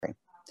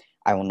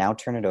I will now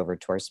turn it over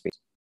to our speaker.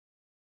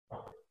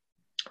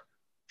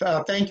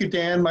 Thank you,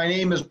 Dan. My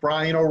name is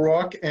Brian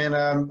O'Rourke, and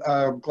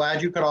I'm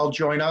glad you could all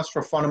join us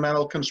for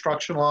fundamental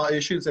construction law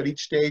issues at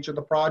each stage of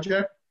the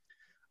project.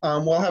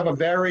 We'll have a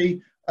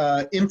very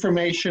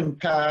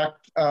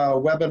information-packed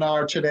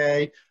webinar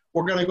today.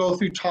 We're going to go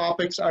through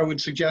topics I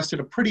would suggest at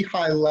a pretty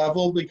high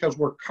level because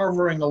we're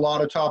covering a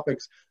lot of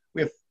topics.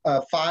 We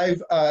have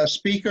 5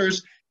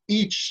 speakers.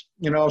 Each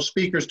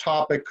speaker's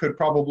topic could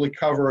probably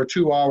cover a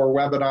 2-hour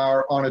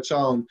webinar on its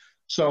own.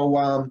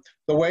 So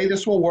the way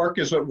this will work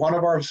is that one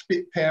of our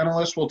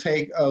panelists will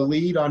take a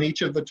lead on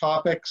each of the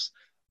topics.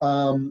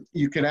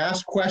 You can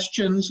ask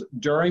questions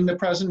during the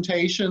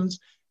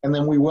presentations, and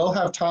then we will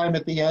have time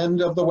at the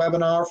end of the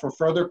webinar for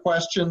further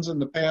questions,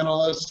 and the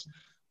panelists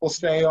will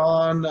stay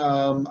on.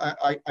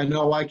 I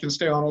know I can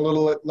stay on a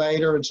little bit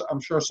later, and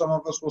I'm sure some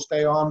of us will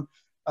stay on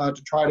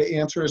to try to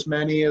answer as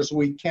many as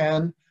we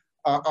can.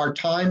 Our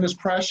time is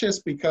precious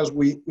because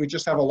we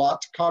just have a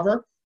lot to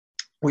cover.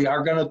 We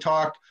are going to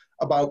talk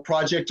about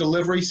project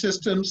delivery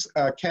systems.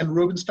 Ken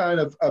Rubenstein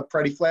of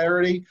Freddie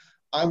Flaherty.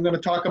 I'm going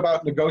to talk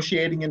about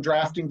negotiating and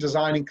drafting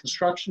design and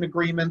construction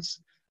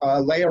agreements.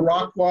 Leah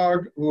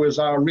Rockwag, who is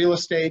our real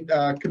estate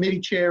committee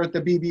chair at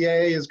the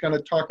BBA, is going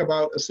to talk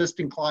about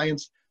assisting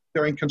clients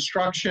during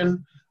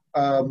construction.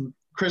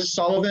 Chris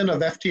Sullivan of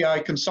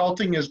FTI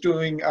Consulting is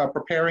doing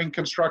preparing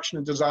construction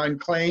and design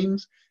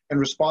claims and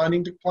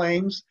responding to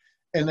claims.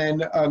 And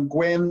then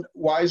Gwen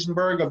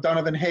Weisenberg of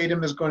Donovan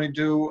Hayden is going to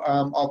do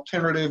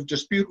alternative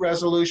dispute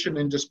resolution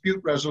and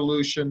dispute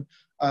resolution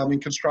in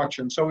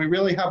construction. So we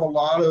really have a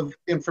lot of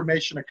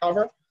information to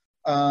cover.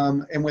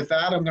 And with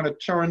that, I'm going to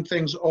turn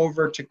things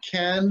over to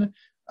Ken,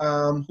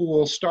 who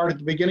will start at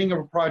the beginning of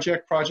a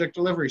project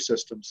delivery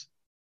systems.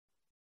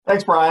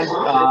 Thanks, Brian.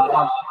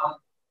 I'm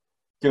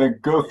going to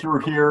go through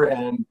here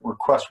and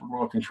request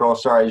remote control.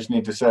 Sorry, I just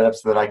need to set up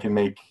so that I can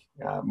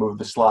move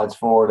the slides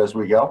forward as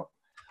we go.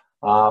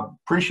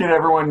 Appreciate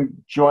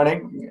everyone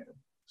joining.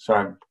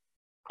 Sorry, I'm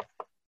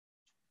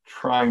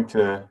trying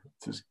to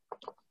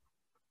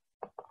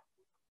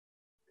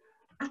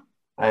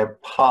I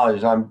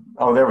apologize.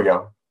 Oh, there we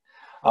go.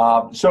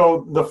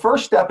 So the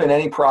first step in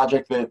any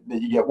project that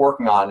you get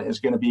working on is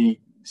going to be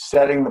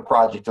setting the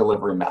project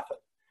delivery method.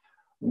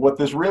 What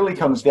this really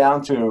comes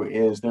down to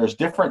is there's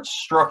different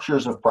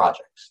structures of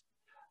projects.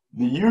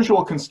 The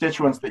usual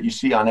constituents that you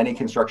see on any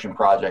construction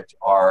project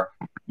are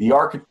the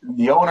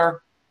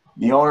owner.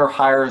 The owner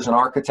hires an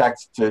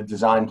architect to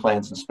design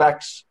plans and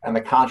specs, and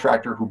the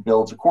contractor who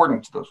builds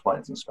according to those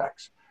plans and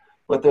specs.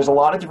 But there's a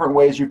lot of different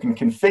ways you can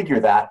configure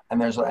that,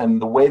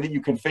 and the way that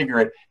you configure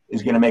it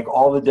is going to make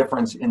all the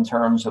difference in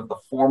terms of the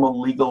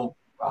formal legal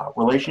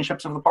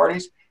relationships of the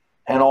parties,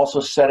 and also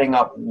setting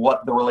up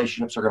what the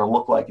relationships are going to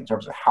look like in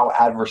terms of how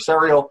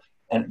adversarial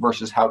and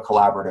versus how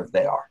collaborative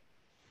they are.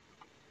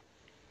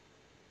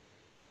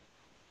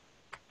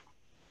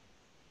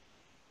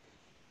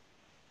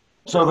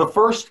 So the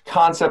first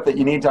concept that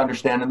you need to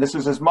understand, and this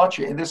is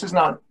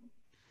not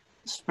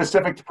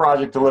specific to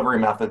project delivery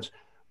methods,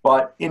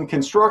 but in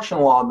construction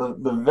law,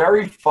 the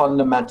very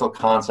fundamental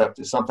concept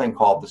is something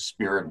called the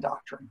Spearman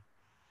Doctrine.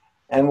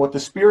 And what the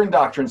Spearman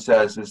Doctrine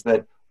says is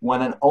that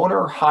when an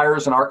owner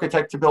hires an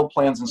architect to build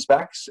plans and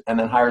specs, and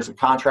then hires a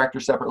contractor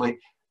separately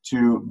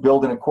to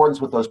build in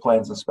accordance with those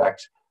plans and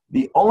specs,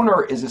 the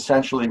owner is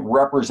essentially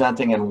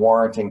representing and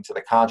warranting to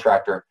the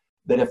contractor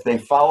that if they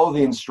follow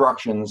the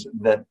instructions,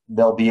 that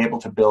they'll be able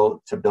to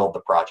build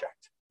the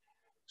project.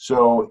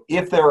 So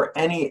if there are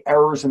any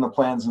errors in the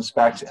plans and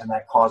specs and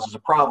that causes a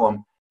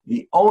problem,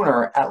 the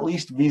owner, at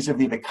least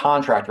vis-a-vis the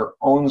contractor,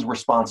 owns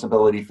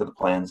responsibility for the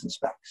plans and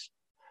specs.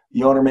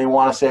 The owner may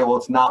want to say, well,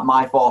 it's not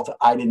my fault,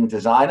 I didn't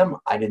design them,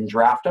 I didn't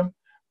draft them,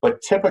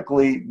 but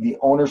typically the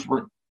owner's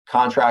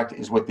contract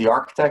is with the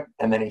architect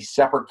and then a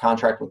separate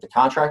contract with the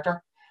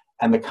contractor,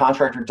 and the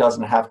contractor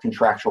doesn't have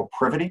contractual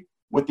privity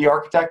with the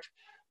architect.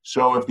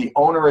 So if the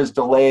owner is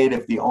delayed,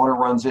 if the owner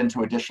runs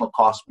into additional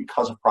costs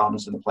because of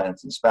problems in the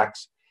plans and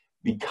specs,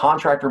 the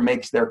contractor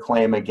makes their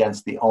claim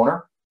against the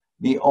owner.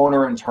 The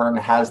owner in turn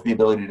has the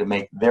ability to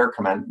make their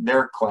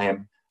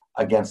claim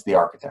against the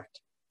architect.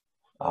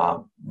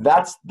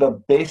 That's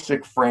the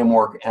basic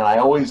framework, and I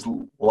always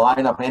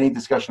line up any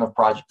discussion of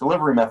project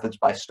delivery methods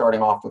by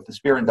starting off with the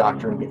Spearman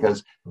Doctrine,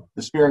 because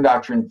the Spearman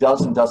Doctrine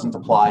does and doesn't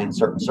apply in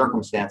certain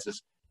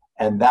circumstances.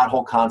 And that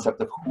whole concept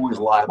of who is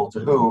liable to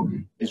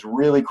who is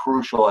really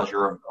crucial as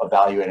you're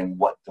evaluating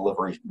what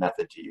delivery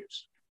method to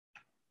use.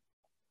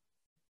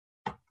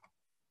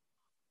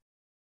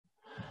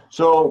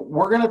 So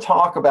we're going to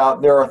talk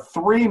about, there are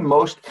 3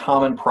 most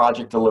common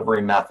project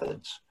delivery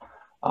methods.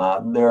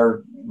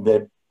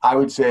 That I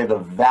would say the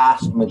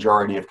vast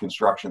majority of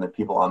construction that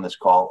people on this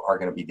call are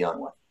going to be dealing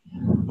with.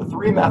 The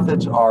 3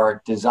 methods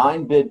are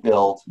design, bid,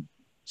 build,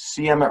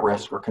 CM at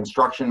risk, or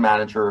construction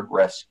manager at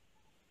risk,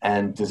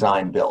 and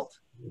design build.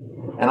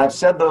 And I've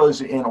said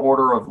those in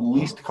order of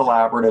least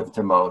collaborative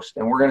to most,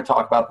 and we're going to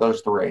talk about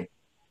those 3.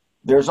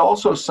 There's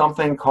also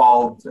something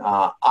called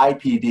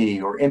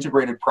IPD, or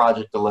integrated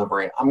project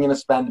delivery. I'm going to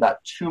spend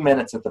about 2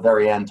 minutes at the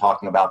very end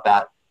talking about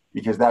that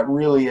because that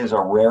really is a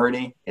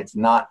rarity. It's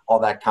not all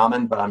that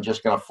common, but I'm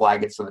just going to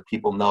flag it so that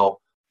people know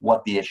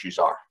what the issues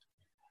are.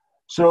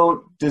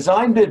 So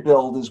design, bid,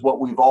 build is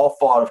what we've all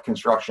thought of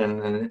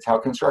construction, and it's how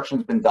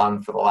construction's been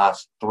done for the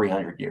last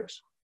 300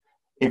 years.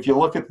 If you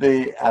look at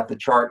the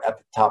chart at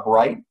the top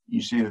right,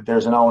 you see that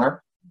there's an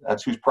owner.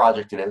 That's whose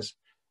project it is.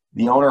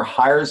 The owner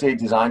hires a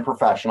design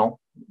professional,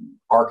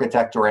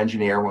 architect or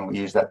engineer when we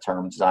use that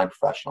term, design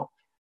professional.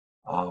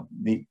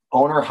 The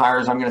owner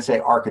hires, I'm going to say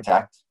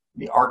architect.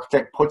 The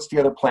architect puts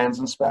together plans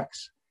and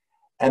specs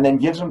and then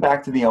gives them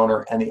back to the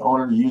owner, and the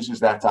owner uses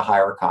that to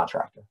hire a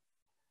contractor.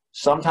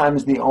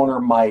 Sometimes the owner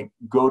might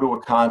go to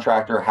a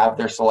contractor, have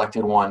their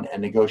selected one,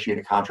 and negotiate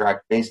a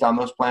contract based on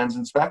those plans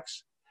and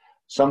specs.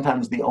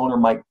 Sometimes the owner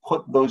might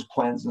put those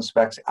plans and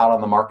specs out on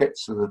the market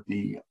so that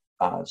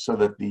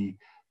the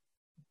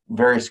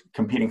various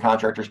competing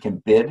contractors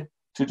can bid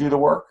to do the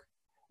work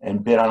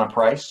and bid on a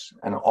price,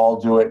 and all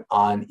do it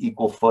on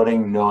equal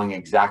footing, knowing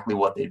exactly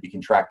what they'd be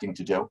contracting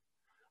to do.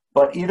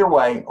 But either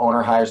way,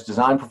 owner hires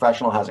design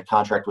professional, has a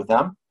contract with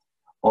them.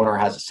 Owner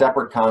has a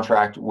separate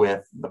contract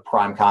with the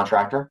prime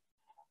contractor,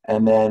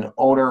 and then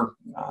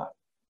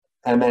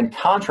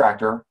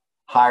contractor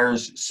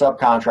hires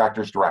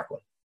subcontractors directly.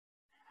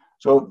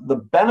 So the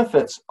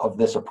benefits of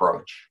this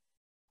approach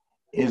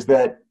is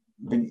that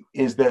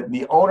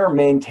the owner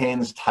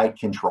maintains tight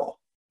control.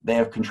 They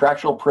have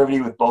contractual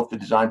privity with both the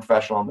design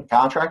professional and the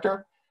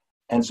contractor,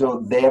 and so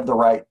they have the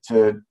right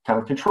to kind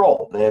of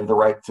control. They have the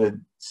right to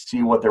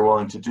see what they're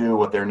willing to do,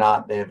 what they're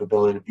not. They have the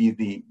ability to be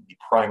the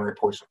primary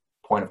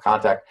point of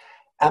contact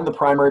and the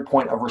primary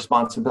point of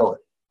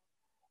responsibility.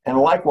 And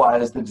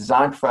likewise, the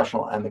design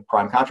professional and the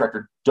prime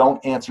contractor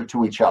don't answer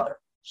to each other.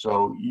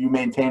 So you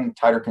maintain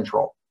tighter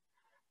control.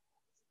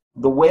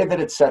 The way that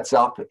it sets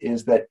up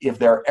is that if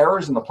there are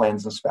errors in the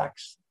plans and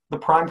specs, the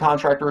prime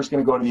contractor is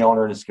going to go to the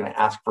owner and is going to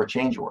ask for a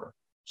change order.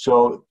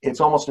 So it's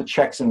almost a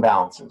checks and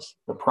balances.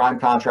 The prime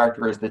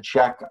contractor is the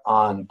check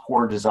on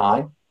poor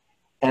design.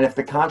 And if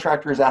the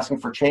contractor is asking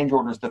for change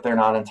orders that they're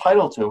not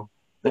entitled to,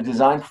 the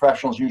design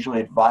professional is usually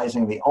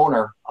advising the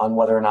owner on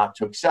whether or not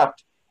to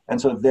accept.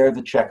 And so they're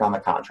the check on the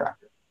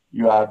contractor.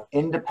 You have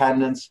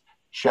independence,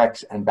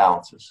 checks, and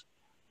balances.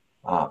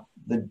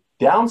 The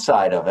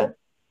downside of it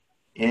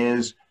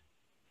is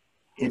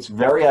it's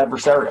very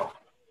adversarial.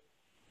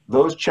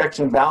 Those checks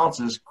and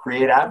balances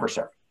create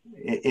adversary.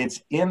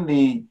 If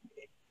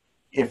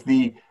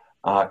the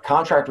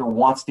contractor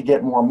wants to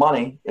get more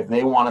money, if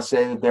they want to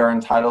say that they're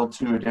entitled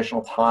to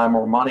additional time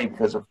or money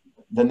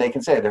then they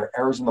can say there are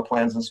errors in the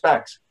plans and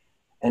specs.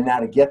 And now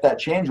to get that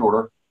change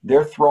order,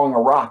 they're throwing a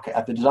rock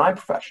at the design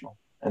professional,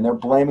 and they're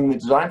blaming the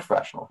design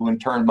professional, who in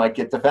turn might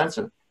get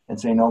defensive and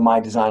say, no, my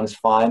design is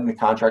fine. The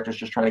contractor's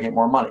just trying to get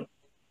more money.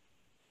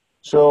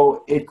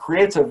 So it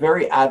creates a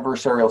very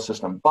adversarial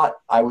system, but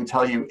I would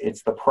tell you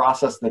it's the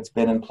process that's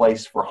been in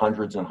place for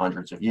hundreds and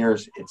hundreds of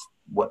years. It's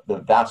what the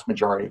vast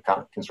majority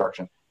of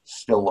construction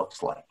still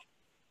looks like.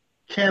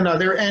 Ken, are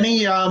there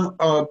any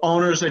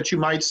owners that you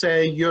might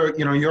say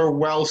you're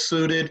well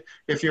suited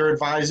if you're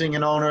advising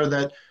an owner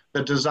that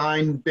the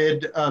design,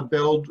 bid,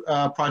 build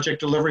project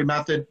delivery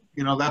method,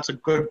 that's a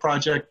good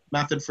project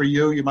method for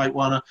you? You might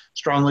want to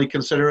strongly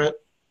consider it.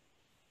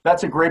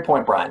 That's a great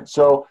point, Brian.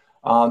 So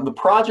the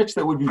projects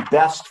that would be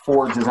best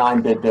for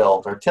design, bid,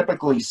 build are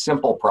typically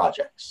simple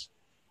projects.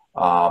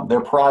 They're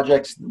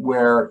projects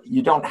where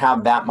you don't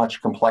have that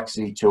much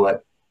complexity to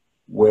it,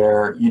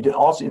 where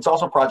it's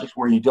also projects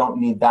where you don't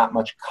need that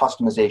much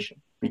customization,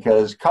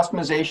 because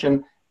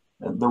customization,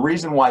 the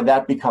reason why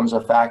that becomes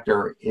a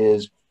factor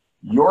is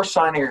you're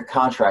signing a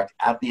contract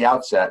at the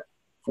outset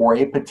for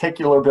a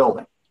particular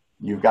building.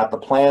 You've got the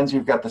plans,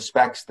 you've got the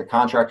specs, the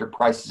contractor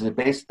prices it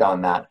based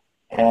on that.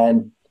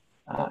 And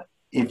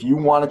if you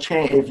want to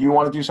change, if you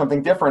want to do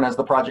something different as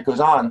the project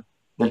goes on,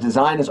 the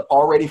design is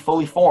already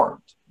fully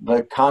formed.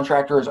 The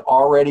contractor has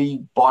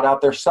already bought out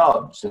their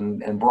subs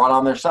and brought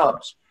on their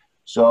subs.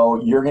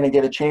 So you're going to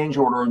get a change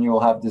order, and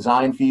you'll have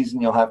design fees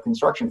and you'll have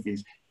construction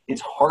fees.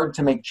 It's hard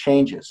to make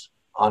changes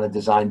on a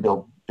design,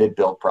 bid,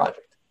 build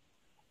project.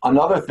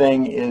 Another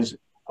thing is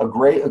a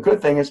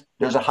good thing is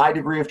there's a high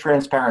degree of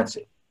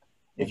transparency.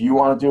 If you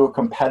want to do a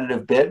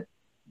competitive bid,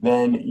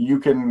 then you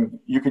can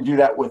do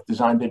that with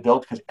design, bid,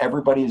 build, because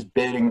everybody is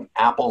bidding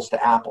apples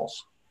to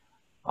apples.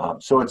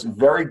 So it's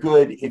very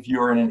good if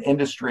you're in an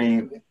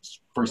industry,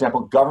 for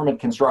example, government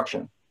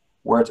construction,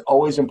 where it's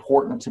always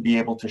important to be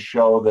able to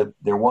show that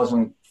there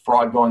wasn't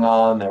fraud going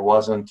on, there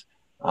wasn't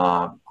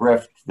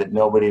grift, that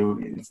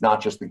it's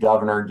not just the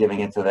governor giving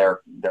it to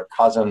their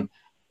cousin,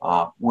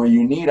 where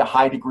you need a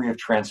high degree of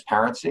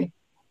transparency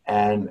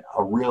and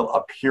a real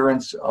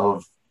appearance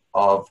of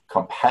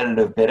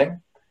competitive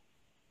bidding.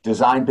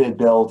 Design, bid,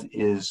 build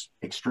is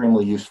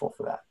extremely useful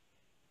for that.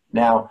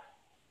 Now,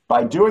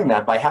 by doing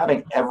that, by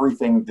having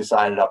everything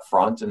decided up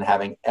front and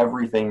having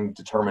everything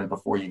determined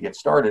before you get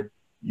started,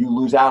 you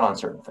lose out on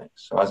certain things.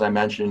 So as I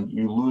mentioned,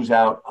 you lose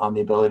out on the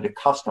ability to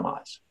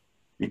customize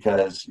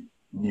because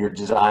your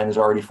design is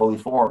already fully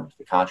formed.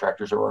 The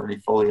contractors are already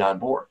fully on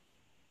board.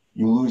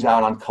 You lose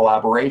out on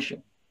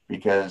collaboration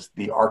because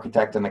the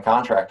architect and the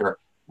contractor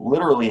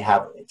literally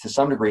have, to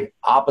some degree,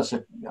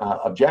 opposite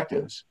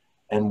objectives,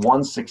 and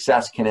one's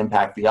success can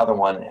impact the other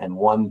one, and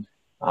one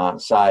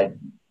side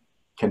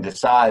can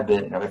decide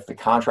that, you know, if the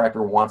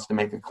contractor wants to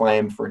make a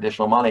claim for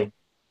additional money,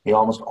 he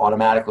almost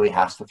automatically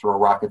has to throw a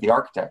rock at the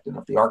architect. And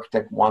if the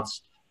architect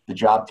wants the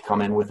job to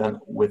come in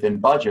within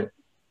budget,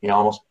 he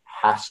almost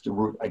has to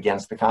root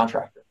against the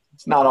contractor.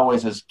 It's not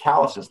always as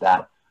callous as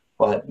that,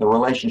 but the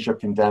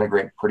relationship can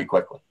denigrate pretty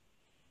quickly.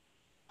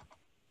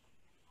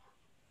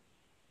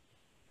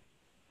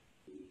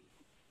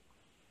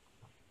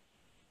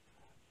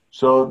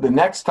 So the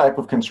next type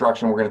of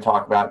construction we're going to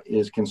talk about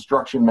is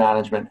construction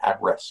management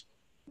at risk,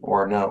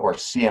 or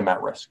CM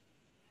at risk.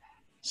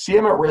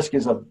 CM at risk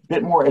is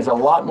a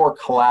lot more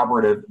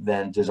collaborative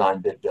than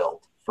design bid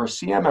build. For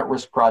CM at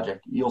risk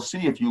project, you'll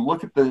see if you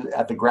look at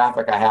the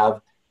graphic I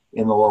have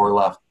in the lower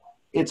left,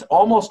 it's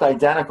almost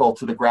identical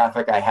to the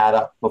graphic I had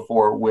up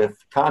before with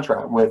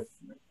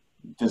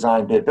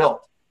design bid build.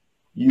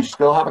 You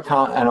still have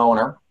an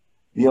owner.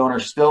 The owner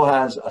still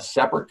has a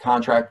separate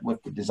contract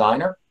with the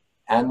designer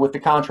and with the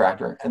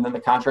contractor, and then the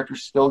contractor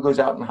still goes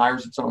out and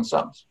hires its own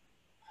subs.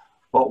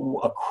 But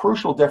a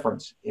crucial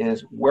difference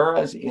is,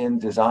 whereas in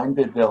design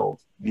bid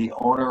build, the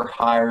owner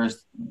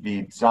hires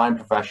the design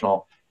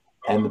professional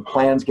and the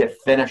plans get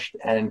finished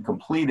and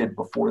completed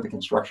before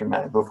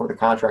the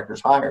contractor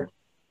is hired.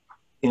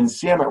 In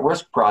CM at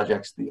risk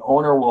projects, the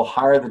owner will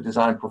hire the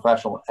design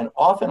professional and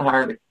often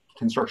hire the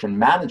construction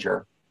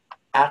manager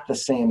at the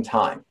same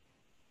time,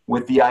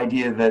 with the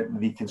idea that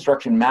the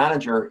construction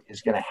manager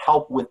is going to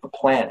help with the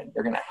planning.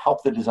 They're going to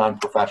help the design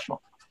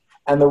professional.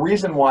 And the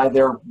reason why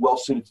they're well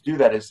suited to do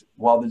that is,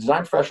 while the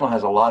design professional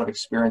has a lot of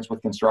experience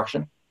with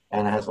construction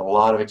and has a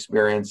lot of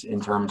experience in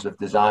terms of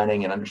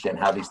designing and understand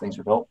how these things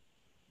are built,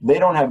 they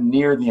don't have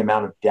near the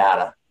amount of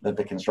data that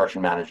the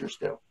construction managers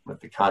do. With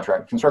the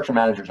construction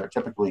managers are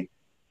typically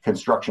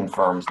construction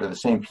firms. They're the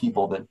same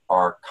people that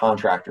are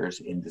contractors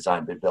in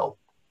design bid build.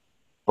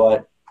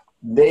 But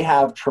they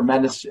have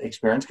tremendous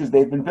experience because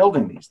they've been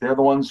building these. They're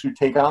the ones who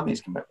take on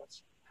these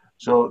commitments.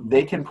 So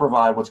they can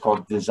provide what's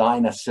called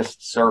design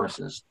assist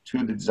services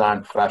to the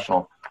design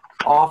professional,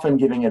 often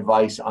giving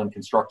advice on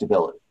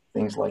constructability,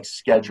 things like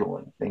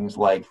scheduling, things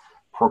like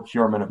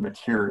procurement of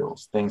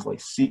materials, things like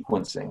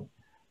sequencing.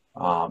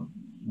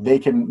 They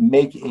can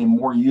make a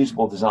more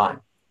usable design.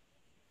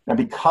 Now,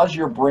 because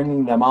you're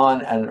bringing them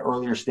on at an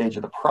earlier stage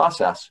of the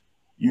process,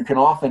 you can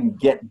often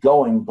get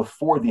going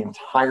before the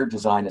entire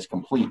design is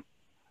complete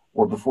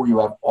or before you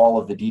have all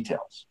of the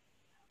details.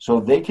 So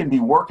they can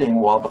be working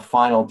while the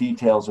final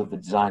details of the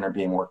design are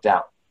being worked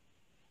out.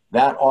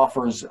 That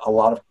offers a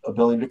lot of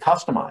ability to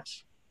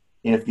customize.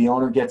 If the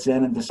owner gets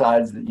in and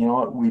decides that, you know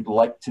what, we'd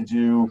like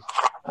to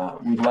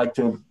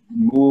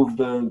move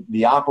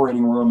the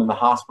operating room in the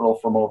hospital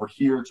from over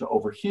here to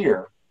over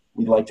here,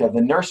 we'd like to have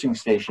the nursing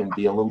station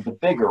be a little bit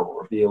bigger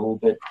or be a little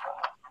bit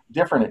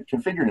different,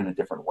 configured in a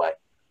different way.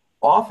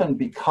 Often,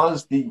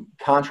 because the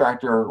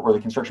contractor or the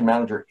construction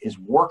manager is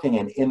working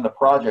and in the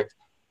project,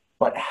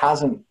 but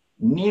hasn't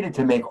needed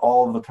to make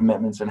all of the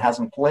commitments and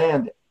hasn't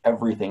planned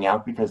everything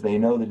out because they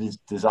know that his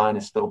design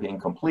is still being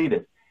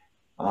completed,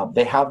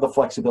 they have the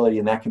flexibility,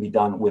 and that can be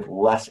done with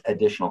less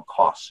additional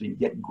costs. So you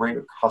get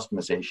greater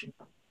customization.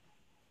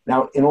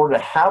 Now, in order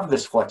to have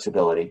this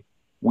flexibility,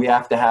 we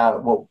have to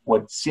have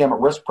what CM at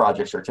risk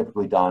projects are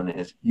typically done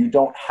is, you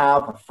don't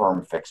have a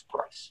firm fixed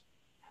price.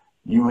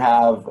 You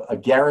have a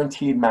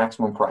guaranteed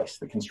maximum price.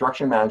 The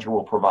construction manager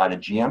will provide a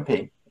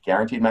GMP, a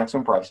guaranteed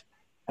maximum price,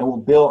 and will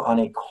bill on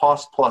a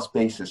cost-plus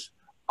basis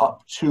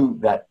up to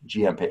that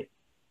GMP.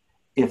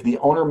 If the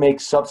owner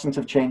makes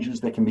substantive changes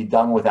that can be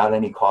done without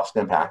any cost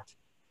impact,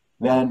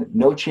 then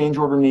no change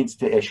order needs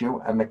to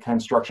issue, and the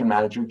construction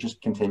manager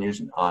just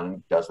continues on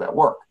and does that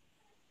work.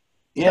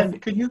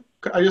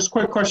 Just a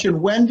quick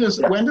question, when does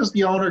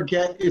the owner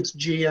get its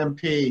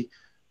GMP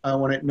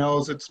when it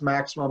knows its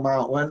maximum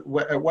amount?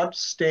 At what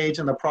stage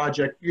in the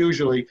project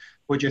usually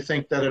would you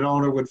think that an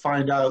owner would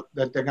find out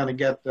that they're going to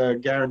get the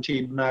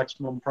guaranteed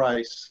maximum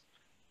price?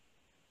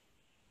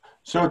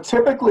 So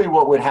typically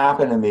what would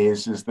happen in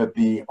these is that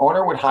the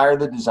owner would hire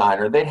the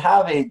designer. They'd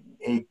have a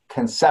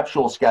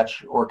conceptual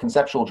sketch or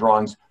conceptual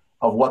drawings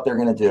of what they're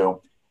going to do,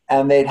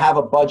 and they'd have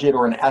a budget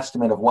or an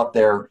estimate of what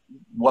the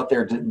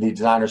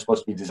designer is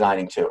supposed to be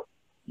designing to.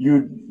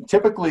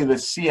 Typically the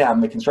CM,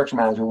 the construction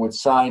manager, would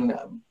sign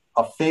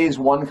a phase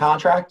 1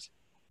 contract,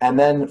 and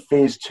then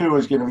phase 2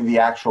 is going to be the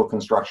actual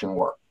construction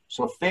work.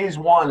 So phase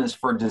 1 is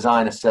for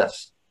design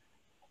assist.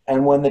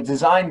 And when the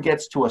design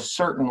gets to a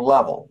certain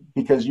level,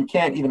 because you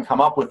can't even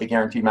come up with the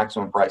guaranteed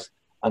maximum price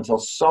until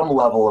some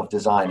level of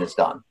design is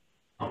done.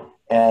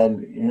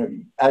 And you know,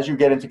 as you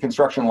get into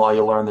construction law,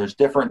 you'll learn there's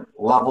different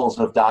levels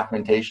of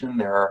documentation.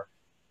 There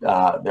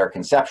are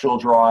conceptual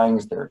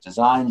drawings, there are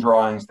design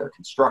drawings, there are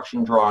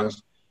construction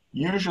drawings.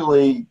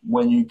 Usually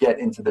when you get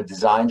into the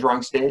design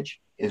drawing stage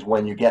is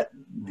when you get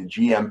the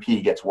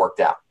GMP gets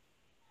worked out.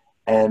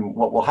 And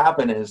what will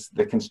happen is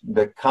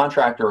the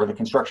contractor or the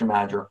construction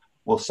manager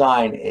will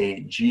sign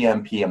a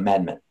GMP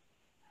amendment.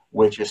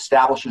 which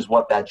establishes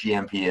what that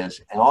GMP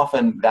is. And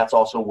often that's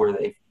also where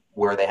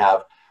they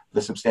have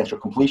the substantial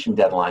completion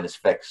deadline is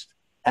fixed.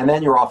 And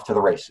then you're off to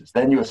the races.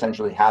 Then you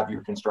essentially have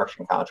your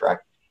construction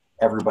contract.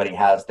 Everybody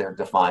has their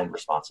defined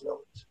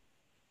responsibilities.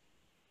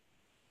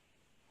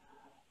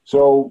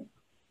 So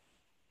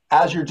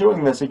as you're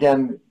doing this,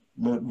 again,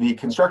 the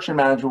construction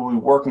manager will be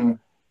working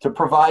to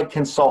provide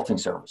consulting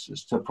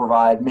services, to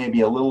provide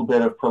maybe a little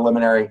bit of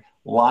preliminary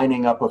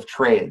lining up of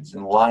trades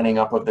and lining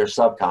up of their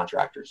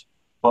subcontractors.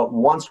 But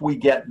once we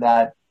get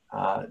that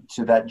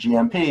to that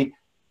GMP,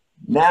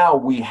 now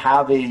we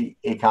have a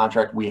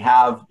contract. We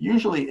have,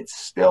 usually it's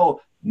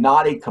still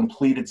not a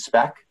completed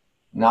spec,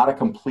 not a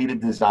completed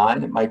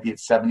design. It might be at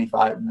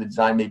 75, the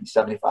design may be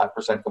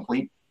 75%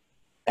 complete.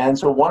 And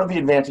so one of the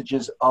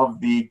advantages of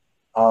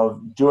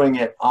doing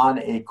it on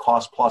a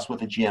cost plus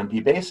with a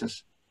GMP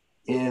basis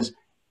is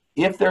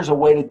if there's a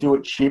way to do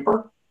it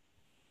cheaper,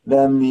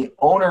 then the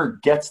owner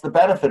gets the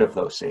benefit of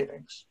those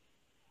savings.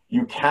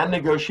 You can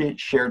negotiate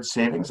shared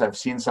savings. I've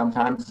seen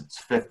sometimes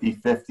it's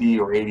 50-50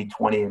 or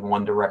 80-20 in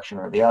one direction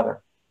or the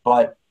other.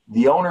 But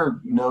the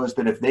owner knows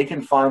that if they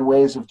can find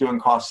ways of doing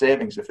cost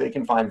savings, if they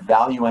can find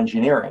value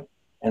engineering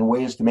and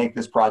ways to make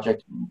this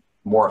project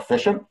more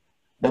efficient,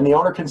 then the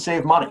owner can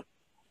save money.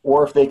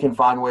 Or if they can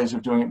find ways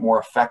of doing it more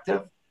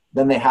effective,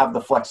 then they have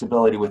the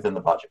flexibility within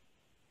the budget.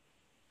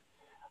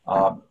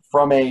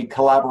 From a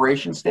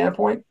collaboration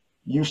standpoint,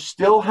 you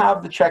still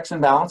have the checks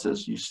and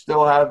balances. You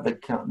still have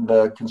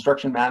the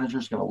construction manager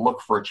is going to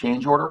look for a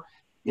change order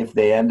if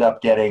they end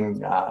up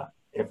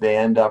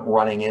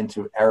running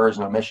into errors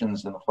and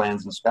omissions in the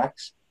plans and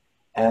specs.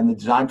 And the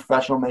design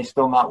professional may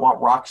still not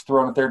want rocks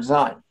thrown at their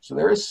design. So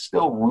there is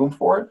still room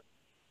for it.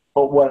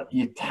 But what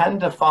you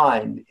tend to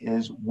find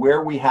is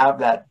where we have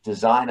that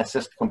design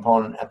assist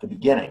component at the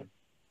beginning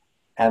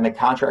and the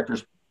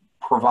contractor's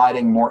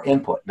providing more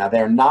input. Now,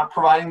 they're not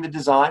providing the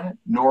design,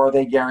 nor are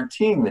they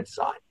guaranteeing the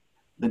design.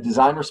 The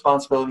design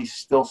responsibility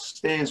still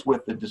stays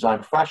with the design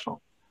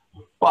professional.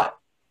 But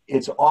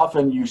it's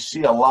often, you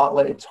see a lot,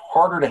 it's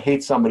harder to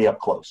hate somebody up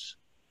close.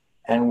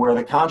 And where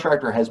the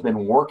contractor has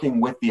been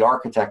working with the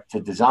architect to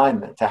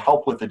design, to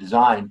help with the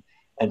design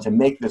and to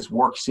make this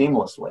work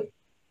seamlessly,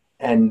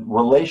 and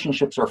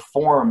relationships are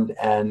formed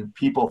and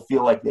people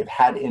feel like they've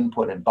had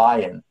input and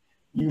buy-in,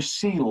 you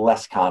see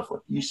less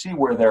conflict. You see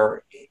where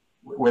there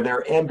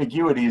are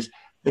ambiguities,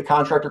 the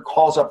contractor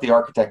calls up the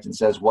architect and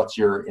says, what's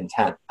your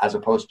intent, as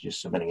opposed to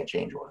just submitting a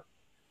change order.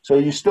 So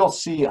you still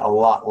see a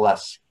lot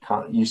less,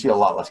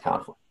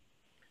 conflict.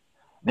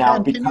 Now,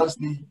 because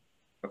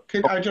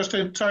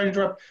sorry to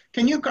interrupt.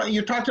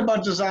 You talked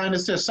about design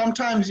assist.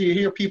 Sometimes you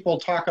hear people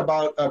talk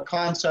about a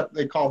concept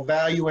they call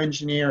value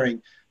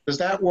engineering. Does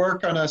that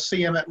work on a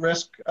CM at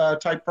risk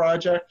type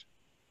project?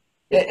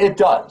 It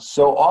does.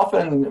 So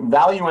often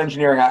value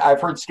engineering,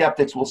 I've heard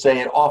skeptics will say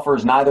it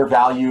offers neither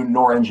value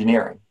nor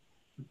engineering.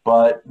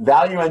 But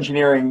value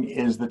engineering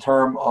is the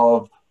term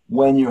of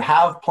when you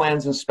have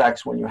plans and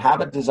specs, when you have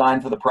a design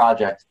for the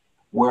project,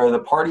 where the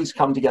parties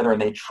come together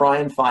and they try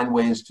and find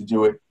ways to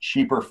do it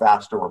cheaper,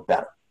 faster, or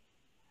better.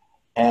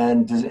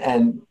 And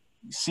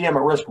CM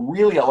at risk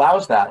really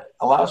allows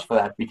for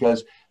that,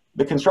 because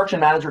the construction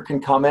manager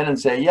can come in and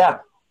say, yeah,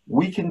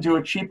 we can do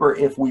it cheaper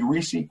if we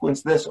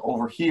resequence this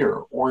over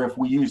here, or if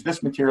we use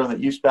this material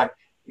that you spec,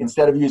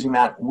 instead of using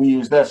that, we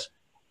use this.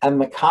 And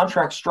the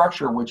contract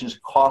structure, which is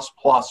cost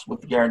plus with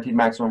the guaranteed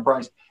maximum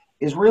price,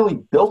 is really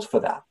built for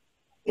that.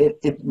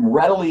 It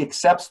readily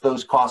accepts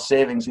those cost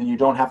savings, and you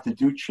don't have to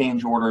do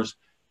change orders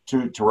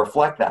to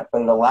reflect that.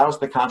 But it allows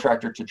the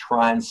contractor to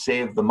try and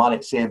save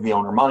the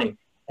owner money,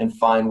 and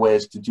find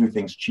ways to do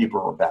things cheaper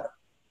or better.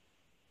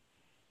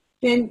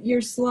 Ben, your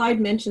slide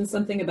mentioned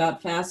something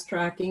about fast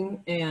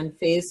tracking and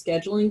phase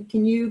scheduling.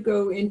 Can you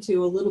go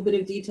into a little bit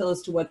of detail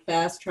as to what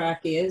fast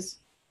track is?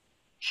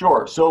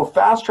 Sure. So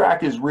fast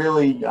track is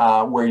really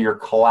where you're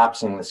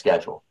collapsing the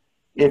schedule.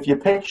 If you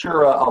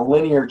picture a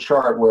linear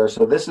chart where,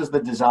 so this is the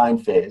design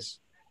phase,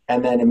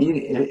 and then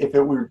immediately, if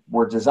it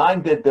were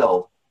design, bid,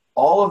 build,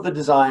 all of the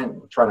design,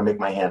 I'm trying to make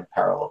my hand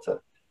parallel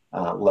to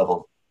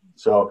level,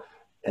 so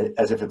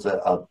as if it's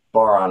a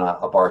bar on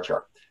a bar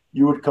chart.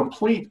 You would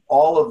complete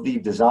all of the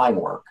design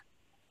work,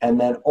 and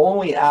then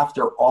only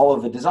after all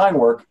of the design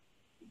work,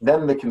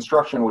 then the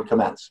construction would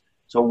commence.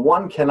 So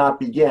one cannot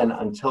begin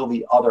until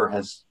the other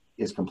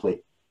is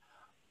complete.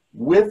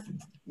 With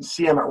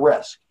CM at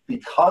risk,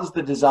 because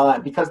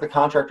the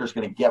contractor is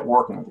going to get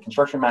working, the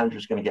construction manager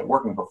is going to get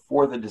working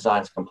before the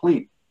design is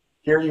complete.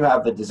 Here you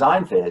have the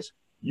design phase.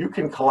 You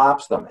can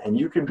collapse them, and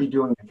you can be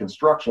doing the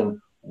construction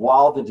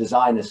while the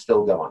design is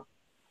still going.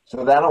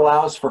 So that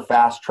allows for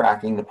fast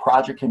tracking. The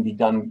project can be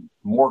done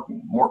more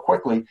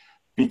quickly,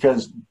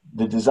 because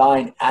the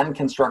design and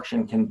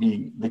construction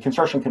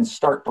can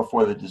start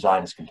before the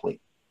design is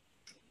complete.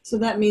 So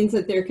that means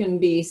that there can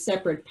be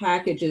separate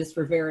packages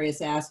for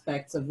various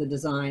aspects of the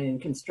design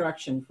and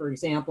construction. For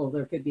example,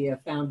 there could be a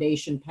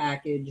foundation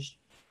package,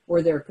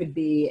 or there could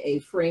be a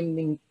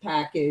framing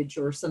package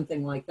or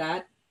something like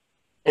that.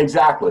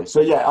 Exactly.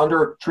 So yeah,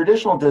 under a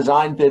traditional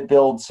design bid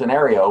build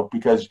scenario,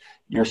 because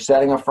you're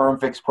setting a firm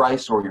fixed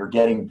price or you're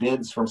getting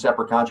bids from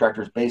separate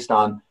contractors based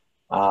on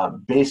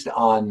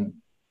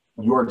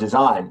your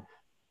design,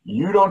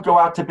 you don't go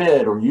out to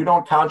bid or you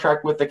don't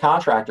contract with the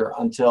contractor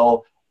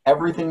until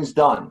everything's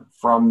done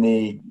from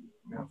the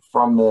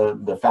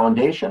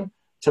foundation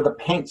to the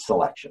paint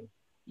selection.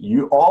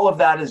 All of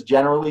that is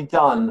generally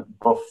done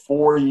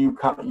before you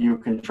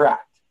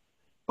contract.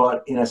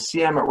 But in a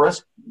CM at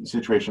risk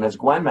situation, as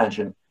Gwen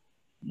mentioned,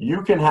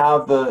 you can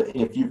have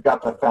if you've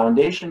got the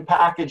foundation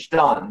package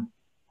done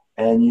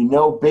and you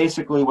know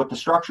basically what the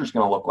structure is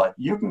going to look like,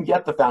 you can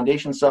get the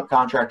foundation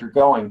subcontractor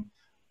going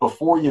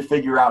before you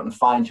figure out and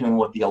fine tune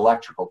what the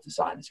electrical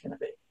design is going to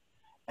be.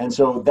 And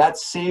so that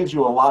saves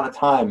you a lot of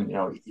time. You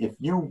know,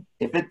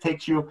 if it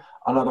takes you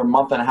another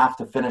month and a half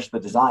to finish the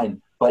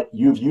design, but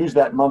you've used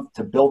that month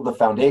to build the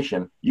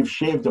foundation, you've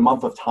shaved a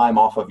month of time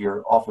off of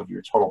your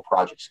total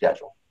project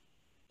schedule.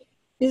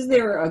 Is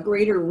there a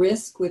greater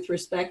risk with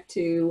respect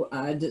to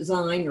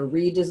design or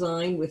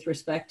redesign with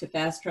respect to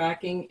fast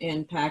tracking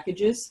and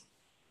packages?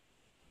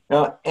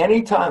 Now,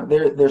 anytime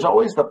there's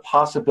always the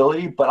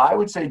possibility, but I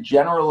would say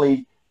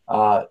generally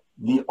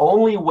the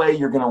only way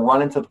you're going to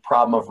run into the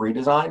problem of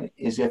redesign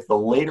is if the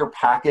later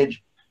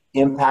package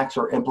impacts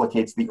or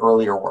implicates the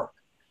earlier work.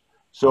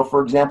 So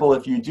for example,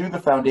 if you do the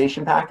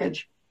foundation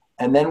package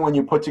and then when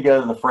you put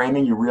together the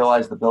framing, you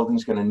realize the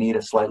building's going to need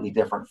a slightly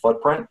different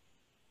footprint,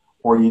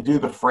 or you do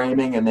the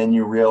framing and then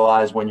you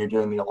realize when you're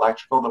doing the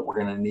electrical that we're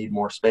going to need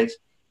more space.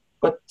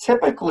 But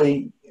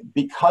typically,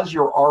 because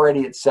you're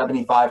already at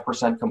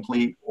 75%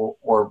 complete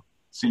or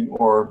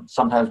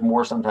sometimes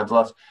more, sometimes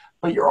less,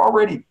 but you're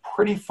already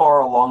pretty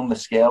far along the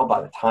scale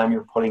by the time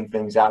you're putting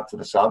things out to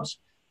the subs,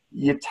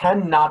 you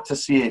tend not to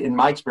see it, in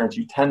my experience,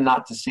 you tend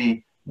not to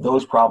see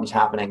those problems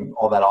happening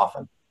all that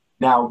often.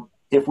 Now,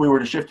 if we were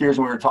to shift gears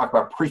and we were to talk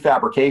about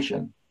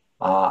prefabrication,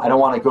 I don't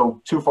want to go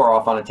too far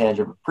off on a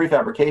tangent, but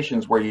prefabrication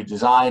is where you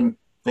design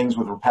things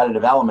with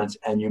repetitive elements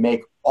and you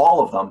make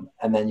all of them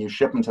and then you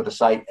ship them to the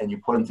site and you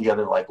put them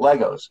together like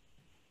Legos.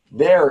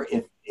 There,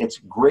 it's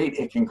great,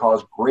 it can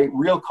cause great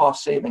real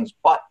cost savings,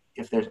 but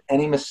if there's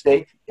any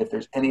mistake, if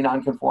there's any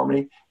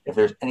nonconformity, if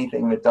there's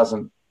anything that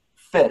doesn't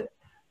fit,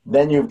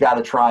 then you've got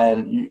to try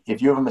and,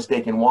 if you have a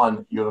mistake in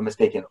one, you have a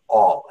mistake in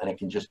all, and it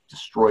can just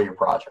destroy your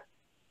project.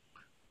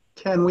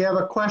 Ken, we have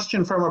a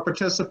question from a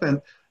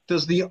participant.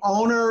 Does the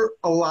owner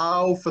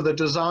allow for the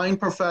design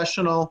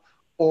professional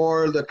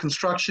or the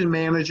construction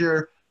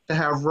manager to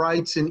have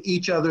rights in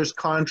each other's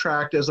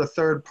contract as a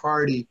third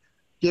party,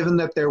 given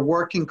that they're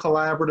working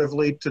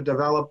collaboratively to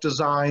develop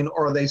design,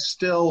 or are they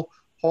still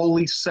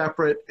wholly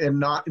separate and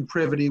not in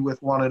privity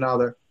with one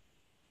another?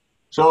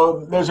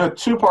 So there's a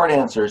two-part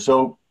answer.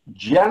 So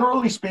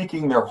generally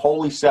speaking, they're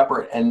wholly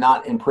separate and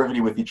not in privity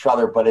with each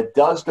other, but it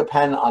does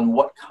depend on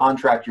what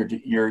contract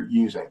you're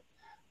using.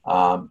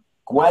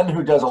 Gwen,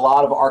 who does a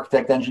lot of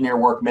architect engineer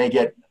work, may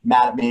get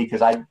mad at me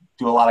because I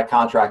do a lot of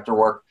contractor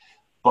work.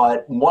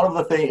 But one of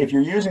the things, if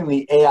you're using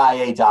the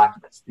AIA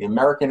documents, the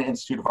American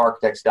Institute of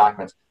Architects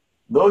documents,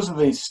 those are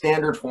the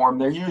standard form.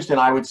 They're used in,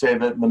 I would say,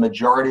 the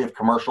majority of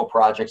commercial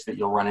projects that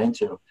you'll run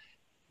into.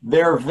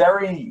 They're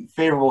very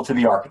favorable to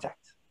the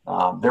architect.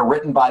 They're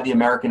written by the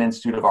American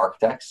Institute of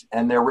Architects,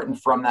 and they're written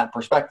from that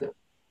perspective.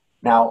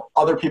 Now,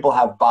 other people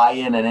have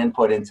buy-in and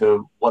input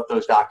into what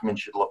those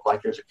documents should look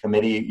like. There's a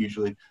committee,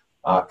 usually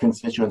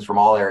constituents from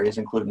all areas,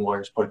 including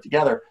lawyers, put it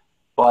together.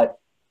 But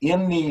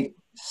in the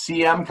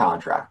CM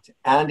contract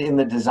and in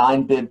the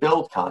design bid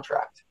build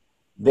contract,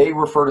 they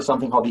refer to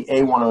something called the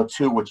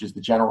A102, which is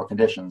the general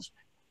conditions.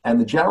 And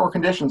the general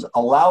conditions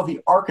allow the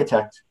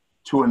architect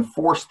to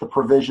enforce the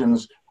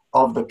provisions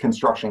of the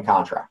construction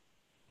contract.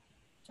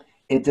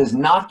 It does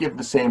not give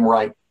the same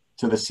right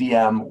to the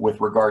CM with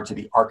regard to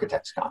the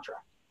architect's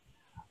contract.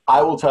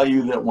 I will tell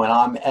you that when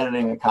I'm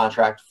editing a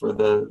contract for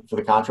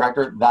the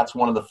contractor, that's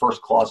one of the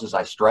first clauses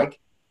I strike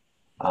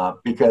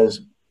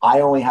because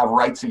I only have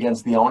rights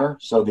against the owner,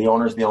 so the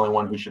owner is the only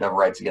one who should have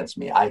rights against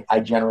me. I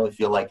generally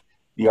feel like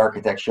the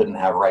architect shouldn't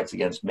have rights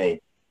against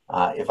me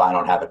if I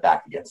don't have it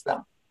back against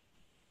them.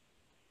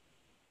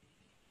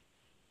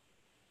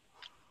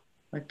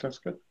 I think that's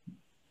good.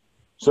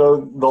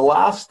 So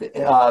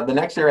the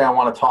next area I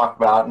want to talk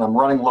about, and I'm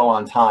running low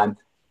on time,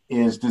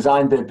 is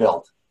design bid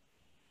build.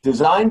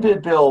 Design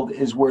bid build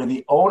is where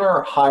the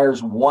owner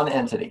hires one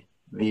entity,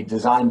 the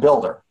design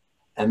builder,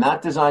 and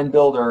that design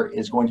builder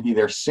is going to be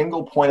their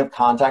single point of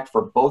contact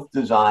for both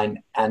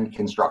design and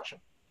construction.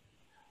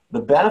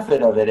 The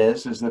benefit of it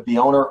is that the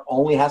owner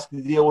only has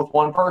to deal with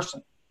one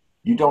person.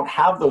 You don't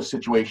have those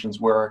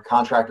situations where a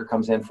contractor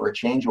comes in for a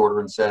change order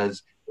and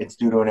says it's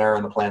due to an error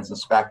in the plans and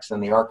specs,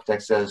 and the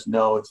architect says,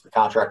 no, it's the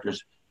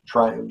contractors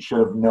should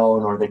have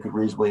known, or they could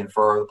reasonably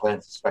infer the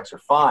plans and specs are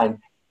fine,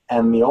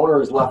 and the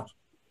owner is left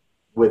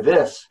with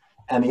this,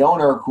 and the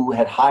owner who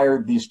had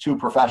hired these two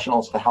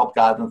professionals to help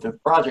guide them through the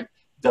project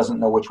doesn't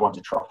know which one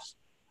to trust.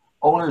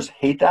 Owners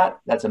hate that.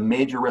 That's a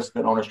major risk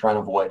that owners try to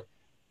avoid.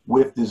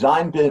 With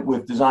design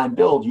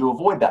build, you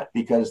avoid that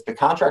because the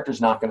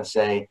contractor's not going to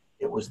say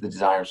it was the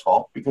designer's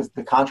fault because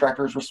the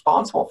contractor is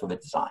responsible for the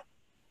design.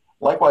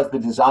 Likewise, the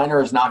designer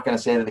is not going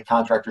to say that the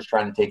contractor is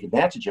trying to take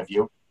advantage of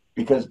you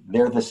because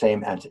they're the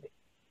same entity.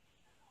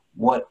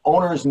 What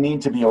owners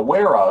need to be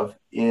aware of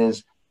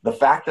is the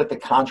fact that the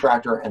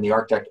contractor and the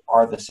architect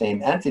are the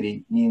same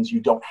entity means you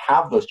don't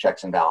have those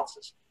checks and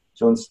balances.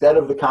 So instead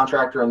of the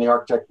contractor and the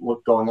architect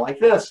going like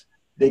this,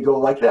 they go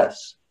like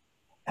this.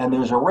 And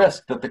there's a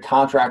risk that the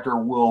contractor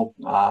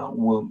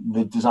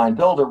the design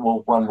builder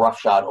will run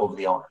roughshod over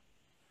the owner.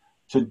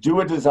 To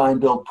do a design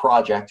build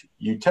project,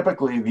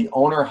 the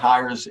owner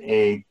hires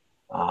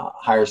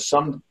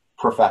some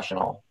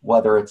professional,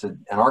 whether it's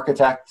an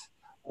architect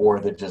or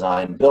the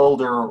design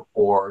builder,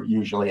 or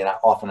usually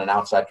often an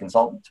outside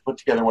consultant, to put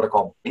together what are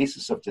called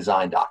basis of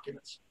design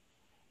documents.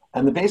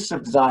 And the basis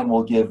of design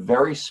will give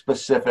very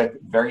specific,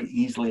 very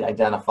easily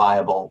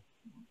identifiable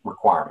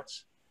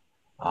requirements.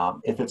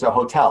 If it's a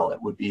hotel,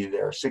 it would be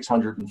there are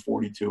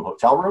 642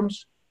 hotel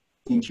rooms.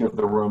 Each of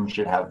the rooms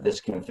should have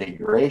this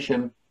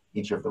configuration.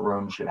 Each of the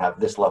rooms should have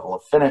this level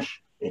of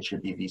finish. It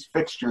should be these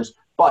fixtures,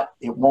 but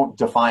it won't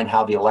define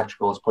how the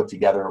electrical is put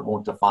together. It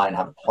won't define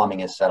how the plumbing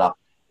is set up.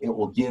 It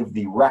will give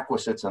the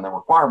requisites and the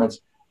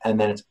requirements, and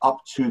then it's up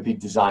to the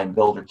design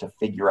builder to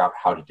figure out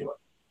how to do it.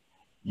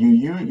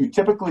 You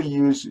typically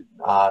use,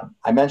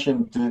 I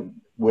mentioned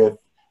with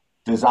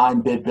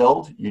design bid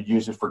build, you'd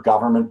use it for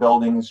government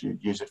buildings,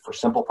 you'd use it for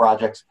simple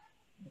projects.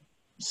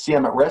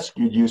 CM at risk,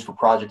 you'd use for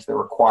projects that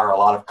require a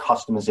lot of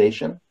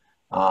customization,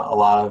 a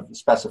lot of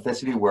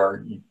specificity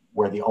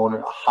where the owner,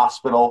 a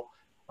hospital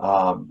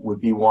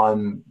would be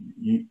one,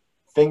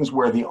 things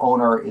where the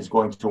owner is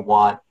going to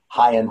want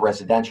high-end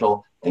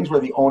residential, things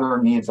where the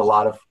owner needs a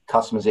lot of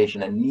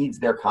customization and needs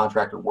their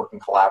contractor working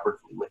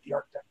collaboratively with the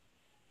architect.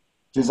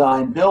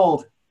 Design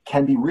build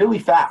can be really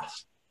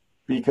fast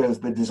because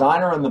the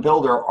designer and the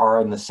builder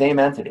are in the same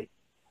entity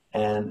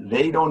and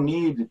they don't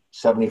need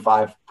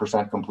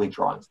 75% complete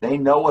drawings. They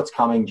know what's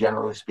coming,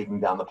 generally speaking,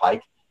 down the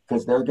pike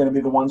because they're going to be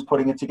the ones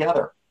putting it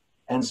together.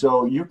 And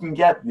so you can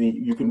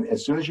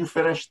as soon as you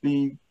finish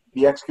the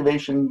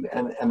excavation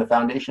and the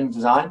foundation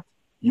design,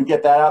 you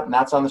get that out and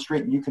that's on the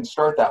street and you can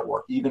start that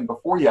work even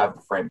before you have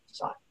the frame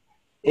design.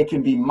 It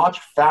can be much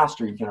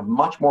faster. You can have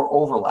much more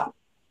overlap.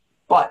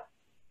 But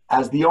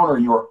as the owner,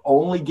 you're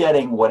only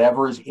getting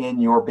whatever is in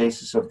your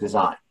basis of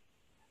design.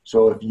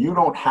 So if you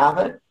don't have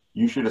it,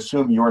 you should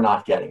assume you're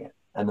not getting it.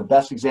 And the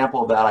best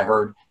example of that I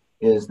heard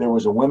is there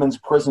was a women's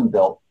prison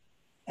built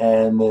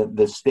and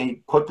the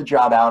state put the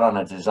job out on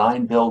a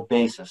design build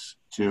basis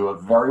to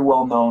a very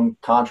well-known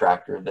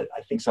contractor that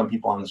I think some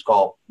people on this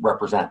call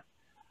represent.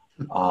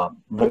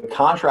 The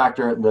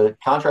contractor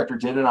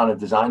did it on a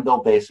design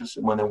build basis,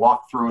 and when they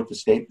walked through with the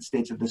state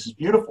said, "This is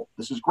beautiful.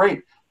 This is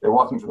great." They're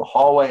walking through the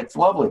hallway. It's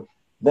lovely.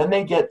 Then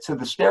they get to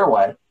the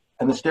stairway,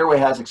 and the stairway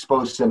has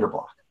exposed cinder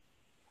block.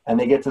 And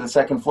they get to the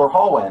second floor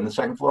hallway, and the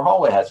second floor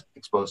hallway has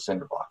exposed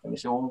cinder block. And they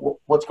say, "Well,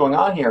 what's going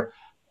on here?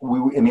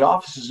 In the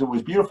offices, it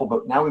was beautiful,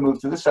 but now we move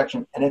to this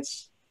section, and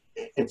it's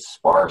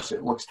sparse.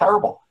 It looks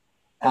terrible."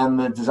 And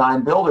the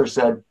design builder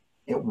said,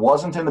 "It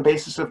wasn't in the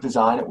basis of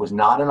design. It was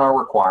not in our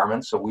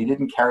requirements, so we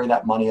didn't carry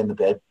that money in the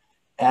bid.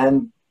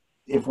 And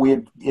if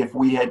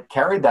we had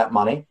carried that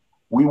money,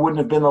 we wouldn't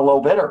have been the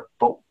low bidder.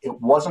 But it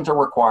wasn't a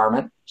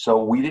requirement,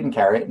 so we didn't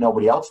carry it.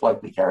 Nobody else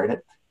likely carried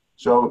it.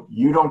 So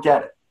you don't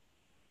get it.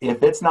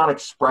 If it's not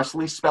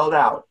expressly spelled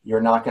out,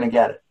 you're not going to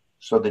get it."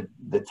 So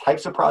the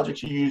types of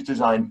projects you use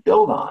design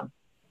build on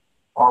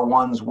are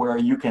ones where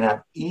you can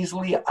have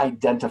easily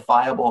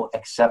identifiable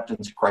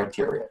acceptance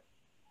criteria.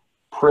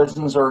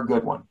 Prisons are a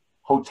good one.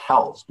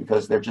 Hotels,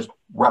 because they're just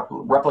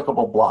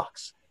replicable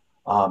blocks.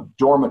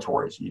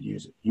 Dormitories, you'd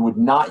use it. You would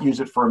not use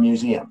it for a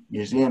museum.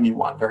 Museum, you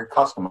want very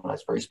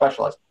customized, very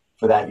specialized.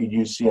 For that, you'd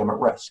use CM at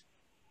risk.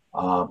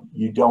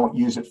 You don't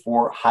use it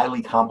for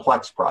highly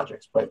complex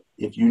projects, but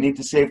if you need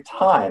to save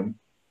time,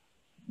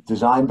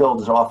 design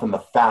build is often the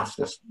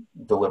fastest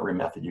delivery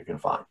method you can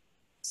find.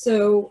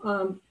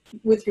 So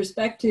with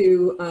respect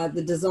to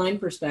the design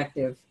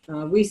perspective,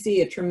 we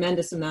see a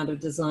tremendous amount of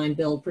design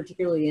build,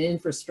 particularly in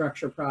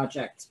infrastructure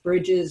projects,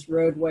 bridges,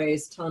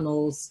 roadways,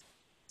 tunnels,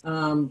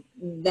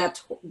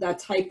 that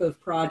type of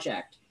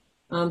project.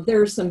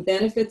 There are some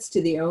benefits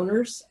to the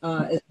owners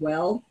as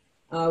well.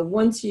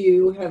 Once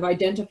you have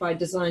identified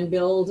design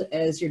build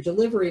as your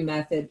delivery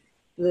method,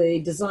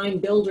 the design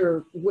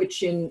builder,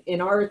 which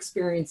in our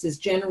experience is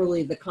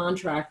generally the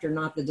contractor,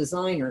 not the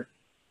designer,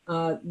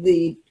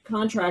 the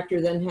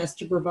contractor then has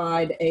to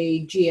provide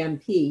a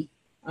GMP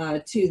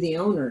to the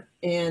owner,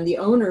 and the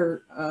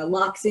owner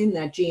locks in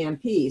that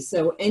GMP.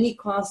 So any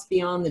costs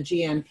beyond the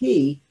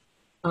GMP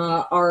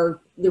are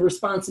the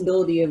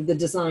responsibility of the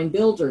design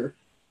builder.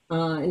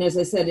 And as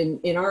I said,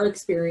 in our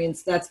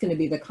experience, that's going to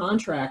be the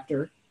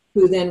contractor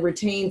who then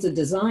retains a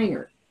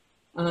designer.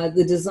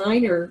 The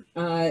designer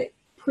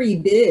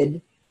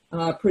pre-bid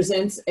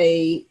presents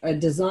a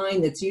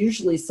design that's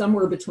usually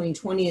somewhere between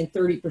 20 and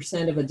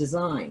 30% of a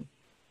design.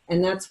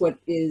 And that's what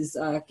is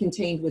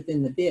contained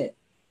within the bid.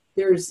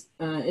 There's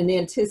an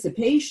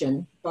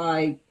anticipation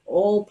by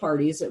all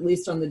parties, at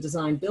least on the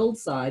design build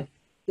side,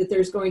 that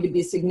there's going to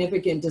be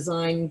significant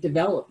design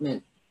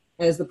development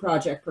as the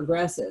project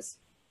progresses.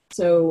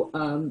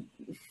 So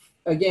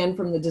again,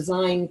 from the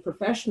design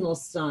professional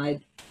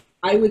side,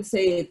 I would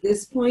say at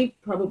this point,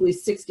 probably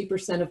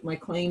 60% of my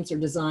claims are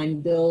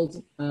design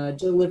build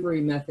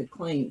delivery method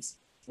claims.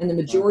 And the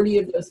majority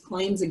of those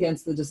claims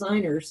against the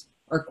designers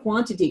are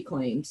quantity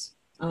claims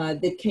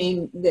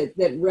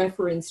that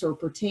reference or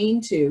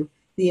pertain to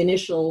the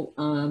initial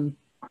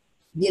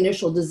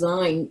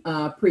design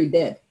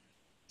pre-bid.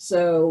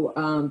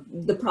 So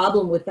the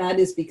problem with that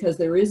is because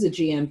there is a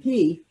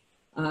GMP,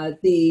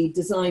 the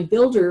design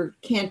builder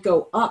can't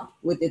go up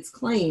with its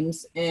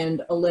claims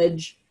and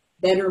allege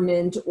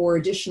betterment or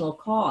additional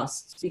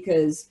costs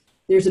because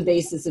there's a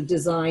basis of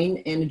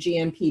design and a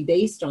GMP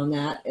based on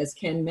that, as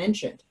Ken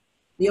mentioned.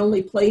 The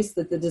only place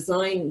that the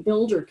design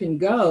builder can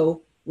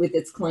go with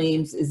its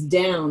claims is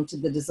down to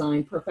the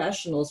design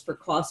professionals for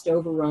cost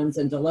overruns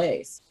and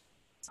delays.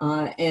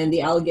 And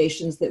the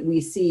allegations that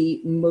we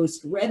see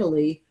most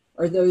readily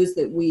are those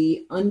that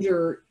we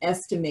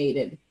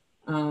underestimated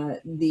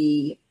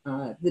the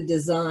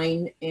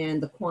design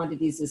and the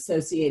quantities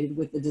associated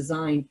with the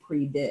design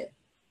pre-bid.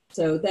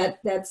 So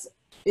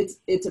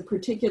it's a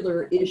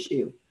particular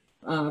issue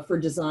for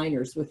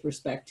designers with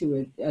respect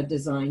to a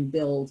design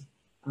build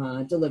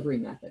delivery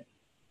method.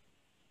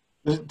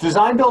 The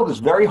design build is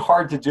very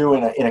hard to do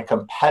in a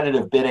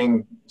competitive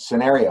bidding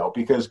scenario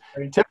because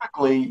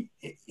typically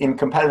in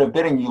competitive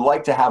bidding, you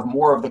like to have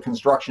more of the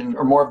construction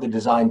or more of the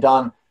design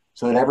done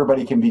so that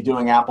everybody can be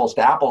doing apples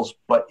to apples.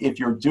 But if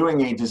you're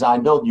doing a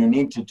design build, you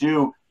need to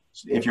do,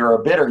 if you're a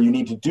bidder, you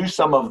need to do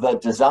some of the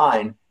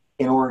design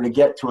in order to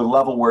get to a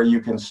level where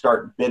you can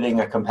start bidding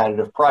a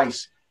competitive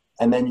price.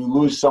 And then you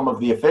lose some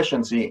of the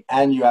efficiency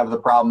and you have the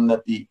problem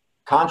that the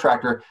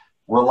contractor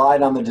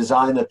relied on the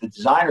design that the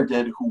designer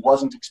did who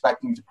wasn't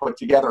expecting to put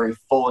together a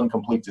full and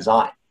complete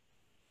design.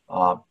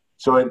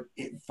 So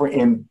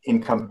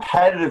in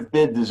competitive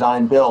bid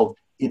design build,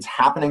 it's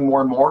happening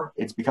more and more.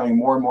 It's becoming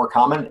more and more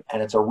common,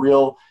 and it's a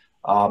real,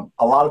 a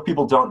lot of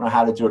people don't know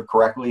how to do it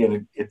correctly,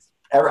 and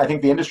I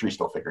think the industry is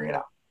still figuring it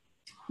out.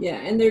 Yeah,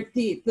 and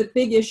the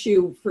big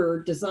issue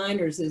for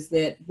designers is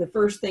that the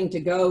first thing to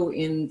go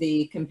in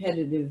the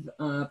competitive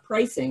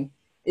pricing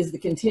is the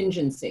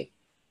contingency.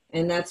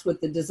 And that's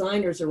what the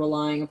designers are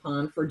relying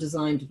upon for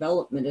design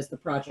development as the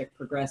project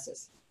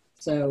progresses.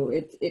 So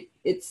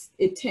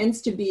it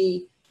tends to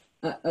be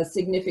a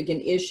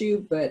significant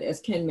issue, but as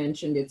Ken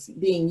mentioned, it's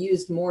being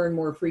used more and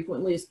more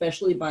frequently,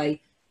 especially by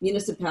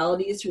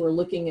municipalities who are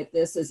looking at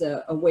this as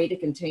a way to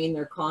contain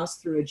their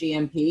costs through a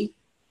GMP.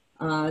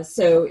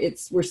 So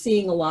we're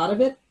seeing a lot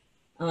of it,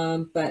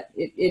 but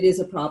it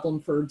is a problem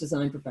for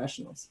design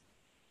professionals.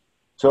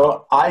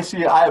 So I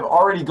have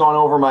already gone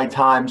over my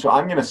time, so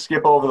I'm going to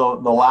skip over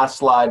the last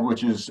slide,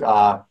 which is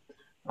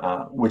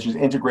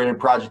integrated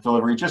project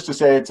delivery, just to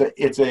say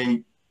it's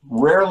a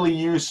rarely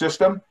used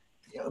system.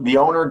 The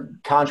owner,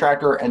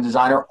 contractor, and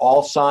designer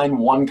all sign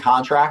one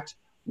contract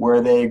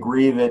where they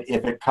agree that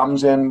if it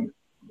comes in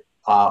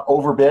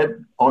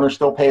overbid, owner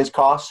still pays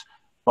costs,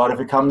 but if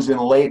it comes in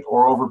late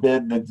or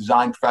overbid, the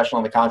design professional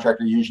and the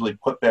contractor usually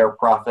put their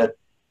profit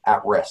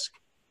at risk.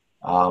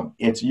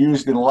 It's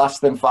used in less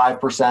than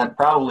 5%,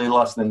 probably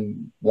less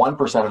than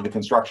 1% of the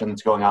construction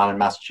that's going on in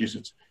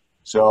Massachusetts.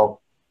 So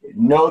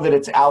know that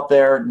it's out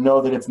there, know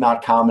that it's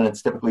not common.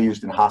 It's typically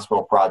used in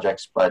hospital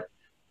projects, but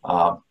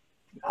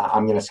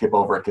I'm going to skip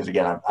over it because,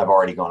 again, I've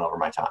already gone over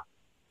my time.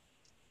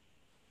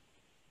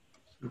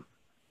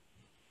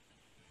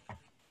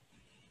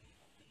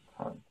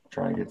 I'm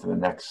trying to get to the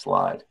next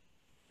slide.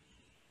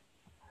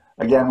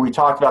 Again, we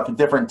talked about the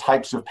different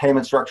types of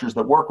payment structures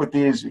that work with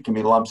these. It can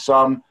be lump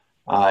sum.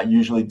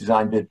 Usually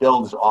design bid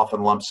build is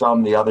often lump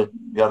sum. The other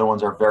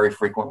ones are very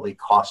frequently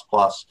cost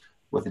plus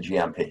with a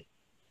GMP.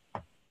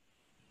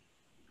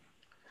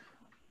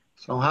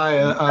 So hi,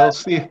 I'll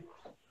see.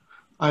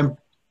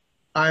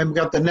 I've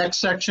got the next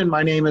section.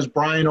 My name is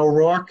Brian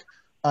O'Rourke.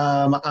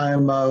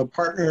 I'm a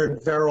partner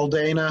at Verrill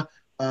Dana,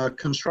 a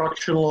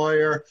construction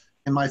lawyer.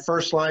 In my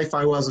first life,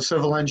 I was a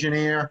civil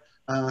engineer.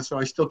 So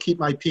I still keep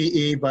my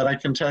PE, but I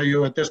can tell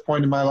you at this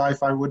point in my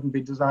life, I wouldn't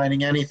be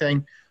designing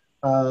anything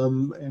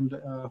and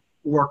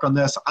work on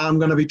this. I'm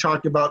going to be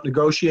talking about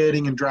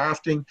negotiating and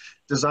drafting,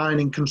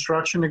 designing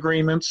construction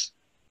agreements.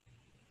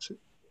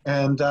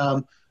 And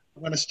I'm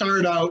going to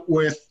start out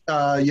with,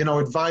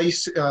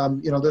 advice.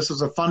 This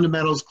is a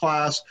fundamentals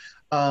class.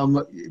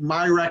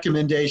 My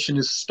recommendation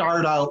is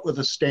start out with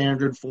a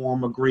standard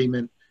form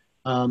agreement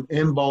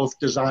in both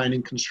design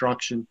and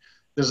construction.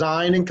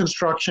 Design and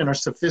construction are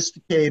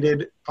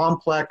sophisticated,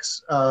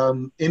 complex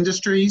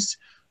industries,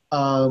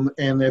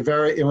 and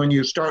they're when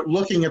you start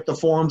looking at the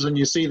forms and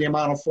you see the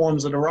amount of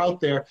forms that are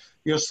out there,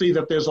 you'll see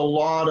that there's a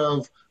lot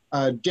of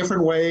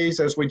different ways,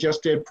 as we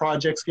just did,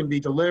 projects can be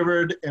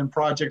delivered and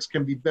projects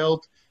can be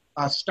built.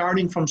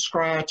 Starting from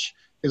scratch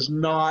is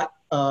not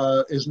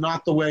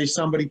the way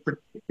somebody,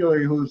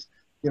 particularly who's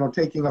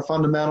taking a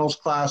fundamentals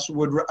class,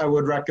 I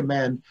would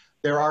recommend.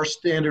 There are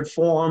standard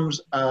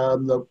forms.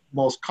 The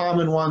most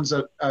common ones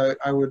that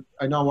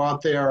I know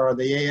out there are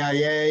the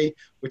AIA,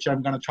 which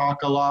I'm going to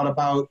talk a lot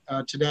about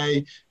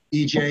today,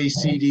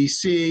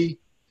 EJCDC,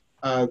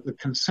 the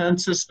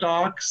consensus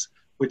docs,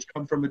 which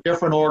come from a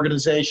different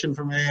organization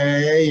from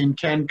AIA, and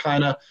Ken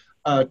kind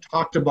of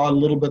talked about a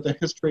little bit the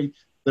history.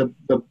 The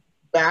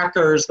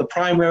backers, the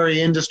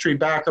primary industry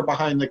backer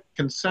behind the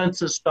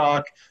consensus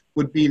doc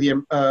would be the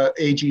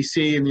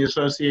AGC and the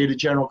Associated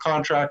General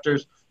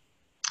Contractors.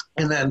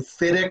 And then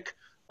FIDIC,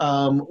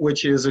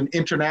 which is an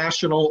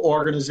international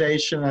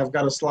organization. I've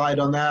got a slide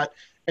on that.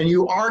 And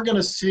you are going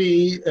to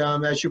see,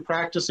 as you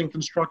practice in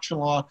construction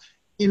law,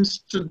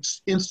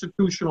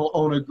 institutional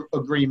owner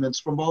agreements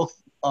from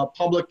both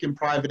public and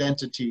private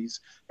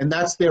entities. And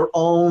that's their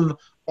own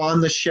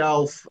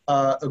on-the-shelf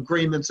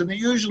agreements. And they're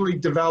usually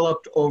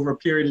developed over a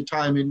period of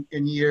time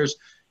in years.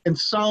 And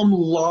some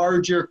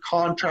larger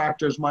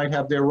contractors might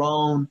have their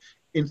own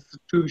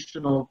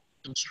institutional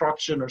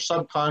construction or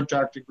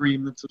subcontract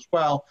agreements as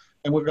well,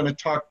 and we're going to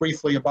talk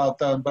briefly about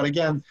them. But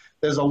again,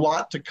 there's a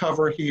lot to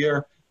cover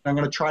here. I'm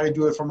going to try to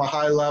do it from a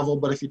high level,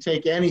 but if you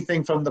take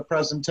anything from the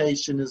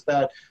presentation is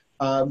that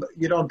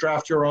you don't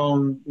draft your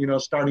own,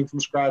 starting from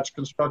scratch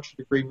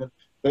construction agreement.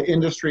 The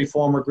industry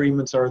form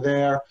agreements are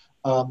there.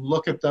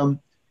 Look at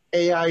them.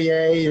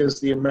 AIA is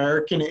the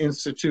American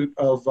Institute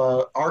of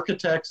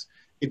Architects.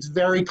 It's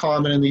very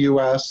common in the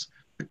US,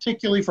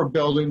 particularly for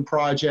building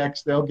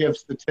projects. They'll give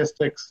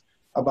statistics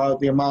about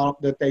the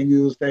amount that they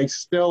use. They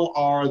still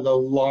are the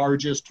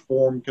largest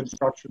form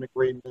construction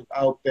agreement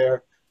out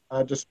there,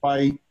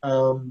 despite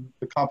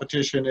the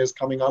competition is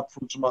coming up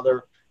from some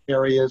other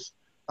areas.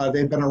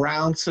 They've been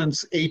around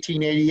since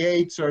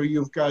 1888, so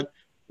you've got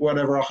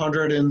whatever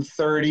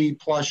 130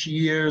 plus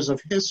years of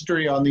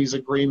history on these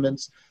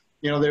agreements.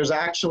 There's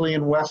actually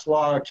in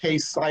Westlaw a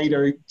case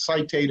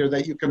citator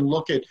that you can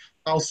look at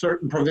how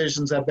certain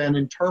provisions have been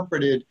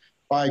interpreted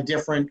by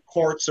different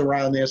courts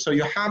around there. So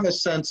you have a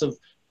sense of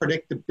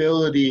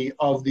predictability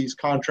of these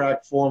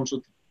contract forms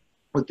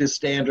with this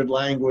standard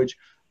language.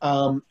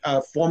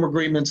 Form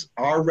agreements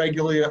are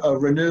regularly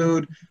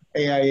renewed.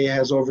 AIA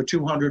has over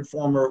 200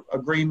 former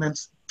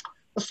agreements.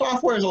 The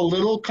software is a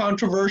little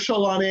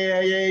controversial on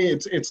AIA.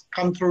 It's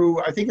come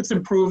through, I think it's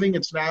improving.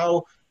 It's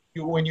now,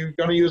 when you're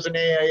going to use an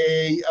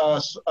AIA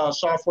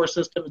software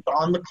system, it's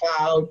on the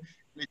cloud.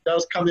 And it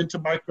does come into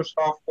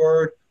Microsoft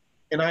Word.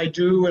 And I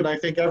do, and I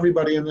think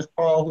everybody in this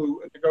call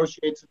who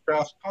negotiates and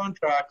drafts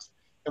contracts,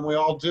 and we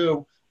all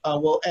do,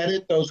 will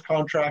edit those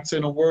contracts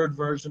in a Word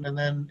version and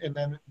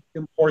then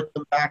import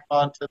them back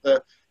onto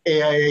the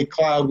AIA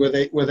cloud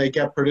where they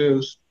get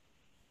produced.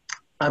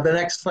 The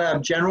next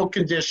tab, general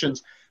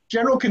conditions.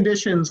 General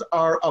conditions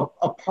are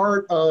a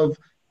part of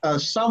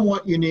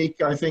somewhat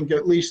unique, I think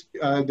at least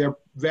they're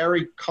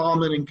very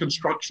common in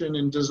construction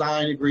and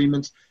design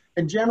agreements.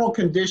 And general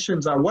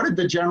conditions are, what are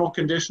the general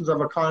conditions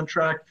of a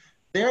contract?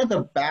 They're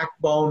the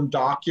backbone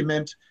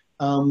document.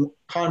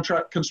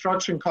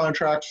 Construction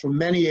contracts from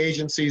many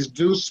agencies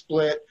do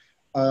split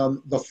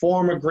the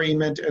form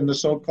agreement and the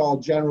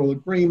so-called general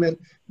agreement.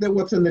 That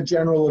what's in the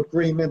general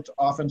agreement,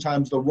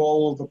 oftentimes the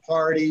role of the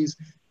parties,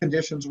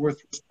 conditions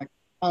with respect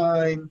to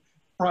time,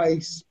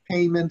 price,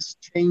 payments,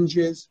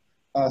 changes,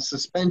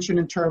 suspension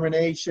and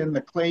termination,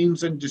 the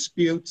claims and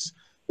disputes.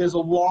 There's a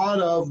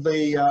lot of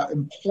the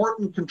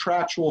important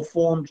contractual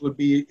forms would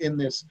be in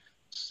this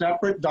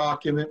separate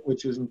document,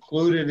 which is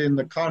included in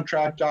the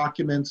contract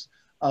documents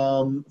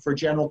for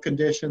general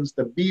conditions.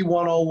 The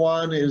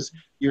B101 is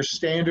your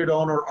standard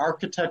owner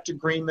architect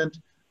agreement.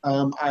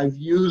 I've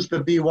used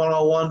the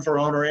B101 for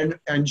owner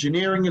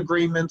engineering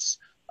agreements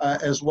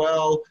as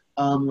well,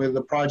 where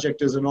the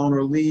project is an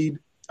owner lead.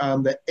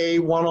 The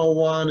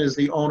A101 is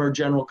the owner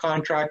general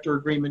contractor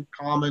agreement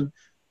common.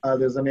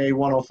 There's an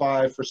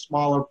A105 for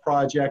smaller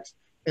projects.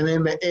 And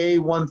then the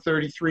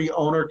A133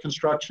 owner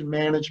construction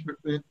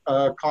management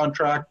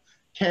contract.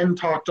 Ken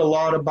talked a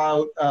lot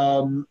about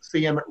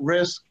CM at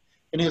risk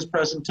in his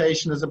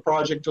presentation as a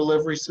project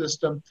delivery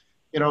system.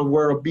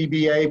 We're a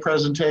BBA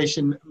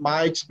presentation.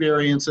 My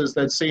experience is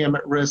that CM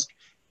at risk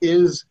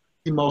is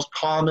the most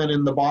common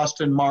in the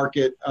Boston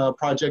market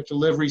project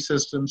delivery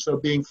system. So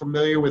being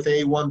familiar with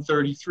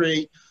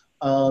A133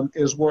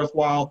 is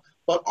worthwhile.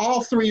 But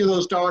all three of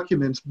those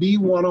documents,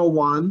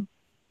 B101,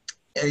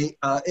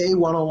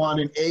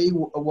 A101, and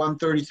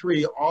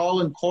A133,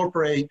 all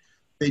incorporate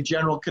the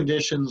general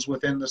conditions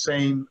within the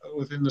same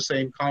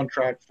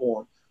contract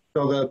form,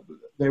 so that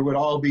they would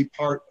all be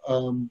part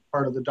of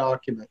the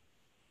document.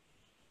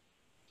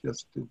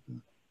 Just do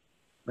the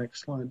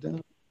next slide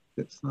down.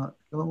 It's not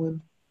going.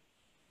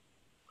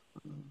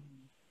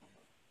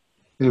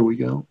 Here we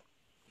go.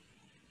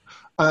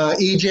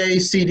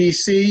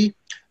 EJCDC,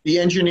 the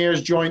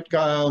Engineers Joint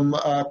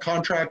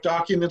Contract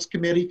Documents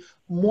Committee,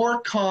 more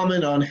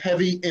common on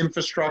heavy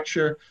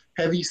infrastructure,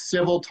 heavy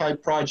civil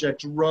type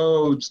projects,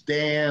 roads,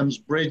 dams,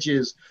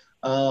 bridges,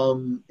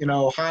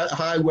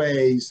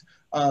 highways.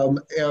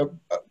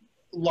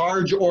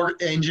 Large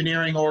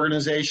engineering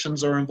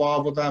organizations are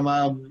involved with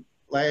them.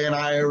 Leigh and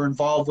I are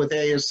involved with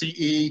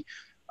ASCE.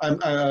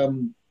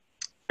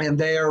 and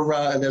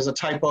there's a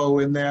typo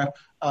in there,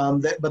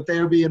 but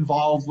they'll be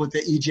involved with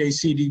the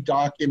EJCD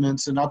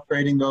documents and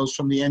upgrading those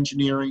from the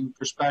engineering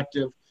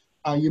perspective.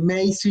 You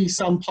may see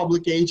some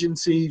public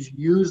agencies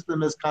use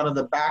them as kind of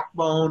the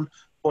backbone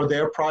for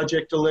their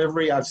project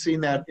delivery. I've seen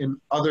that in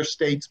other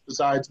states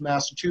besides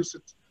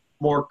Massachusetts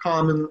more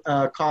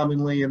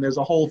commonly, and there's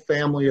a whole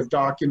family of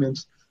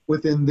documents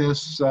within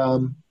this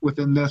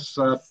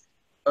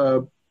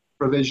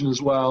provision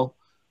as well.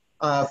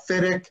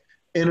 FIDIC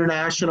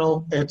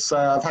International,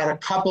 I've had a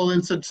couple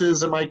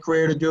instances in my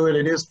career to do it.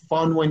 It is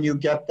fun when you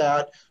get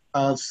that.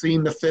 I've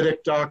seen the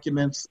FIDIC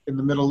documents in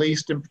the Middle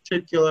East in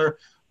particular,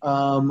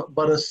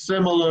 but a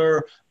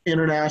similar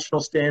international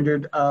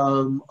standard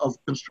of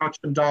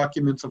construction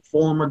documents, a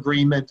form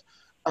agreement.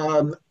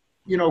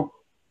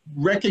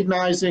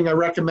 Recognizing a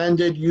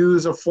recommended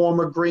use a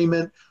form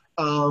agreement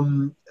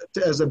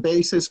as a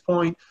basis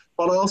point,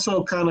 but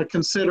also kind of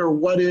consider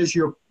what is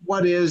your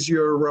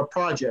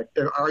project.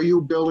 Are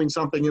you building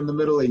something in the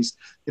Middle East?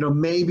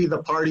 Maybe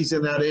the parties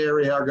in that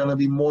area are going to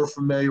be more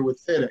familiar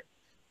with FIDIC.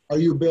 Are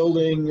you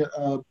building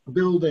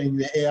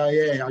the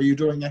AIA? Are you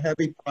doing a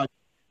heavy project?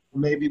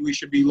 Maybe we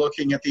should be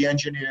looking at the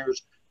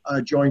engineers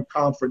joint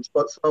conference.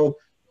 But so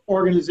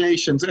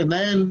organizations, and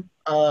then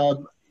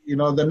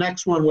the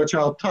next one which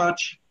I'll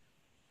touch.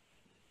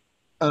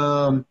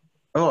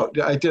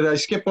 Did I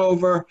skip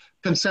over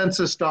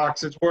consensus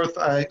docs? It's worth,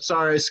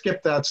 sorry, I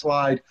skipped that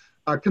slide.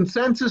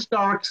 Consensus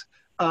docs,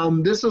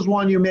 this is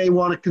one you may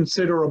want to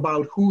consider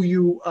about who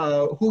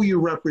you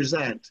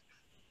represent.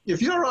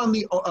 If you're on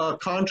the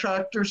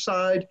contractor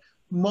side,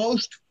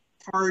 most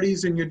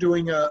parties, and you're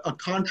doing a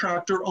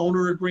contractor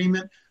owner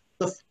agreement,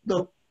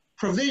 the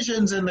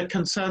provisions in the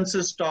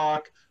consensus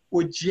doc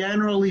would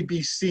generally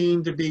be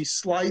seen to be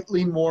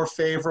slightly more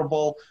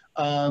favorable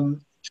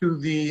to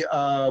the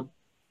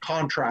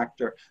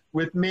contractor,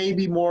 with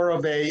maybe more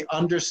of a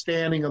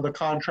understanding of the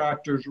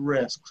contractor's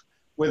risks.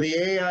 With the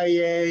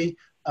AIA,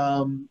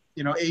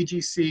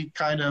 AGC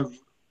kind of,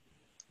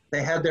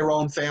 they had their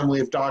own family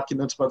of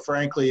documents, but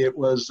frankly, it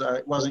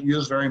wasn't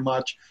used very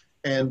much,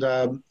 and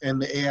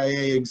the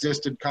AIA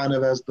existed kind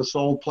of as the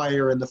sole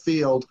player in the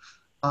field.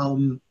 I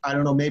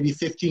don't know, maybe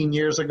 15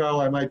 years ago,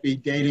 I might be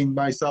dating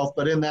myself,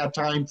 but in that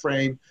time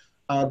frame,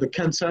 the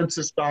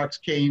consensus docs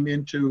came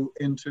into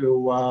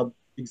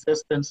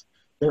existence.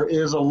 There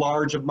is a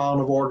large amount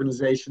of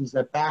organizations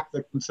that back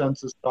the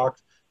consensus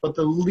docs, but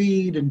the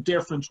lead and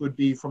difference would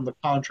be from the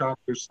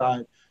contractor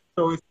side.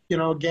 So,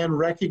 again,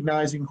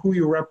 recognizing who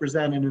you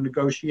represent in a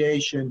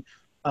negotiation,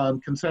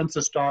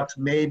 consensus docs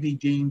may be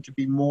deemed to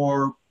be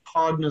more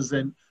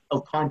cognizant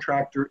of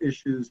contractor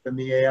issues than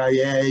the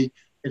AIA.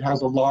 It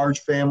has a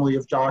large family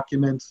of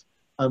documents.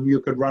 You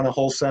could run a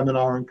whole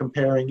seminar on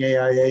comparing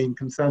AIA and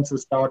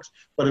consensus docs,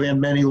 but again,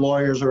 many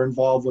lawyers are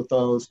involved with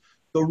those.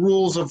 The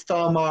rules of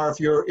thumb are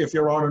if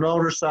you're on an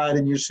owner side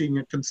and you're seeing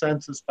a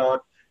consensus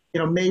doc,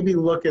 maybe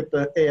look at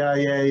the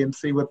AIA and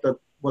see what the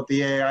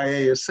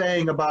AIA is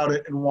saying about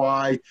it and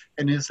why,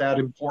 and is that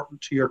important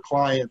to your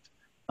client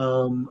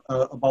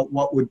about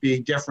what would be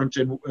different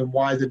and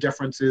why the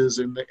difference is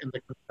in the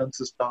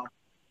consensus doc,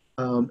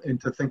 and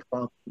to think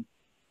about them.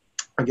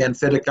 Again,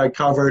 FIDIC I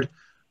covered.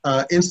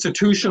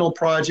 Institutional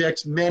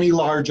projects, many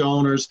large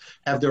owners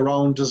have their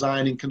own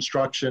design and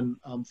construction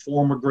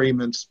form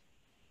agreements.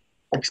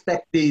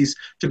 Expect these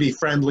to be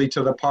friendly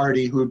to the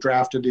party who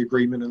drafted the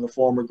agreement and the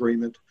form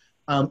agreement.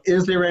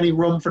 Is there any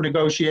room for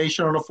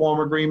negotiation on a form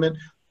agreement?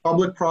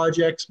 Public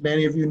projects,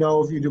 many of you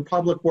know if you do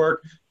public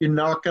work, you're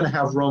not going to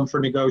have room for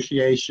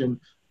negotiation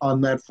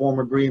on that form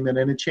agreement,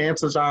 and the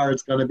chances are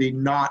it's going to be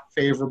not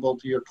favorable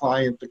to your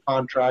client, the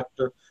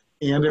contractor,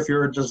 and if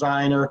you're a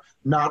designer,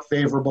 not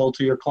favorable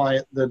to your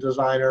client, the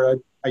designer.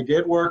 I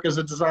did work as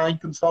a design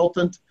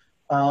consultant.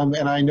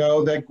 And I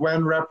know that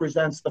Gwen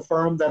represents the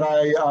firm that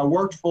I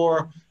worked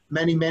for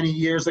many, many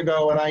years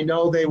ago, and I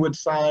know they would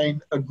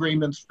sign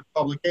agreements for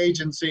public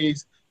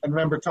agencies. I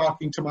remember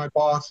talking to my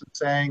boss and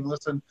saying,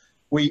 listen,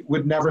 we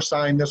would never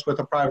sign this with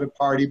a private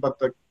party, but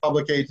the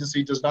public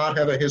agency does not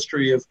have a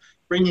history of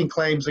bringing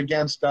claims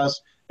against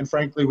us, and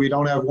frankly, we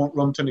don't have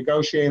room to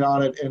negotiate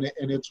on it,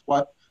 and it's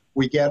what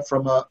we get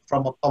from a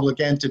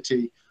public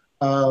entity.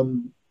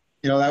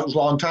 That was a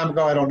long time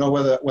ago. I don't know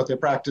what their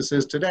practice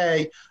is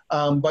today,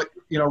 but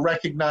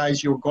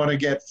recognize you're going to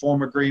get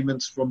form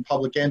agreements from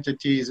public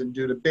entities, and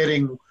due to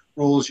bidding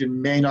rules, you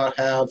may not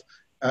have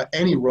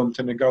any room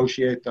to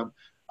negotiate them.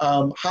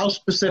 How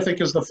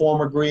specific is the form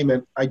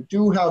agreement? I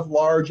do have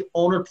large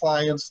owner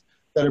clients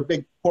that are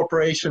big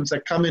corporations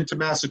that come into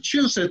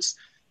Massachusetts,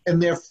 and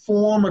their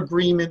form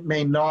agreement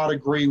may not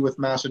agree with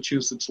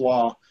Massachusetts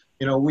law.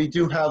 We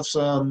do have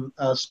some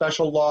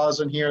special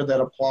laws in here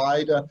that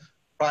apply to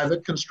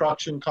private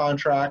construction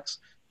contracts.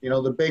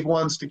 The big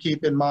ones to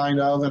keep in mind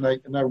of, and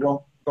I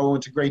won't go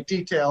into great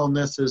detail on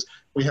this, is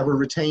we have a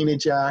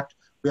Retainage Act,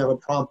 we have a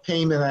Prompt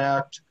Payment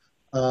Act.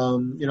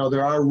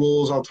 There are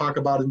rules, I'll talk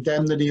about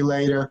indemnity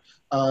later,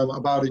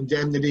 about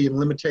indemnity and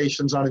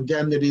limitations on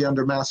indemnity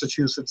under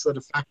Massachusetts that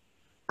affect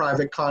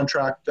private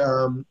contracts.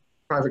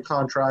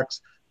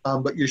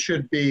 but you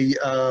should be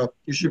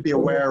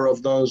aware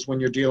of those when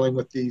you're dealing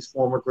with these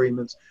form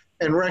agreements,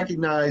 and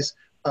recognize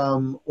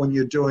when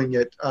you're doing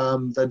it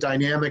the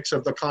dynamics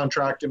of the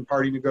contract and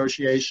party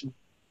negotiation.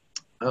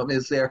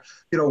 Is there,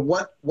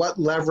 what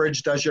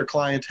leverage does your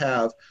client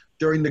have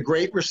during the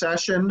Great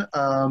Recession?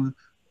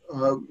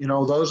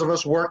 Those of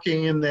us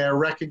working in there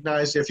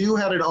recognize if you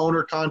had an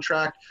owner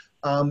contract,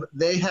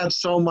 they had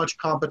so much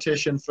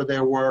competition for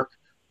their work.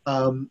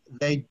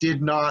 They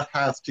did not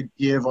have to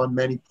give on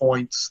many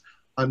points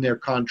on their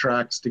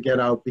contracts to get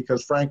out,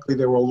 because frankly,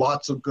 there were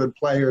lots of good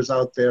players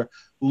out there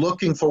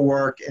looking for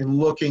work and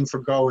looking for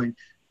going.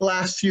 The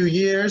last few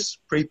years,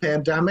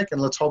 pre-pandemic, and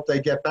let's hope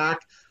they get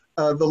back,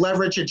 the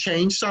leverage had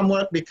changed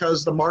somewhat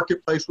because the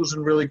marketplace was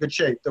in really good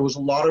shape. There was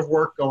a lot of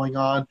work going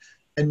on,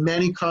 and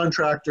many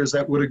contractors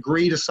that would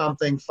agree to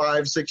something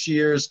 5-6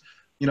 years,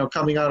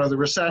 coming out of the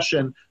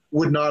recession,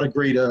 would not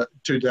agree to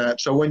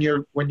that. So when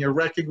you're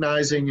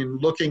recognizing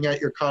and looking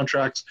at your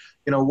contracts,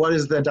 what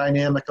is the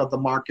dynamic of the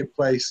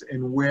marketplace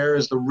and where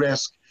is the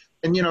risk,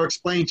 and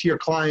explain to your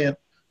client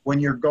when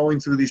you're going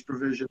through these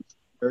provisions,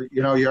 or,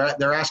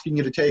 they're asking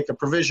you to take a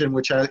provision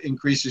which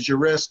increases your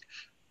risk.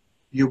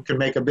 You can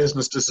make a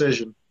business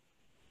decision.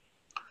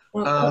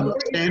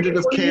 Standard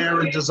of care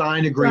and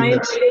design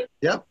agreements.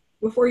 Yep.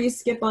 Before you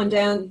skip on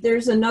down,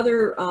 there's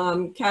another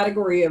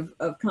category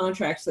of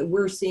contracts that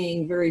we're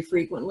seeing very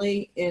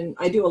frequently, and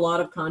I do a lot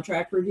of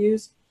contract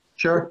reviews.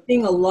 Sure. We're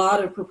seeing a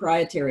lot of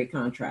proprietary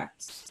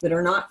contracts that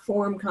are not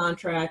form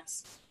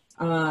contracts,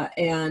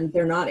 and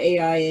they're not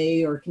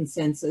AIA or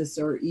consensus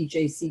or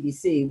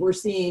EJCDC. We're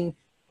seeing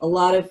a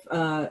lot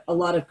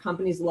of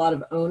companies, a lot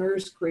of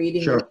owners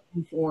creating their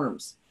own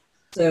forms.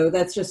 So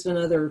that's just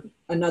another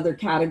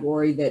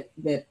category that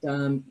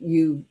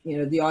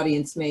the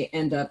audience may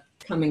end up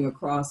coming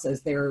across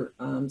as they're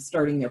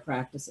starting their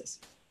practices.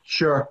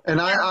 Sure,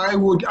 and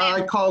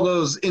I call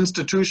those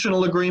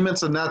institutional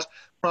agreements, and that's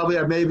probably,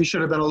 I maybe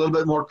should have been a little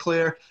bit more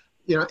clear.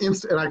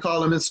 And I call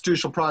them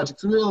institutional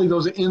projects. Really,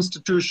 those are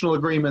institutional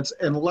agreements.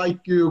 And like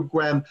you,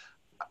 Gwen,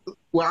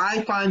 where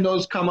I find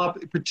those come up,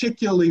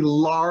 particularly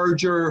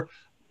larger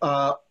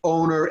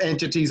owner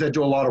entities that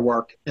do a lot of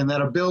work and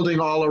that are building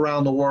all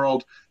around the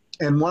world.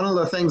 And one of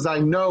the things I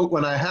note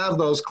when I have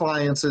those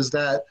clients is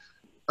that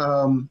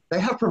they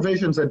have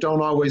provisions that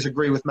don't always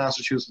agree with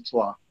Massachusetts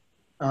law.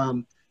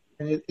 And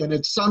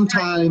it's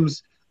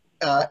sometimes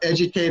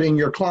educating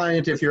your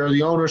client, if you're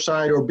the owner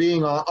side or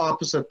being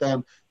opposite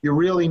them, you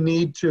really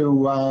need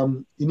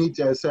to,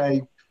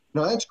 say,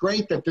 that's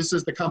great that this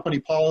is the company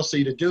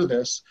policy to do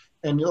this.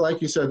 And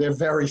like you said, they're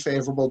very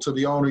favorable to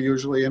the owner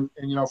usually. And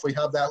if we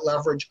have that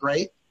leverage,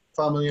 great,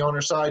 from the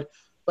owner side.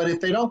 But if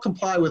they don't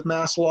comply with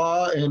Mass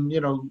law and,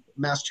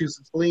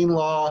 Massachusetts lien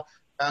law,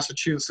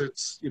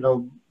 Massachusetts,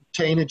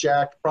 Tainage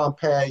Act,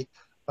 prompt pay,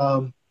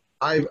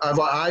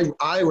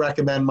 I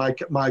recommend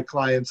my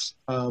clients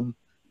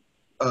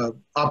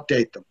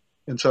update them.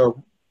 And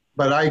so,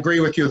 but I agree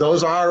with you.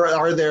 Those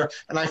are there.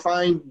 And I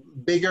find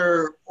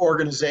bigger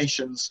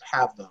organizations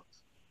have those.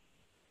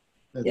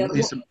 Yeah. At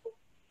least,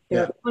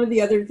 yeah. One of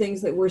the other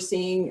things that we're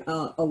seeing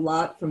a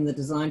lot from the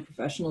design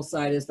professional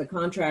side is the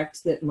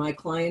contracts that my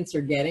clients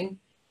are getting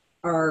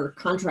are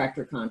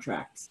contractor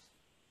contracts.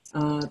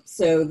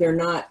 So they're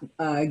not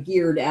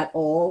geared at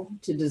all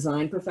to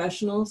design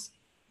professionals.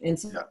 And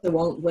so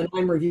when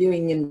I'm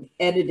reviewing and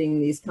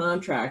editing these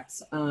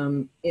contracts,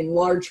 in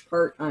large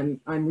part, I'm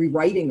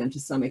rewriting them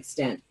to some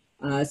extent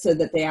so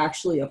that they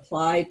actually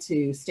apply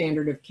to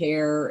standard of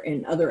care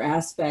and other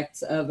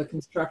aspects of a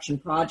construction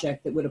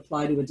project that would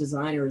apply to a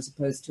designer as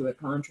opposed to a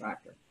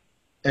contractor.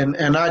 And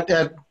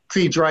that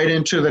feeds right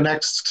into the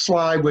next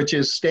slide, which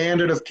is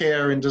standard of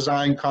care in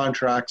design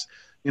contracts.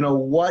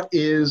 What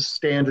is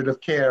standard of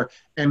care?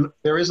 And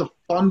there is a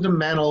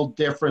fundamental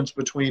difference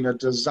between a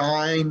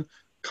design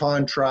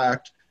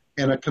contract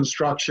and a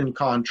construction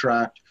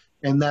contract,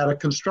 and that a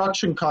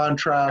construction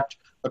contract,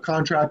 a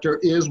contractor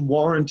is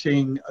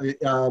warranting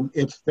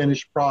its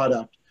finished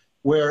product,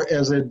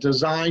 whereas a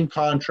design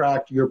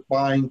contract, you're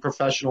buying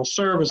professional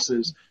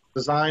services.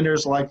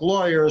 Designers, like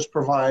lawyers,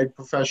 provide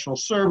professional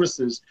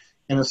services.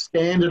 And a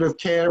standard of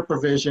care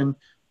provision,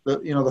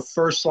 the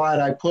first slide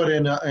I put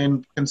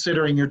in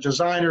considering your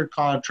designer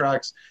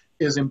contracts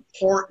is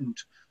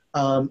important.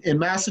 In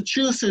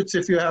Massachusetts,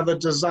 if you have a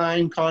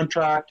design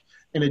contract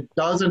and it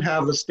doesn't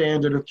have the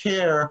standard of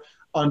care,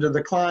 under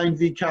the Klein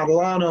v.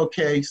 Catalano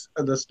case,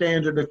 the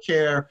standard of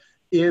care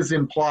is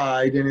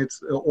implied, and it's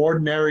the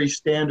ordinary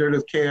standard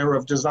of care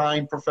of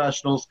design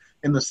professionals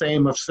in the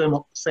same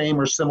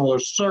or similar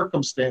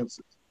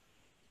circumstances.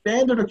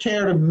 Standard of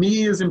care to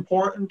me is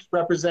important,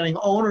 representing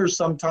owners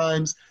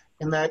sometimes,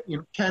 in that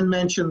Ken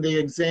mentioned the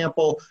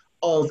example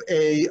of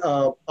a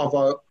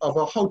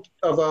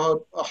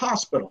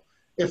hospital.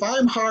 If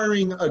I'm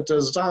hiring a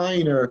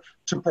designer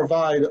to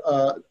provide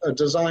a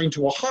design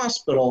to a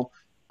hospital,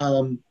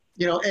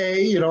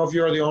 if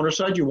you're the owner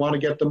side, you want to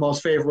get the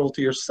most favorable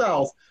to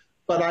yourself.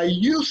 But I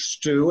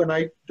used to, and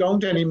I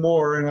don't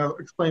anymore, and I'll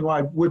explain why,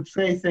 I would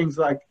say things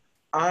like,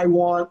 I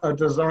want a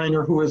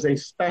designer who is a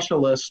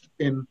specialist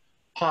in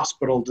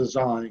hospital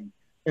design.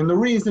 And the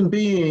reason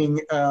being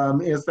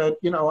is that,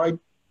 you know,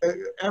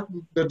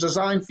 the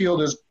design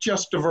field is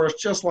just diverse,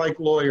 just like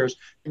lawyers,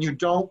 and you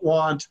don't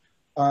want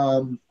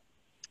to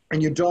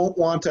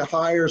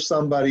hire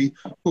somebody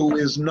who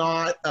is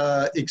not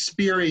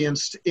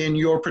experienced in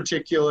your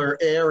particular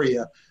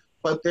area.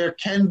 But there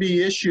can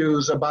be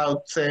issues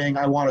about saying,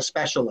 I want a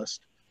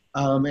specialist.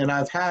 And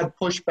I've had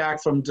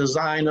pushback from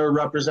designer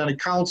represented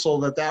counsel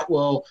that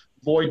will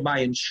void my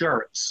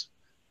insurance.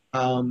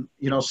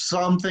 You know,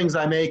 some things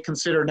I may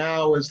consider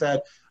now is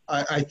that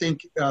I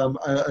think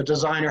a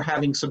designer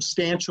having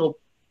substantial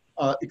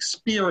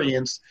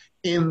experience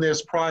in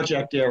this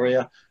project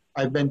area,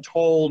 I've been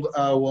told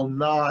will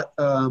not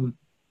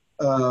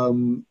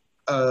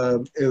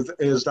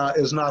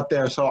is not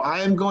there. So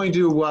I am going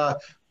to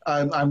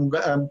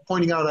I'm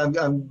pointing out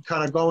I'm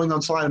kind of going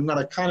on slide. I'm going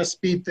to kind of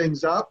speed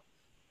things up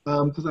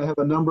because I have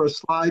a number of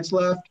slides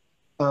left.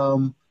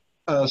 So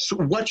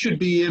what should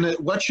be in it?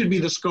 What should be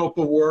the scope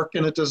of work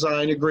in a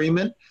design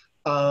agreement?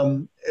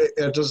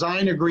 A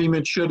design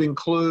agreement should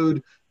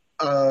include,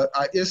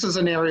 this is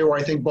an area where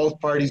I think both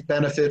parties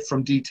benefit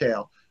from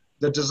detail.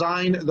 The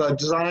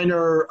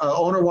designer,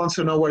 owner wants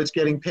to know what it's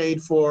getting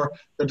paid for.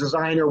 The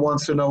designer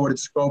wants to know what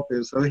its scope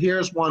is. So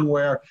here's one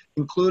where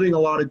including a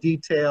lot of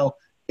detail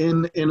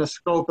in a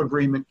scope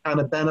agreement kind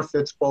of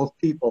benefits both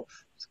people.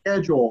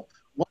 Schedule.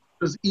 What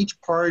does each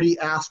party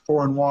ask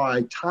for and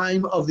why?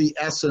 Time of the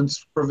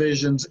essence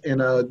provisions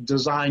in a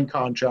design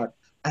contract.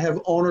 I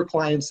have owner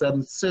clients that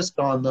insist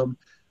on them,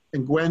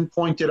 and Gwen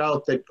pointed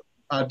out that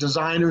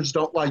designers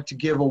don't like to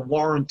give a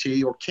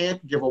warranty or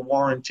can't give a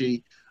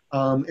warranty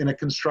in a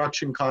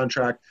construction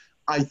contract.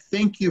 I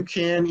think you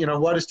can, you know,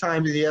 what does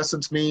time of the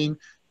essence mean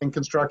in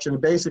construction?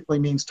 It basically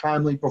means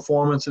timely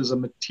performance is a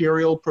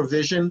material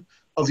provision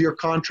of your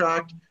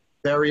contract.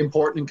 Very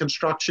important in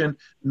construction.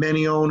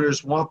 Many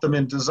owners want them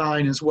in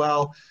design as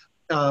well.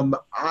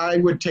 I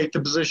would take the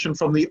position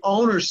from the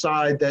owner's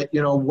side that,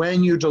 you know,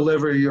 when you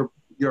deliver your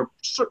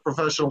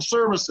professional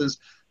services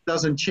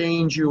doesn't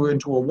change you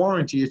into a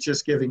warranty. It's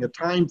just giving a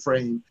time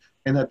frame,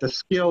 and that the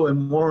skill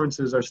and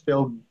warranties are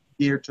still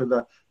geared to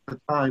the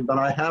time. But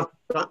I have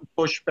gotten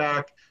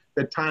pushback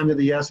that time of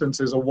the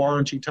essence is a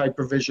warranty type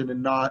provision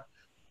and not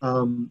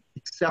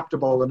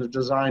acceptable in a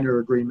designer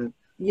agreement.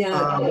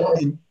 Yeah,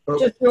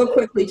 just real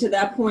quickly to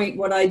that point,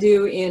 what I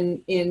do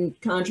in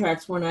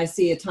contracts when I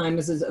see a time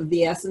of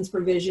the essence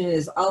provision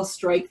is I'll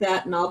strike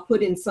that and I'll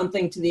put in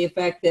something to the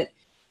effect that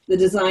the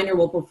designer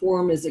will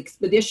perform as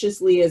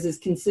expeditiously as is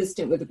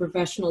consistent with the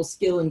professional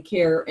skill and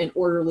care and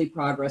orderly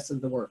progress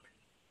of the work.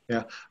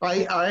 Yeah,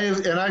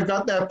 I've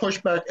got that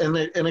pushback,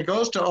 and it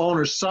goes to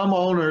owners. Some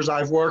owners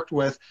I've worked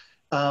with,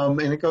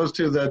 and it goes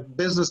to the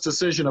business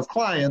decision of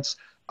clients.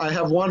 I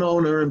have one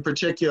owner in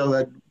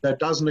particular that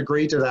doesn't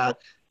agree to that,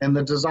 and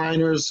the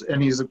designers,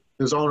 and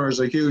his owner is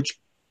a huge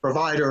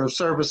provider of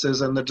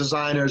services, and the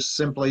designers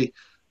simply,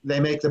 they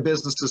make the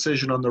business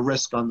decision on the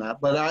risk on that.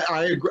 But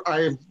I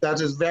agree, that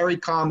is a very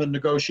common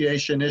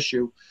negotiation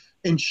issue.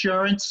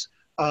 Insurance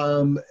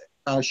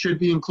should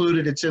be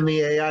included. It's in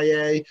the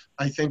AIA.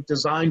 I think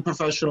design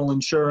professional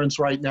insurance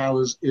right now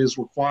is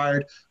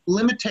required.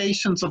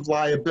 Limitations of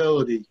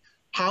liability.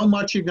 How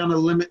much you're going to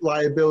limit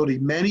liability?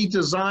 Many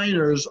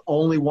designers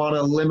only want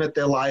to limit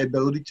their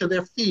liability to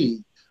their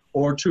fee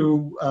or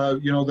to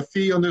you know, the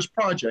fee on this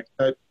project,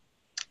 that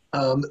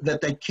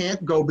they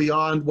can't go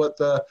beyond what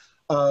the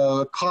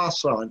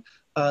costs on.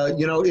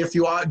 You know, if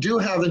you do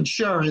have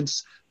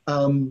insurance,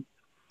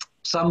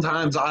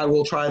 sometimes I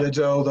will try to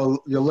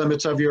do the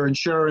limits of your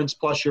insurance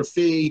plus your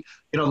fee.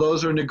 You know,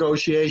 those are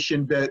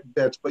negotiation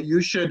bits, but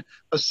you should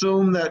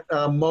assume that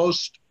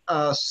most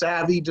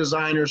savvy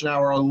designers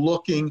now are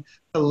looking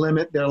to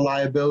limit their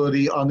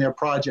liability on their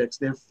projects.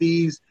 Their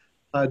fees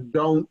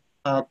don't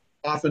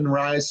often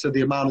rise to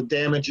the amount of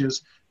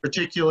damages,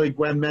 particularly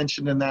Gwen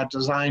mentioned in that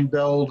design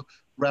build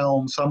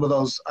realm. Some of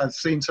those, I've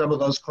seen some of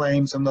those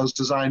claims in those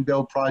design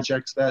build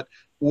projects that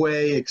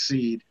way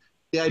exceed.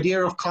 The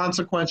idea of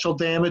consequential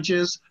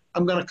damages,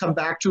 I'm going to come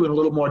back to in a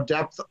little more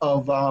depth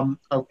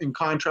in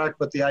contract,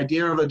 but the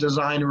idea of a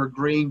designer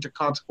agreeing to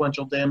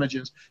consequential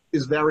damages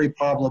is very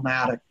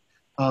problematic.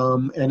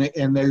 And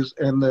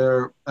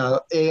the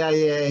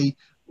AIA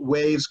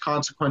waives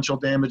consequential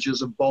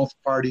damages of both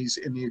parties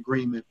in the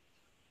agreement.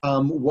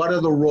 What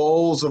are the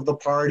roles of the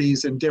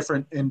parties in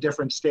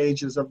different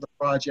stages of the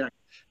project?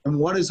 And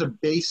what is a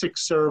basic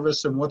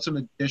service and what's an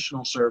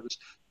additional service?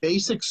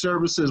 Basic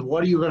services,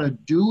 what are you going to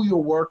do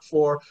your work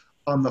for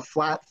on the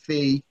flat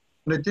fee?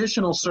 An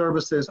additional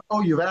service is,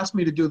 oh, you've asked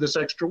me to do this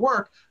extra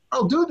work.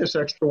 I'll do this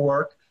extra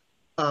work,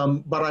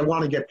 but I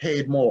want to get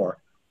paid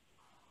more.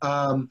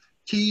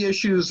 Key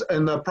issues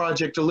in the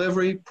project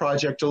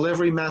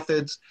delivery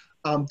methods,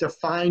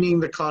 defining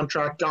the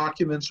contract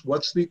documents,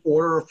 what's the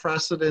order of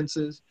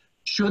precedences,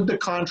 should the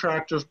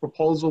contractor's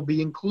proposal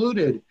be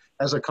included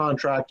as a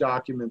contract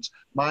document?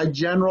 My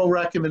general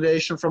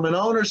recommendation from an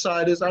owner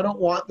side is I don't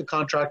want the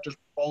contractor's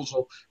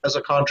proposal as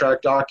a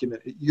contract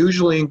document. It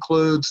usually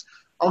includes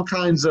all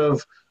kinds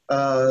of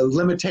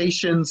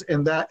limitations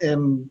in that,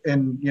 and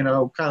you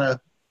know, kind of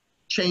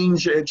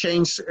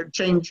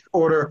change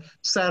order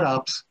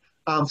setups.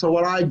 So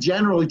what I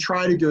generally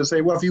try to do is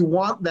say, well, if you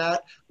want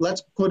that,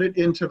 let's put it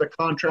into the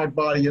contract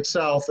body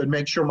itself and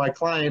make sure my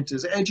client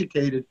is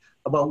educated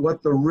about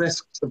what the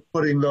risks of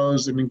putting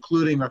those and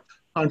including a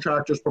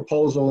contractor's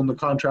proposal in the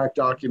contract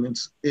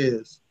documents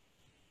is.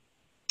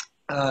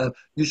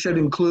 You should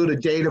include a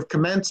date of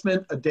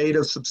commencement, a date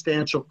of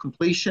substantial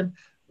completion.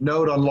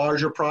 Note on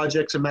larger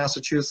projects in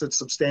Massachusetts,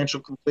 substantial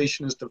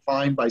completion is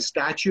defined by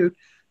statute.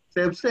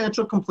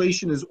 Substantial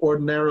completion is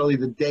ordinarily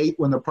the date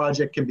when the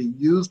project can be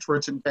used for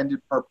its intended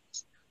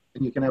purpose.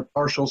 And you can have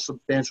partial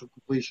substantial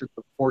completion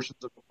of portions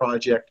of the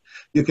project.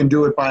 You can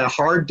do it by a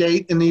hard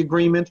date in the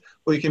agreement,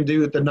 or you can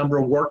do it the number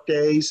of work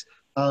days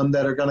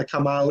that are going to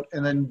come out,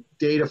 and then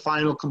date of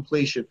final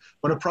completion.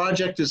 When a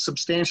project is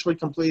substantially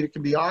complete, it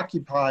can be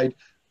occupied.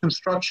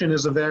 Construction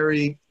is a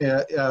very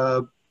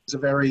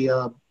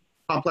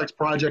complex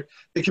project.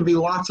 It can be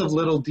lots of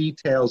little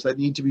details that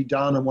need to be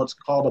done on what's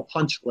called a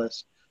punch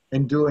list.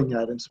 And doing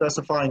that and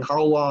specifying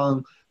how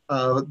long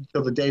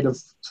till the date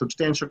of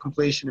substantial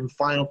completion and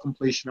final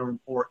completion are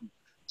important.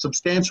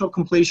 Substantial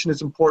completion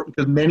is important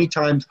because many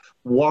times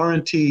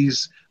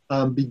warranties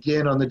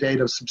begin on the date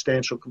of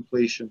substantial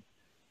completion.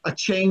 A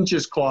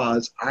changes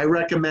clause, I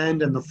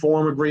recommend, and the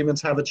form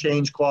agreements have a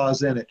change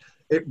clause in it.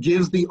 It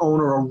gives the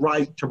owner a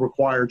right to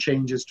require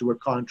changes to a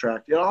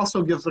contract. It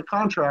also gives the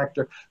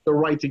contractor the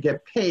right to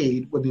get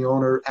paid when the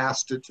owner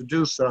asked it to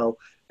do so.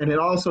 And it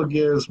also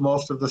gives,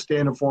 most of the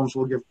standard forms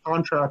will give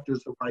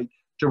contractors the right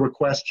to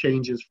request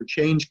changes for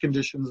change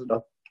conditions and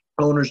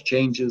owner's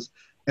changes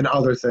and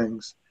other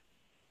things.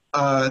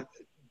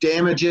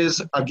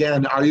 Damages,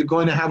 again, are you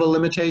going to have a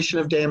limitation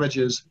of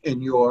damages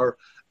in your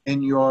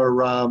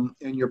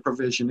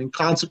provision? And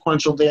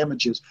consequential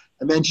damages,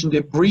 I mentioned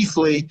it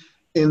briefly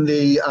in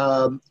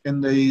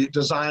the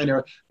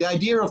designer. The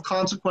idea of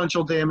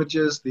consequential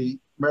damages, the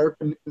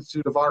American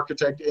Institute of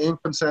Architects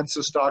and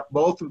Consensus Doc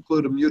both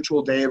include a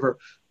mutual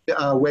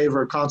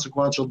waiver of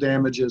consequential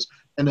damages.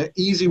 And an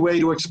easy way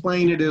to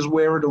explain it is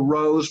where it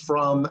arose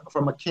from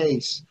a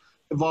case.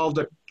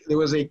 There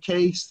was a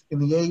case in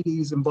the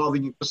 80s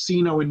involving a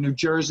casino in New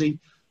Jersey.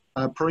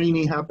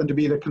 Perini happened to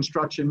be the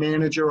construction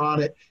manager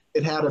on it.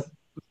 It had a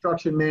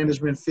construction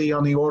management fee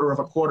on the order of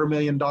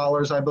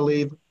 $250,000, I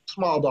believe,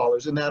 small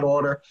dollars in that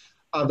order.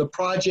 The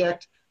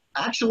project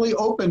actually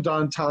opened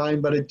on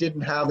time, but it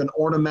didn't have an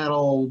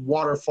ornamental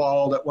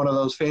waterfall that one of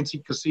those fancy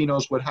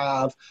casinos would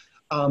have.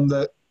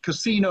 The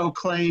casino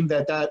claimed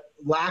that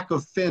lack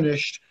of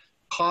finish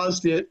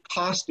cost it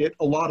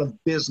a lot of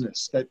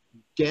business, that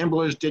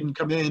gamblers didn't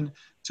come in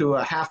to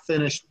a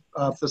half-finished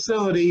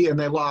facility and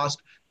they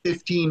lost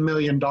 $15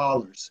 million.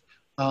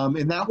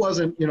 And that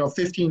wasn't,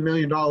 $15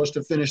 million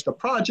to finish the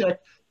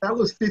project. That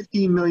was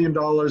 $15 million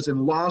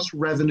in lost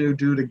revenue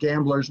due to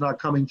gamblers not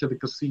coming to the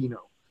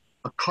casino,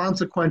 a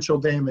consequential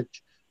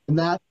damage. And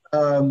that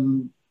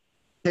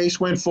case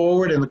went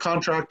forward, and the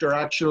contractor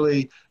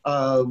actually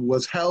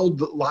was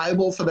held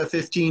liable for the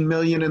 $15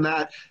 million in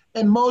that.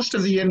 And most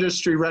of the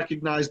industry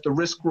recognized the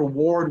risk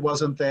reward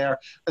wasn't there.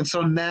 And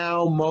so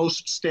now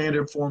most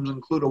standard forms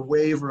include a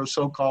waiver of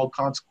so-called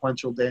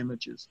consequential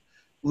damages.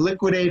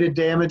 Liquidated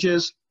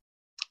damages,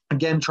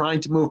 again, trying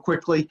to move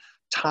quickly.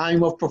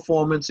 Time of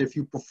performance. If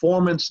you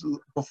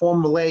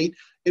perform late,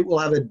 it will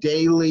have a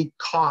daily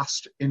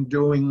cost in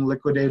doing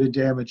liquidated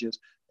damages.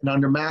 And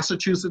under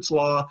Massachusetts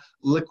law,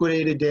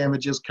 liquidated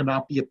damages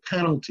cannot be a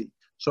penalty.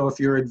 So if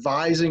you're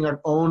advising an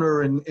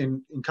owner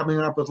in coming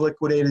up with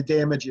liquidated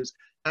damages,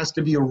 it has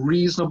to be a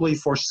reasonably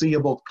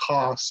foreseeable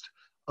cost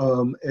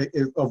of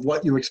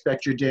what you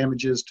expect your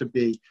damages to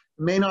be.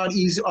 It may not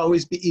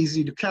always be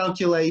easy to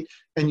calculate,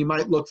 and you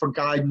might look for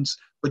guidance,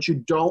 but you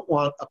don't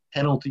want a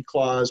penalty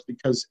clause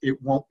because it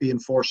won't be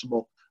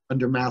enforceable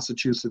under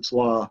Massachusetts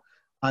law.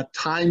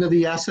 Time of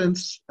the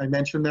essence, I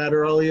mentioned that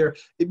earlier.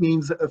 It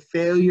means that a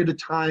failure to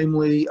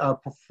timely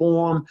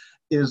perform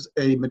is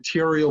a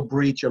material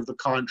breach of the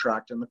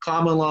contract. And the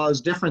common law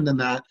is different than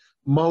that.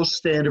 Most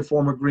standard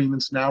form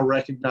agreements now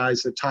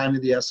recognize that time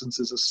of the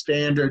essence is a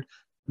standard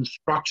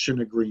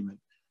construction agreement.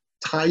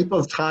 Type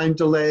of time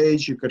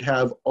delays, you could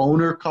have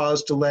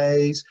owner-caused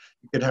delays,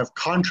 you could have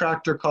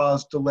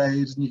contractor-caused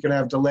delays, and you can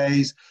have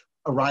delays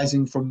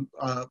arising from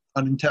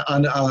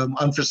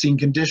unforeseen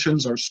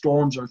conditions or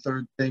storms or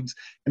third things,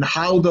 and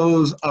how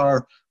those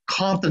are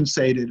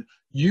compensated.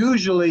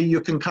 Usually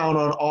you can count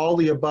on all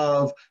the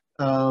above,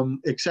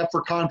 except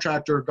for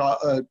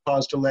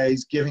contractor-caused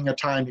delays, giving a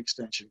time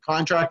extension.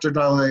 Contractor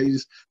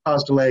delays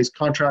cause delays,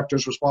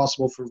 contractors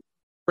responsible for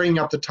bringing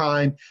up the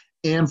time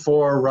and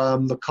for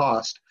the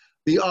cost.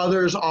 The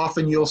others,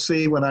 often you'll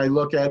see when I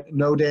look at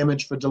no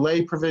damage for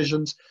delay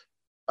provisions.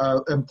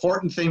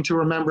 Important thing to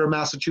remember in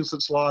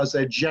Massachusetts law is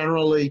they're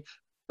generally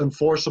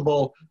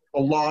enforceable,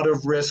 a lot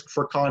of risk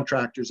for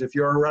contractors. If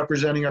you're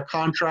representing a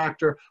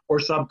contractor or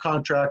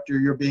subcontractor,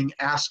 you're being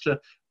asked to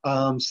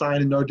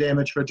sign a no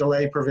damage for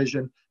delay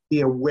provision.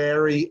 Be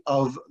wary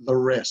of the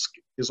risk.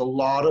 There's a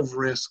lot of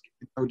risk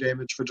in no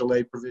damage for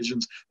delay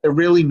provisions. They're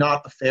really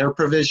not a fair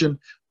provision,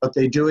 but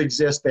they do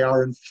exist. They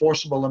are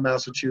enforceable in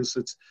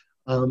Massachusetts.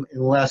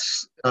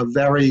 unless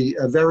very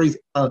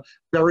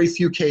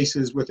few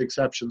cases with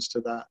exceptions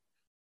to that.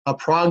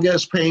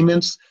 Progress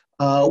payments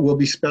will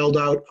be spelled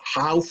out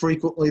how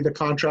frequently the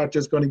contractor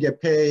is going to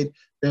get paid.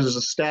 There's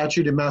a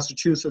statute in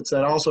Massachusetts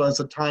that also has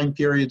a time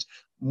period.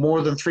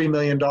 More than $3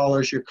 million,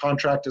 your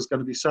contract is going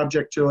to be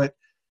subject to it.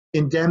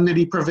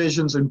 Indemnity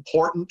provisions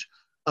important.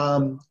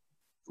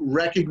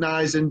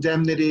 Recognize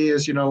indemnity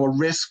as, a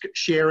risk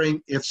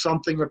sharing. If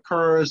something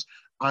occurs,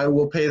 I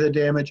will pay the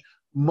damage.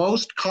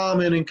 Most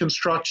common in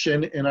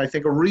construction, and I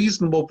think a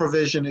reasonable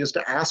provision, is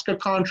to ask a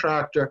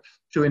contractor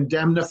to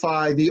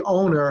indemnify the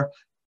owner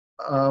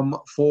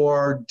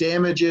for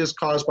damages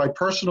caused by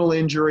personal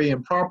injury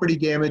and property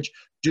damage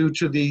due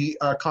to the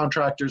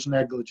contractor's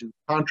negligence.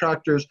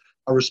 Contractors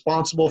are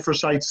responsible for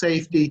site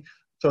safety,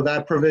 so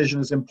that provision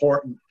is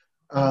important.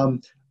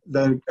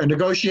 A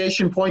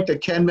negotiation point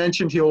that Ken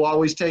mentioned he'll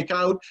always take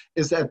out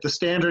is that the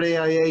standard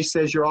AIA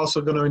says you're also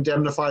going to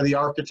indemnify the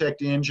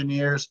architect and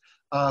engineers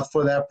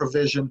for that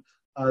provision.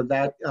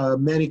 That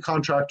many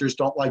contractors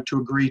don't like to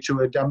agree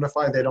to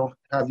indemnify. They don't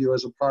have you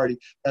as a party.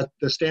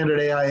 The standard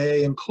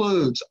AIA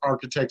includes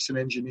architects and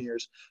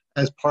engineers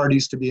as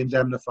parties to be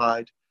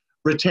indemnified.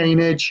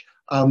 Retainage,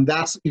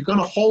 you're going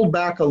to hold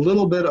back a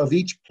little bit of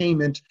each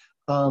payment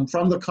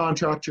from the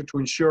contractor to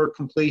ensure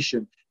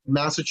completion. In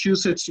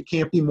Massachusetts, you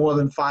can't be more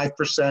than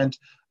 5%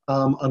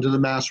 under the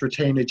Mass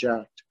Retainage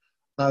Act.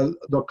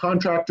 The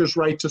contractor's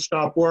right to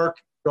stop work,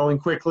 going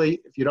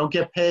quickly. If you don't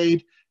get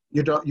paid,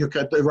 you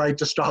get the right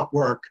to stop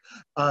work.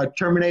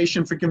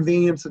 Termination for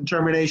convenience and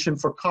termination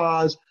for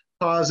cause.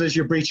 Cause is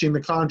you're breaching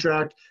the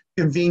contract.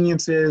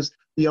 Convenience is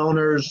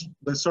the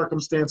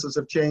circumstances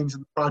have changed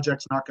and the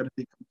project's not going to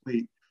be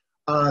complete.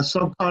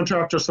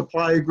 Subcontractor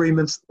supply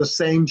agreements, the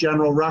same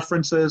general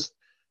references.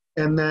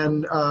 And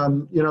then,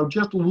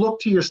 just look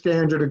to your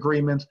standard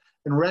agreements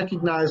and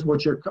recognize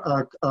what your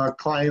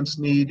clients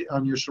need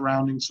on your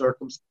surrounding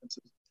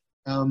circumstances.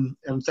 And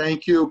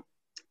thank you.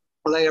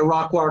 Leah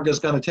Rockwarg is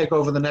going to take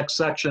over the next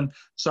section.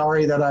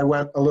 Sorry that I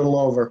went a little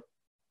over.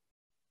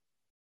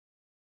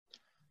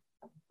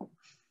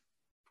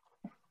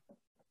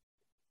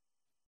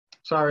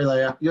 Sorry,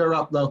 Leah. You're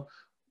up, though.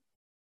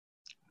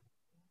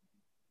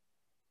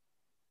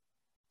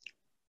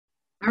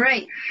 All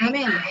right, I'm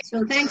in.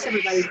 So thanks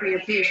everybody for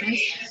your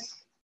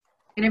patience.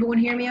 Can everyone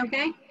hear me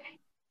okay?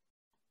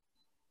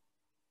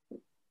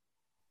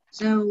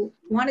 So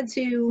wanted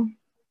to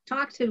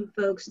talk to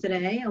folks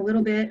today a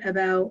little bit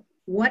about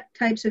what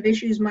types of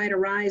issues might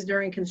arise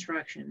during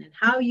construction and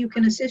how you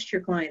can assist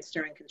your clients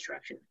during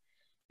construction.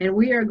 And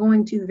we are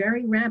going to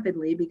very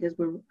rapidly, because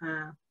we're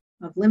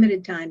of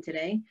limited time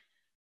today,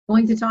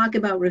 going to talk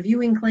about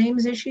reviewing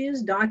claims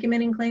issues,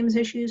 documenting claims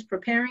issues,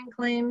 preparing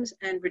claims,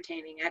 and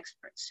retaining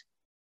experts.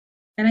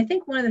 And I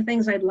think one of the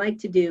things I'd like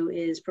to do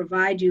is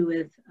provide you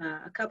with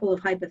a couple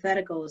of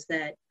hypotheticals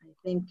that I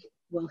think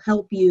will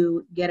help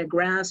you get a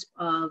grasp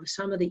of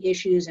some of the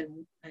issues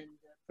and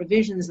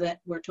provisions that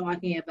we're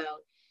talking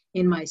about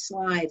in my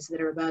slides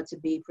that are about to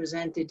be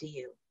presented to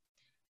you.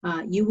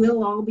 You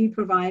will all be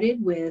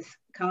provided with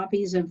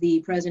copies of the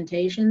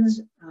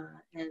presentations,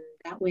 and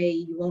that way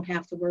you won't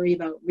have to worry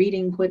about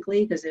reading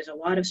quickly because there's a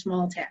lot of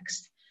small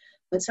text.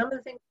 But some of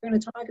the things we're going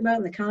to talk about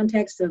in the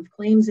context of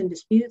claims and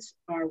disputes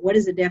are: what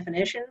is the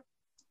definition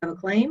of a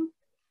claim,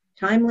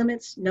 time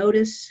limits,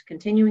 notice,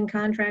 continuing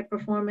contract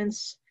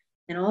performance,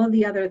 and all of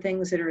the other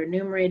things that are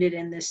enumerated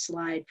in this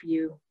slide for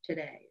you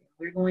today.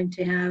 We're going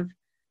to have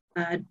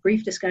a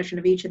brief discussion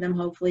of each of them,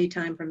 hopefully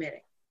time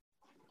permitting.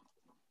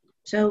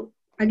 So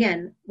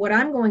again, what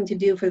I'm going to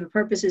do for the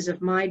purposes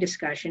of my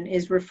discussion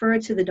is refer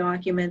to the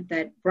document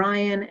that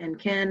Brian and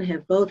Ken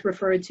have both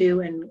referred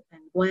to and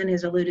Gwen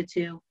has alluded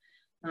to.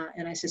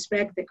 And I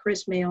suspect that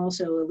Chris may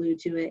also allude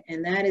to it,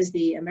 and that is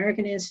the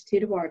American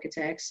Institute of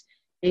Architects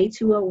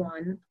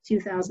A201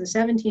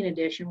 2017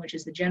 edition, which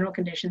is the general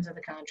conditions of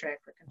the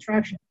contract for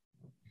construction.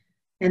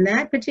 And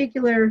that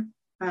particular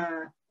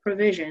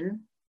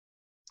provision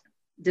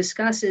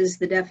discusses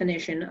the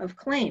definition of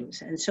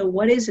claims. And so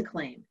what is a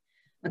claim?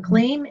 A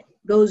claim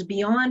goes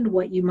beyond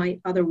what you might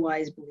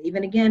otherwise believe.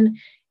 And again,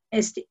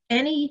 as to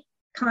any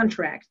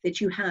contract that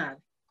you have,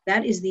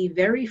 that is the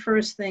very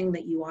first thing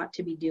that you ought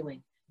to be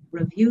doing.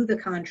 Review the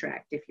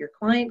contract. If your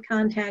client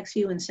contacts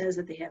you and says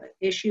that they have an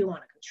issue on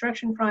a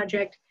construction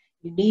project,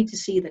 you need to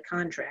see the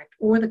contract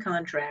or the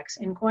contracts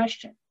in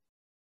question.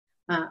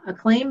 A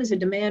claim is a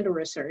demand or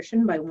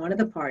assertion by one of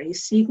the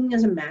parties seeking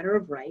as a matter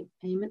of right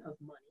payment of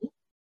money,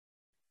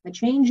 a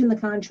change in the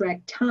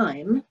contract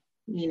time,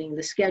 meaning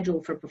the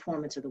schedule for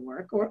performance of the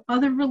work, or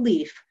other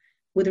relief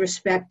with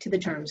respect to the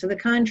terms of the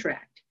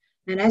contract.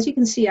 And as you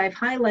can see, I've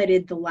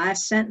highlighted the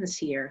last sentence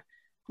here,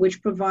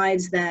 which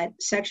provides that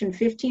section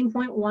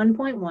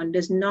 15.1.1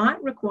 does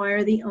not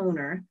require the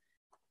owner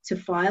to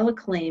file a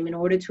claim in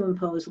order to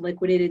impose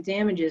liquidated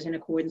damages in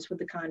accordance with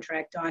the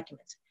contract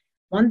documents.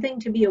 One thing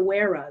to be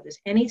aware of is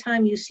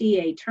anytime you see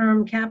a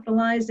term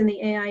capitalized in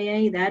the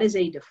AIA, that is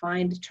a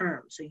defined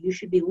term. So you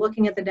should be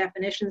looking at the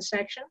definition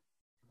section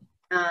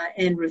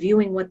and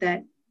reviewing what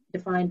that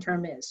defined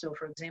term is. So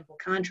for example,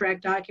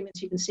 contract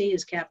documents you can see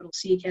is capital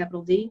C,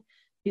 capital D,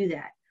 do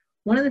that.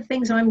 One of the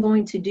things I'm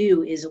going to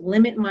do is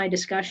limit my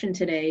discussion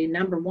today,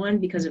 number one,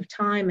 because of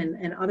time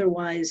and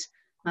otherwise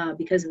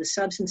because of the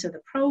substance of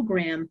the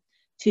program,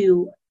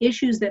 to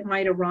issues that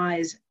might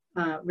arise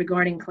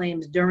regarding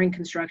claims during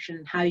construction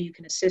and how you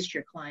can assist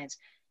your clients.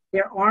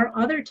 There are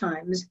other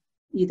times,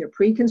 either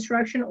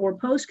pre-construction or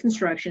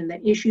post-construction,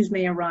 that issues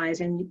may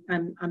arise, and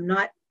I'm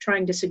not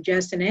trying to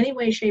suggest in any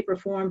way, shape, or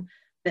form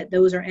that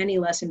those are any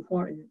less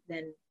important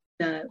than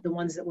the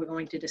ones that we're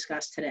going to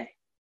discuss today.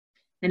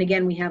 And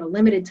again, we have a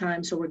limited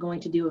time, so we're going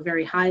to do a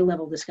very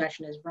high-level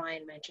discussion, as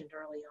Brian mentioned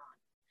early on.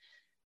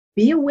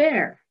 Be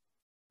aware,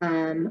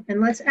 and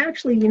let's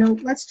actually,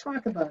 let's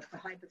talk about a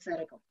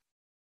hypothetical.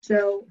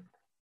 So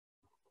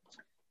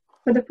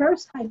for the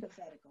first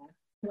hypothetical,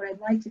 what I'd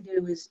like to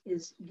do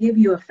is give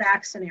you a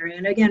fact scenario,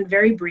 and again,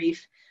 very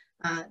brief.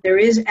 There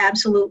is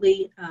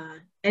absolutely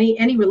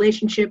any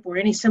relationship or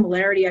any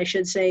similarity, I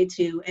should say,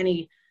 to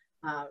any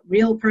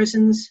real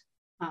persons,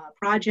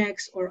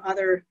 projects, or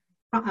other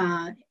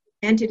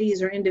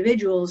entities or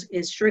individuals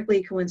is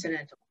strictly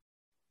coincidental.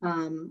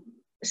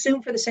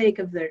 Assume for the sake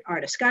of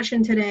our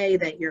discussion today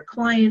that your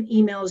client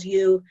emails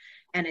you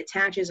and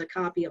attaches a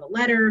copy of a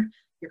letter.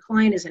 Your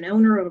client is an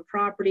owner of a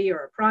property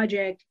or a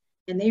project,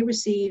 and they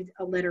received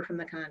a letter from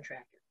the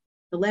contractor.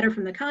 The letter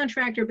from the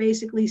contractor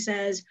basically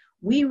says,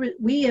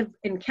 we have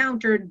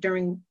encountered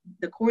during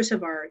the course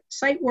of our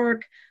site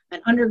work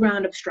an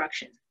underground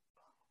obstruction.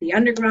 The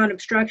underground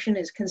obstruction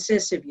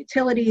consists of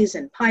utilities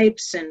and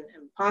pipes and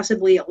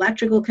possibly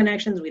electrical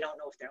connections. We don't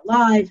know if they're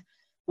live,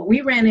 but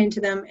we ran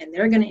into them and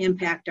they're going to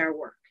impact our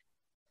work.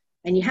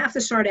 And you have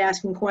to start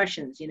asking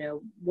questions.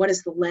 What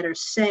does the letter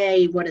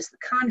say? What does the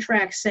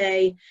contract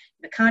say?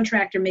 The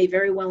contractor may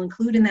very well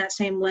include in that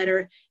same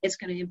letter, it's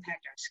going to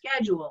impact our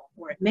schedule,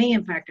 or it may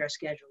impact our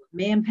schedule. It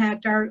may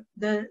impact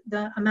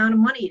the amount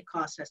of money it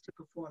costs us to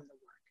perform the work.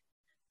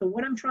 So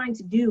what I'm trying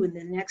to do in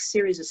the next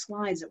series of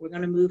slides that we're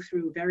going to move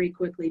through very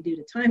quickly due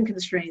to time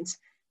constraints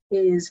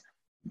is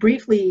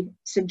briefly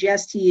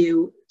suggest to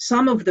you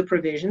some of the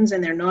provisions,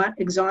 and they're not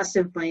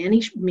exhaustive by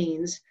any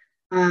means,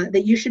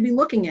 that you should be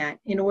looking at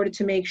in order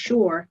to make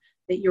sure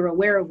that you're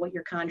aware of what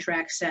your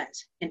contract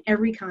says. And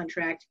every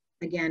contract,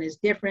 again, is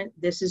different.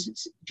 This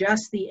is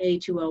just the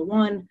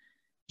A201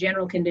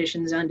 general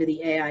conditions under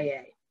the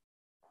AIA,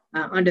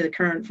 under the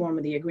current form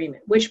of the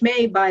agreement, which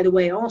may, by the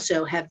way,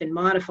 also have been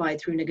modified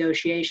through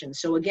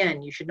negotiations. So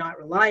again, you should not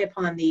rely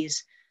upon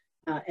these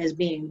as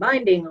being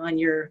binding on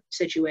your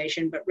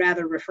situation, but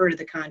rather refer to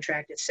the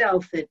contract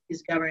itself that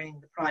is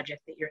governing the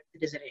project that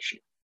is at issue.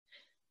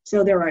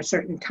 So there are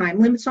certain time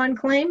limits on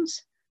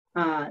claims.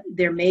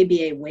 There may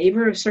be a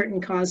waiver of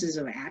certain causes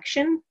of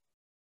action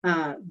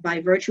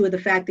by virtue of the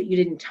fact that you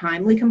didn't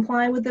timely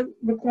comply with the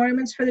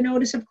requirements for the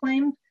notice of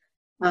claim.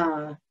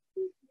 The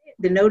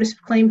notice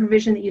of claim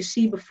provision that you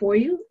see before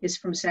you is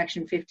from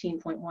section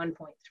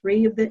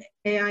 15.1.3 of the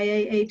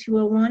AIA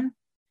A201.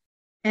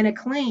 And a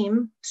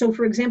claim, so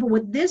for example,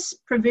 what this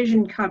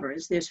provision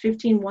covers, there's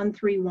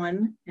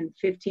 15.131 and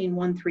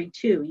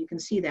 15.132, you can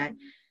see that.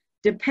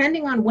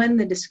 Depending on when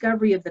the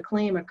discovery of the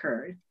claim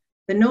occurred,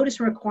 the notice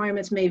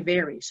requirements may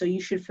vary. So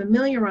you should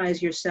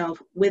familiarize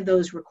yourself with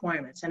those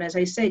requirements. And as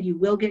I said, you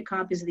will get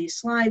copies of these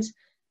slides,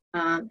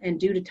 and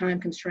due to time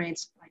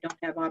constraints, I don't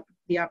have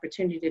the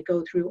opportunity to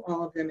go through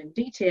all of them in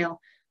detail,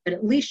 but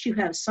at least you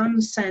have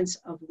some sense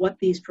of what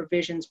these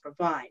provisions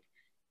provide.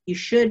 You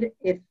should,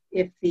 if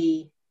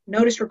the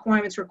notice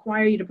requirements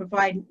require you to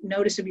provide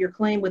notice of your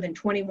claim within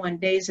 21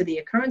 days of the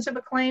occurrence of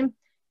a claim,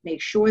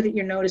 make sure that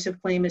your notice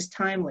of claim is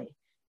timely.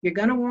 You're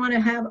going to want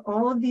to have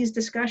all of these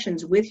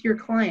discussions with your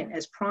client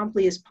as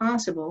promptly as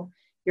possible.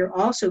 You're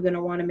also going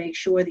to want to make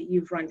sure that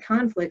you've run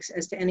conflicts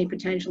as to any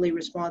potentially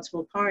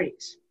responsible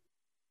parties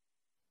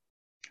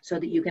so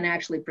that you can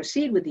actually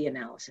proceed with the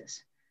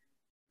analysis.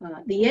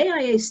 The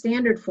AIA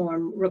standard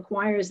form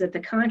requires that the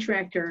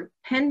contractor,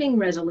 pending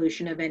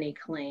resolution of any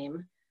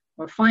claim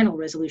or final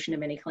resolution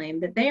of any claim,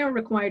 that they are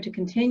required to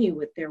continue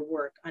with their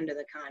work under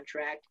the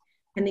contract.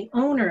 And the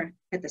owner,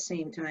 at the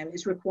same time,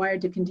 is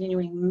required to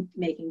continue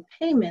making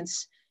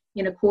payments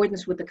in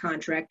accordance with the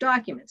contract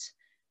documents.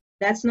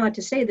 That's not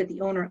to say that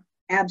the owner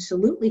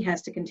absolutely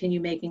has to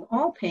continue making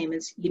all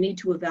payments. You need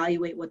to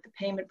evaluate what the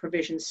payment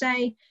provisions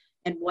say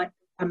and what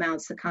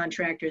amounts the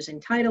contractor is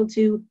entitled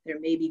to. There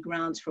may be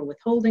grounds for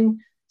withholding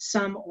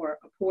some or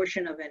a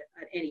portion of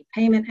any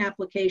payment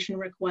application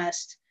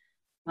request.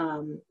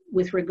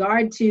 With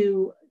regard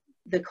to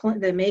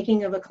the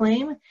making of a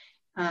claim,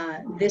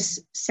 this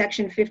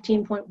section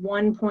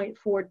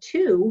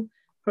 15.1.42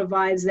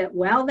 provides that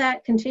while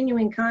that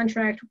continuing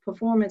contract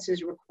performance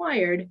is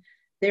required,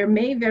 there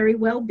may very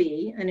well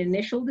be an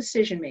initial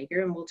decision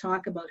maker, and we'll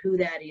talk about who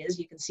that is.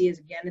 You can see,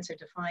 again, it's a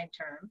defined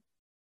term,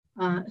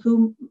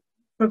 who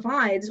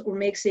provides or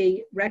makes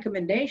a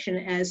recommendation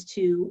as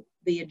to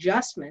the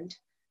adjustment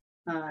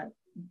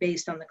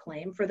based on the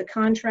claim for the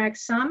contract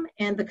sum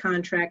and the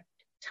contract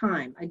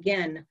time.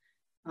 Again,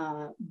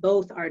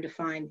 both are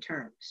defined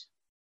terms.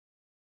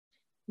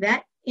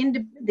 That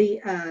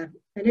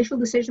initial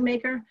decision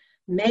maker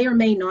may or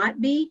may not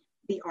be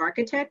the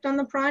architect on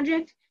the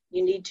project.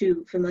 You need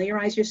to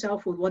familiarize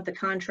yourself with what the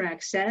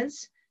contract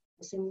says.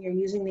 Assuming you're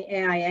using the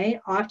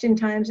AIA,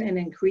 oftentimes and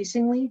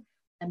increasingly,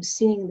 I'm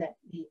seeing that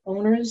the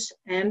owners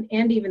and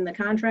even the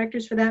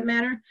contractors for that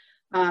matter,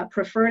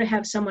 prefer to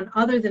have someone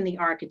other than the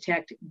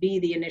architect be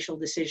the initial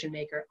decision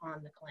maker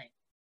on the claim.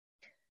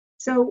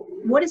 So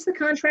what is the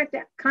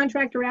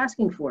contractor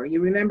asking for?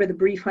 You remember the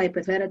brief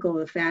hypothetical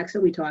of facts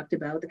that we talked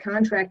about. The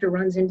contractor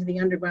runs into the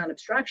underground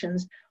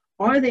obstructions.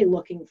 Are they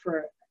looking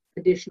for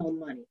additional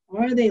money?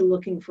 Are they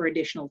looking for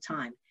additional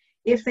time?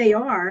 If they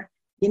are,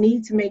 you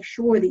need to make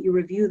sure that you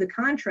review the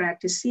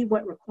contract to see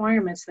what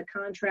requirements the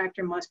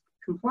contractor must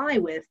comply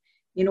with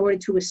in order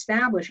to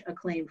establish a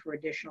claim for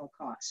additional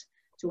costs.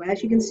 So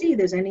as you can see,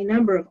 there's any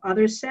number of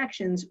other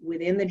sections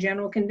within the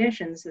general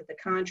conditions that the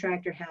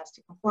contractor has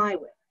to comply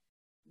with.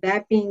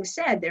 That being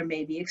said, there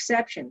may be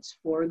exceptions.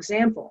 For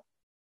example,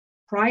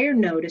 prior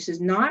notice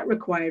is not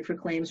required for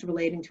claims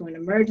relating to an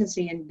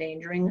emergency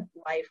endangering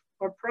life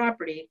or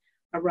property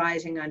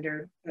arising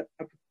under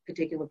a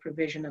particular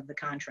provision of the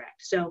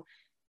contract. So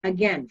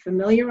again,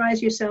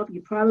 familiarize yourself.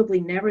 You probably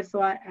never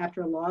thought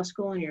after law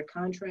school and your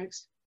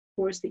contracts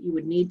course that you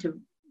would need to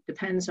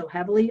depend so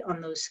heavily on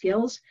those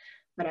skills.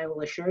 But I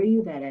will assure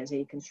you that as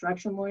a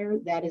construction lawyer,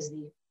 that is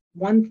the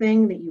one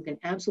thing that you can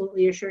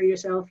absolutely assure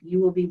yourself: you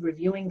will be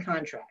reviewing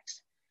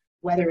contracts,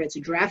 whether it's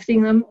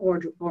drafting them or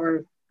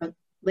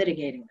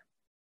litigating them.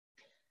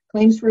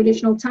 Claims for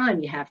additional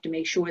time, you have to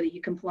make sure that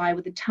you comply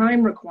with the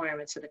time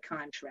requirements of the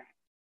contract.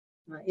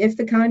 If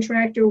the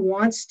contractor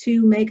wants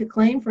to make a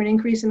claim for an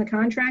increase in the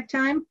contract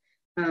time,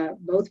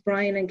 both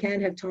Brian and Ken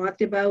have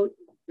talked about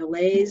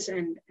delays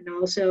and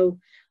also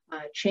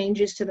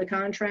changes to the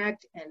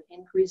contract and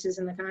increases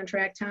in the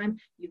contract time.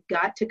 You've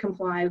got to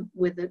comply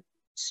with the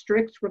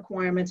strict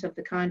requirements of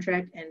the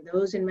contract, and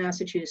those in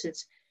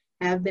Massachusetts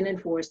have been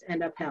enforced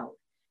and upheld.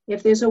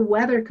 If there's a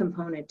weather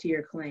component to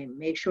your claim,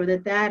 make sure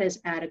that that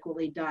is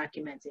adequately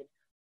documented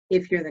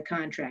if you're the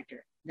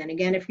contractor. Then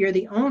again, if you're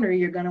the owner,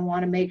 you're going to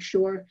want to make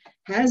sure,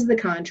 has the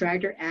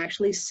contractor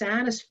actually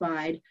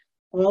satisfied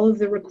all of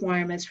the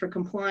requirements for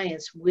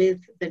compliance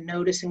with the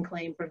notice and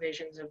claim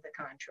provisions of the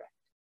contract?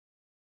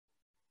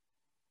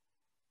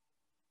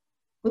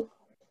 Oop,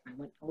 I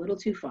went a little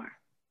too far.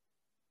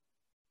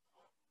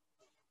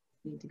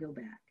 Need to go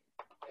back.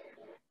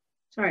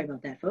 Sorry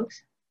about that,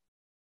 folks.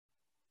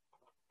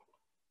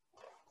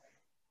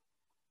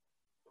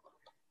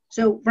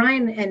 So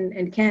Brian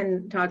and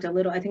Ken talked a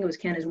little, I think it was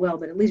Ken as well,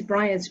 but at least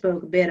Brian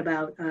spoke a bit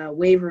about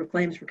waiver of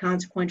claims for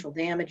consequential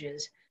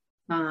damages.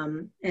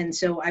 And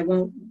so I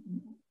won't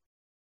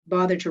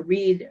bother to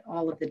read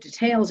all of the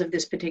details of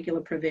this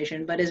particular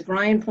provision, but as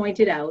Brian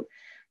pointed out,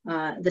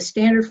 the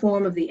standard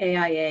form of the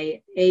AIA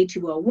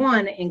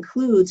A201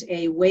 includes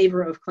a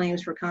waiver of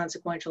claims for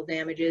consequential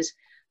damages,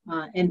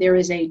 and there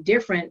is a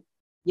different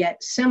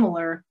yet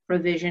similar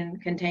provision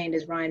contained,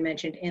 as Brian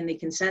mentioned, in the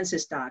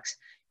consensus docs.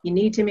 You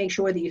need to make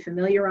sure that you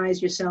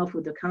familiarize yourself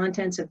with the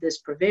contents of this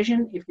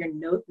provision if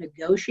you're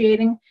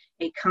negotiating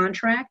a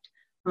contract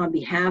on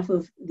behalf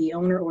of the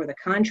owner or the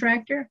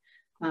contractor.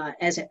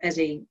 As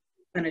an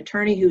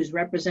attorney who's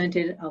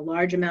represented a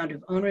large amount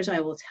of owners, I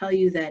will tell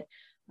you that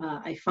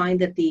I find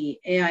that the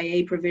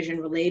AIA provision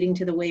relating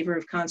to the waiver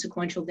of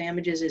consequential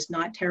damages is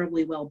not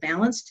terribly well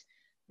balanced,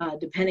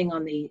 depending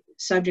on the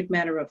subject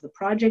matter of the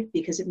project,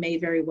 because it may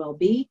very well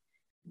be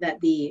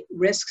that the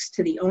risks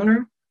to the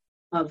owner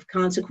of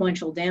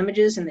consequential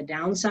damages and the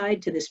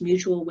downside to this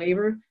mutual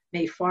waiver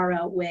may far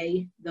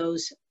outweigh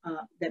those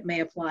that may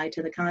apply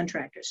to the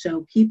contractor.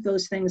 So keep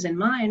those things in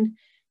mind,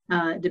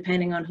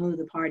 depending on who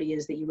the party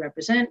is that you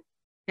represent,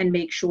 and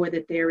make sure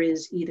that there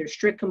is either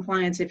strict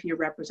compliance if you're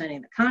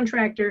representing the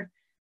contractor,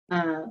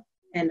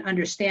 and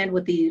understand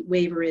what the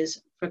waiver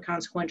is for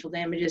consequential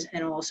damages,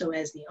 and also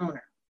as the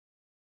owner.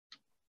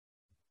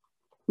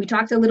 We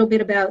talked a little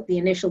bit about the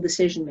initial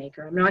decision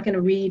maker. I'm not going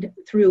to read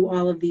through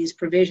all of these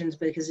provisions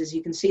because, as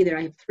you can see there,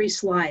 I have 3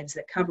 slides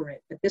that cover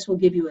it, but this will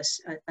give you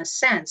a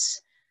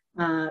sense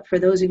for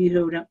those of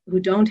you who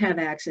don't have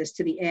access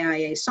to the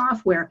AIA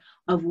software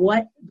of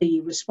what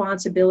the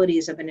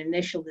responsibilities of an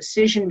initial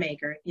decision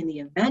maker in the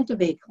event of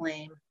a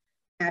claim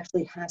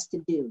actually has to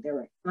do. There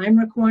are time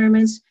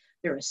requirements,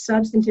 there are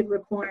substantive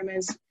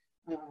requirements.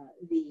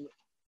 The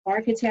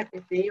architect,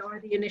 if they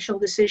are the initial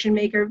decision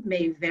maker,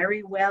 may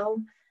very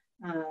well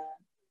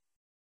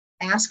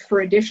ask for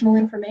additional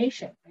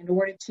information in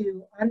order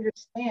to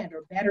understand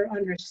or better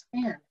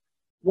understand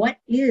what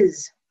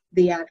is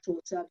the actual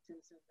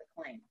substance of the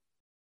claim.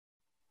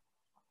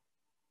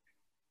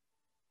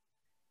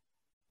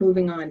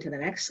 Moving on to the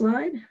next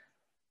slide.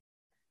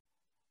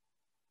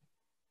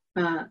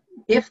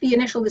 If the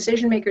initial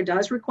decision maker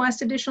does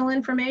request additional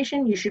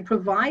information, you should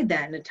provide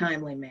that in a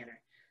timely manner.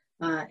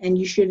 And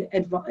you should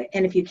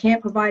and if you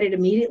can't provide it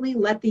immediately,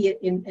 let the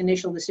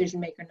initial decision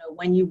maker know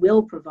when you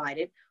will provide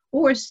it,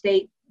 or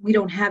state, we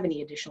don't have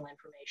any additional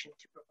information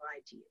to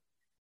provide to you.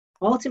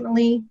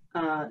 Ultimately,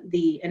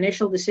 the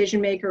initial decision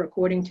maker,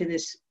 according to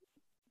this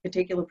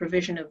particular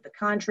provision of the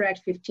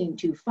contract,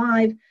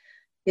 1525,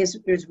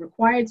 is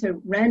required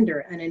to render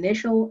an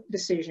initial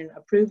decision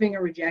approving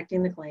or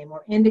rejecting the claim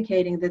or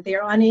indicating that they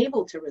are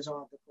unable to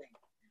resolve the claim.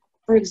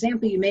 For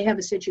example, you may have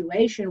a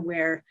situation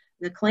where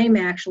the claim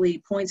actually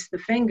points the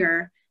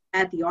finger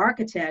at the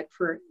architect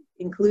for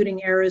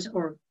including errors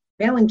or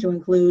failing to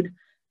include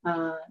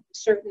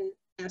certain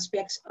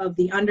aspects of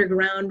the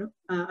underground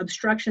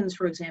obstructions,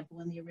 for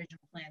example, in the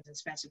original plans and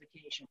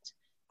specifications.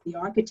 The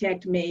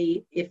architect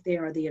may, if they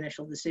are the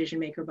initial decision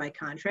maker by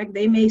contract,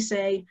 they may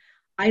say,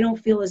 I don't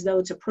feel as though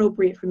it's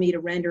appropriate for me to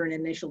render an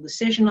initial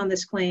decision on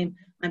this claim.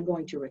 I'm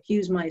going to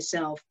recuse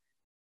myself.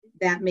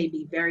 That may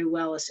be very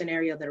well a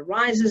scenario that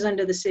arises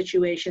under the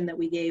situation that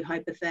we gave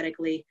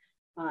hypothetically.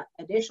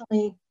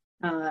 Additionally,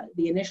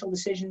 the initial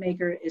decision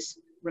maker is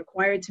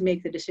required to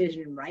make the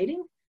decision in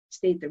writing,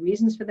 state the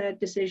reasons for that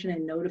decision,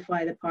 and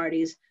notify the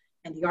parties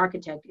and the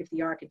architect if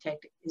the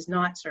architect is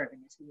not serving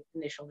as the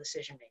initial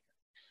decision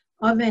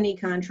maker of any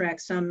contract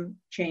sum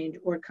change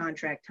or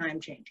contract time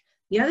change.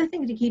 The other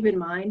thing to keep in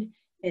mind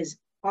is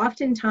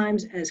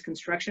oftentimes as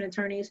construction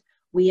attorneys,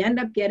 we end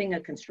up getting a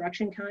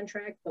construction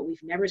contract, but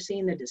we've never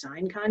seen the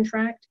design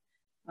contract.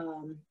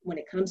 When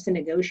it comes to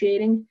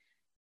negotiating,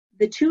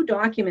 the two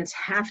documents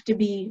have to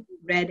be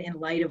read in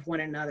light of one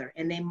another,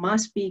 and they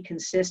must be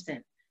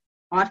consistent.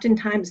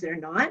 Oftentimes they're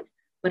not,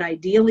 but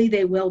ideally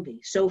they will be.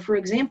 So for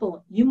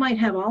example, you might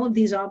have all of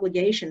these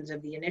obligations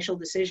of the initial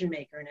decision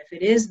maker, and if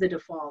it is the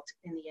default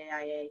in the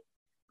AIA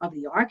of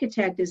the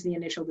architect as the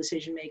initial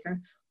decision maker,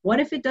 what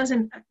if it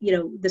doesn't,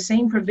 the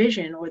same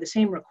provision or the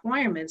same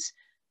requirements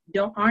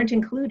aren't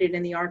included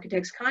in the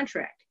architect's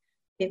contract?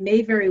 It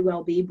may very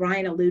well be,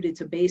 Brian alluded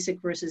to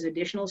basic versus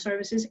additional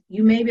services.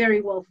 You may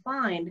very well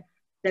find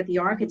that the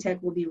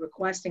architect will be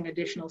requesting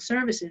additional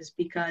services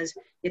because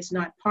it's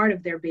not part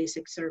of their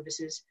basic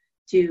services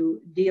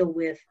to deal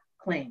with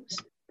claims.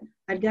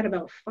 I've got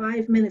about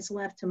 5 minutes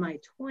left to my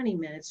 20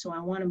 minutes, so I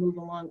want to move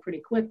along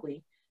pretty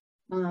quickly.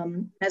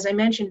 As I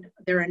mentioned,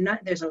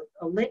 there's a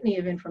litany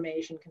of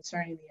information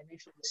concerning the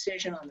initial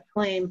decision on the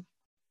claim.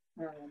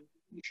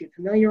 You should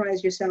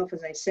familiarize yourself,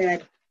 as I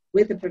said,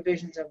 with the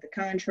provisions of the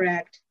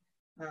contract.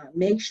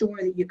 Make sure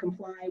that you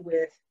comply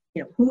with,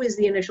 who is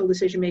the initial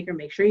decision maker.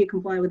 Make sure you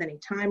comply with any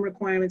time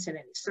requirements and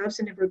any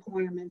substantive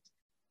requirements.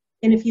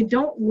 And if you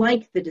don't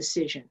like the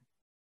decision,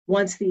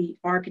 once the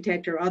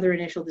architect or other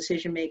initial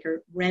decision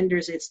maker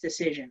renders its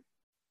decision,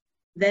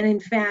 then in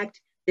fact,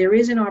 there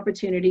is an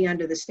opportunity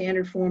under the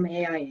standard form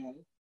AIA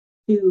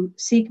to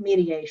seek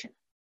mediation.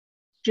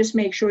 Just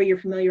make sure you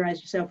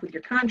familiarize yourself with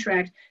your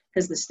contract,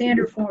 because the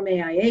standard form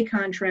AIA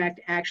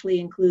contract actually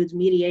includes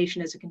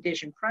mediation as a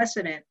condition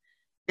precedent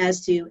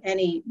as to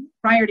any,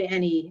 prior to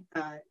any,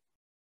 and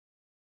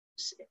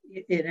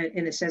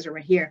it says it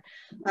right here,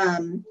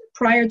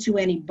 prior to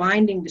any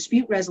binding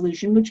dispute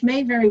resolution, which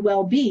may very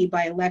well be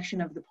by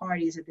election of the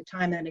parties at the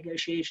time of the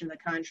negotiation of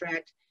the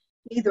contract,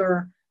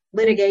 either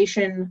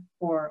litigation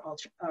or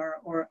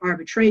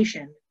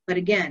arbitration. But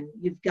again,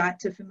 you've got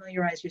to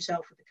familiarize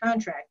yourself with the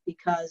contract,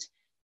 because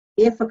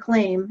if a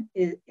claim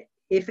is,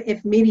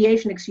 if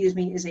mediation,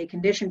 is a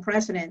condition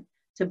precedent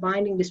to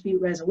binding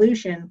dispute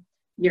resolution,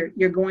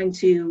 you're going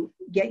to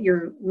get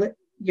your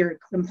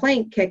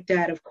complaint kicked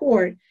out of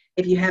court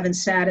if you haven't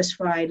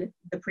satisfied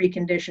the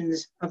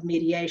preconditions of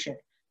mediation.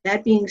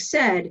 That being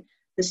said,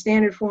 the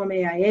standard form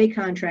AIA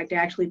contract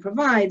actually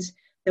provides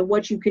that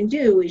what you can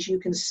do is you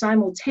can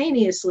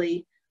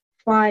simultaneously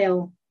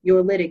file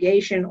your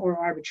litigation or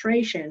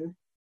arbitration,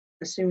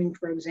 assuming,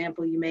 for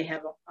example, you may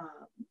have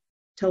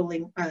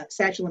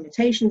statute of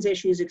limitations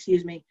issues,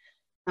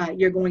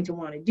 you're going to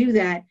want to do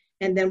that.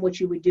 And then what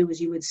you would do is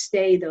you would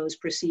stay those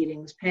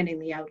proceedings pending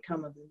the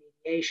outcome of the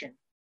mediation.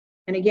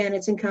 And again,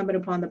 it's incumbent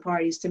upon the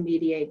parties to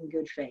mediate in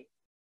good faith.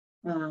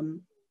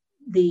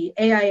 The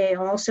AIA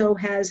also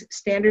has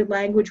standard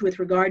language with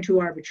regard to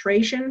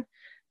arbitration.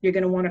 You're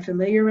going to want to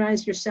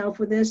familiarize yourself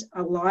with this.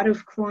 A lot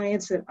of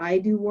clients that I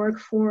do work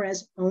for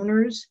as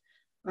owners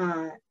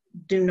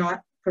do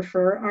not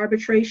prefer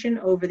arbitration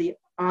over the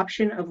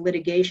option of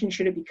litigation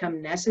should it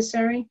become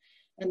necessary.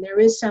 And there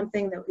is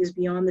something that is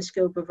beyond the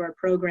scope of our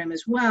program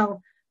as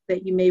well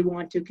that you may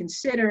want to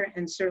consider,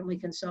 and certainly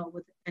consult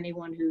with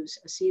anyone who's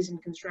a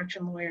seasoned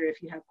construction lawyer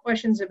if you have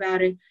questions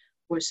about it,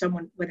 or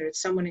someone, whether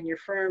it's someone in your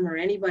firm or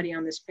anybody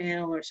on this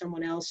panel or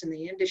someone else in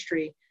the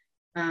industry.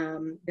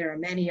 There are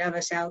many of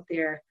us out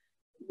there.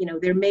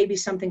 There may be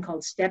something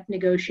called step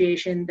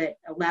negotiation that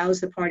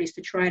allows the parties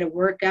to try to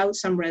work out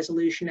some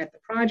resolution at the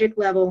project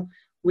level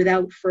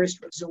without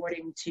first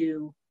resorting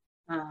to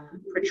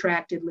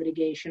protracted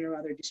litigation or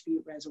other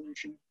dispute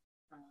resolution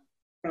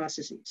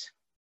processes.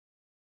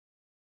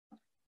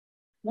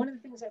 One of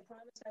the things I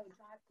promised I would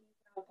talk to you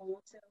about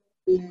also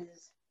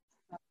is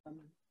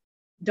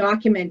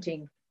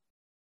documenting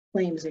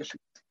claims issues.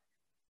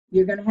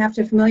 You're going to have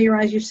to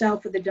familiarize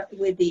yourself with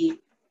the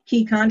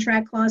key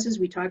contract clauses.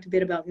 We talked a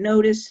bit about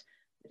notice,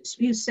 the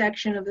dispute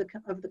section of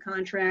the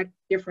contract,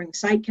 differing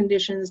site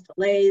conditions,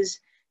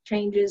 delays,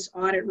 changes,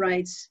 audit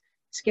rights,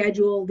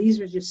 schedule. These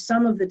are just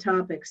some of the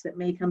topics that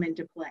may come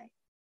into play.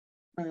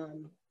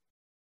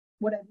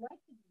 what I'd like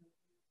to do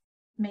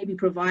is maybe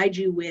provide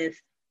you with,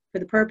 for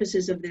the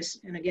purposes of this,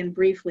 and again,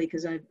 briefly,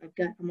 because I'm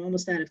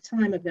almost out of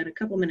time, I've got a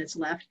couple minutes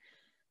left.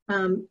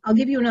 I'll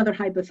give you another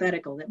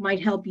hypothetical that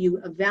might help you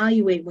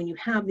evaluate when you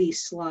have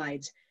these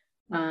slides,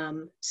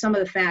 some of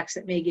the facts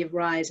that may give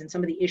rise and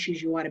some of the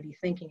issues you ought to be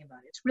thinking about.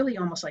 It's really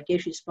almost like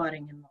issue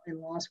spotting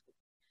in law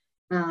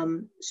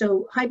school.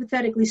 So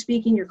hypothetically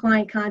speaking, your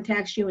client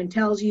contacts you and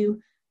tells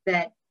you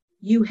that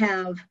you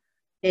have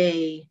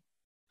a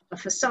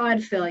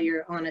facade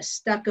failure on a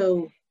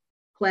stucco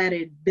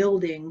cladded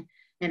building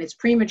and it's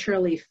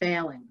prematurely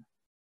failing.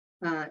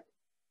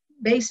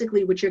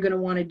 Basically, what you're going to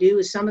want to do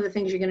is some of the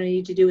things you're going to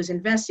need to do is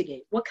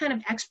investigate. What kind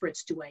of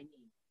experts do I need?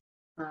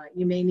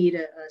 You may need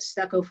a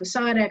stucco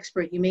facade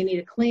expert. You may need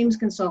a claims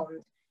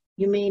consultant.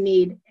 You may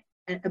need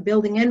a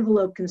building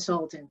envelope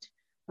consultant.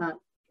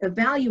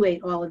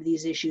 Evaluate all of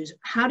these issues.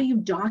 How do you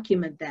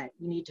document that?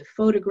 You need to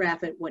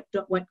photograph it.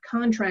 What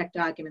contract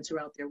documents are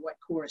out there? What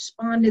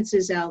correspondence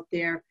is out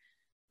there?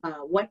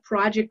 What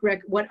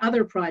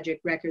other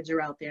project records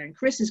are out there? And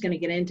Chris is going to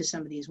get into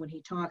some of these when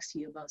he talks to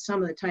you about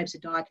some of the types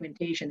of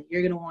documentation that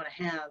you're going to want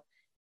to have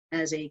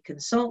as a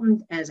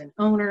consultant, as an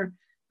owner,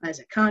 as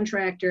a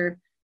contractor,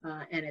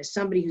 and as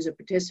somebody who's a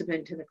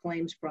participant to the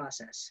claims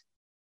process.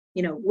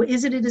 You know,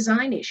 is it a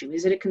design issue?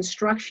 Is it a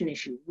construction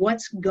issue?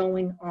 What's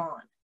going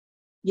on?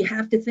 You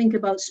have to think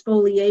about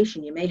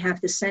spoliation. You may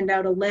have to send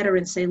out a letter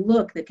and say,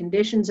 look, the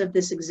conditions of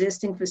this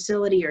existing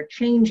facility are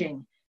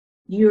changing.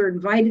 You're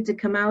invited to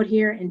come out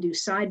here and do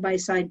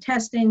side-by-side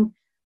testing.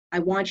 I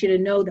want you to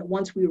know that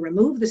once we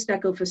remove the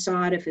stucco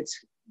facade, if it's,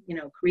 you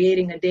know,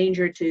 creating a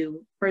danger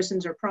to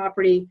persons or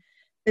property,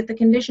 that the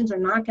conditions are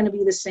not going to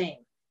be the same.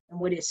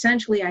 And what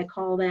essentially I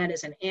call that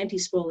is an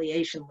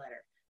anti-spoliation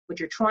letter. What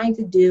you're trying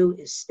to do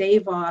is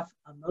stave off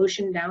a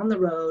motion down the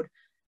road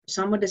for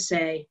someone to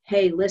say,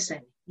 hey, listen,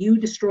 you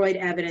destroyed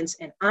evidence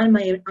and I'm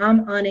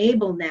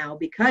unable now,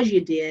 because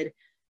you did,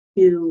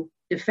 to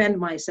defend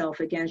myself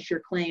against your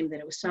claim that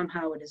it was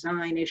somehow a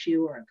design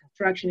issue or a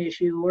construction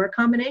issue or a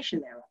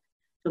combination thereof.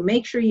 So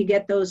make sure you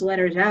get those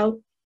letters out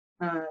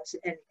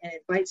and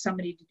invite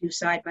somebody to do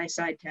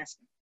side-by-side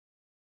testing.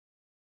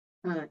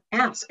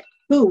 Ask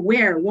who,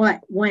 where,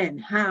 what, when,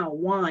 how,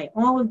 why,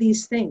 all of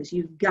these things.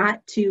 You've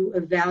got to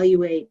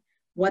evaluate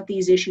what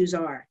these issues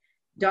are.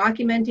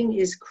 Documenting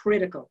is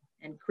critical,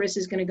 and Chris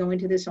is going to go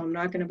into this, so I'm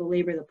not going to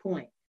belabor the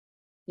point.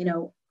 You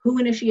know, who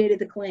initiated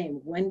the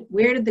claim? When,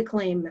 where did the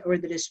claim or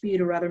the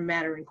dispute or other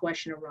matter in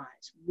question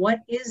arise? What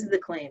is the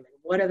claim? And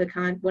what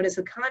does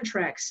the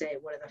contract say?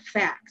 What are the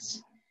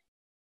facts?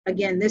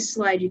 Again, this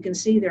slide, you can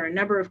see there are a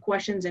number of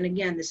questions. And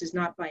again, this is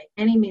not by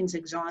any means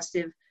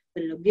exhaustive,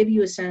 but it'll give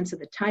you a sense of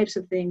the types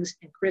of things.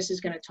 And Chris is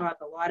going to talk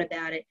a lot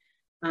about it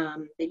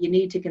that you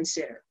need to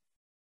consider.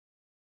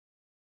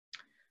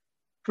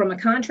 From a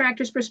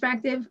contractor's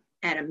perspective,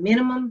 at a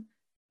minimum,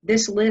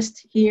 this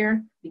list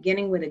here,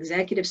 beginning with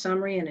executive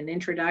summary and an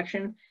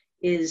introduction,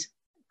 is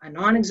a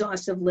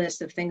non-exhaustive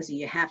list of things that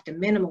you have to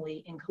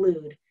minimally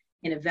include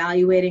in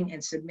evaluating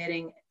and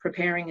submitting,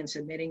 preparing and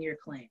submitting your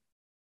claim.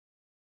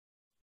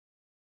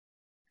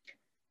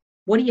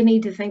 What do you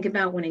need to think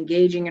about when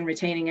engaging and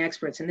retaining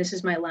experts? And this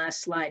is my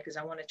last slide because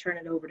I want to turn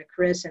it over to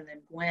Chris and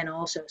then Gwen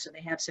also, so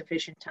they have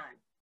sufficient time.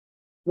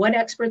 What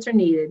experts are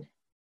needed?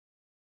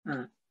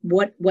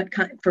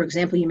 For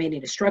example, you may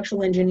need a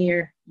structural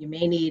engineer, you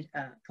may need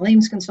a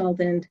claims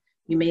consultant,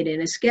 you may need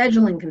a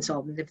scheduling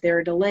consultant if there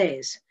are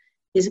delays.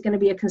 Is it going to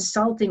be a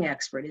consulting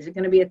expert? Is it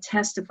going to be a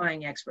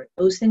testifying expert?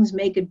 Those things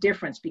make a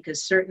difference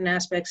because certain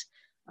aspects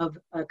of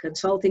a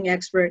consulting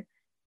expert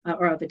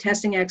or of a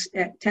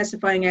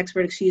testifying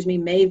expert,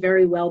 may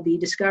very well be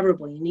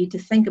discoverable. You need to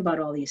think about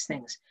all these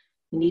things.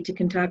 You need to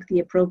conduct the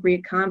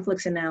appropriate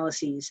conflicts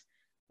analyses.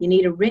 You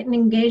need a written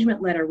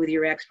engagement letter with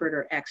your expert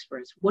or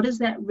experts. What does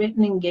that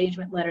written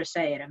engagement letter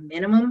say? At a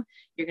minimum,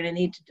 you're going to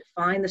need to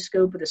define the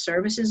scope of the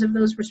services of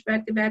those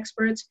respective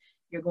experts.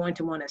 You're going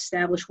to want to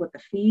establish what the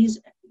fees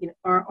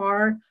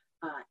are,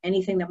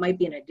 anything that might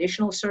be an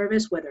additional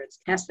service, whether it's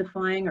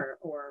testifying or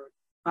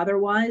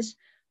otherwise.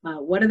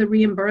 What are the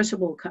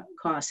reimbursable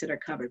costs that are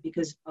covered?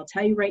 Because I'll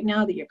tell you right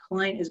now that your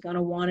client is going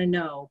to want to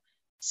know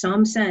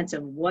some sense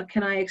of what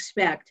can I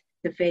expect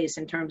to face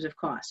in terms of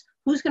costs.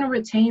 Who's going to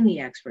retain the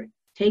expert?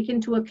 Take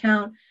into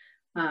account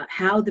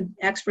how the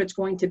expert's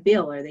going to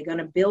bill. Are they going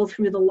to bill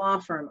through the law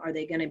firm? Are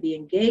they going to be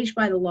engaged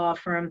by the law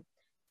firm?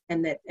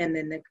 And then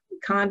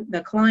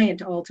the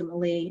client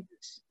ultimately,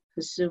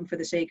 assume for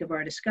the sake of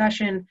our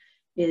discussion,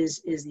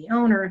 is the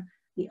owner.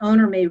 The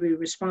owner may be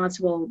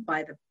responsible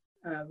by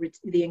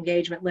the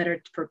engagement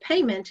letter for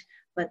payment,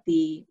 but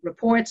the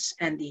reports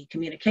and the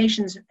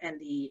communications and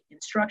the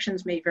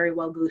instructions may very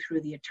well go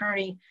through the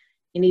attorney.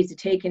 You need to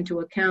take into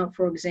account,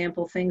 for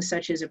example, things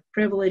such as a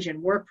privilege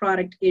and work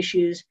product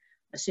issues,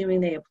 assuming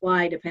they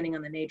apply depending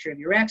on the nature of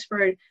your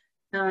expert.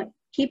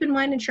 Keep in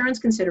mind insurance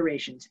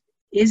considerations.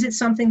 Is it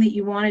something that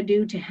you want to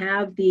do to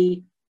have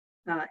the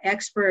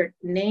expert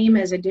name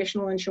as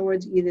additional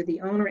insureds, either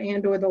the owner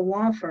and or the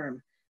law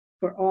firm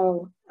for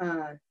all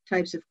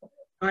types of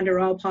under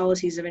all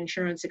policies of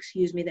insurance,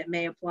 that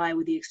may apply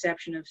with the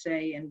exception of,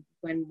 say, and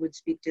Gwen would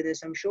speak to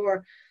this, I'm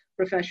sure,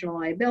 professional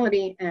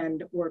liability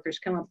and workers'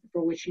 comp,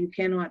 for which you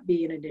cannot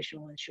be an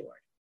additional insured.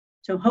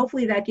 So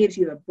hopefully that gives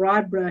you a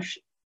broad brush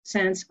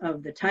sense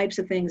of the types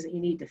of things that you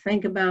need to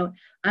think about.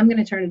 I'm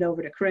going to turn it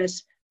over to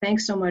Chris.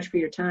 Thanks so much for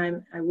your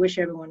time. I wish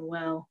everyone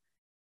well,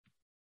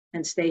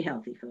 and stay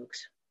healthy,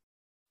 folks.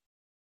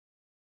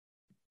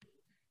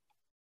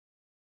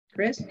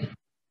 Chris?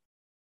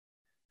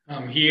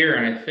 I'm here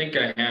and I think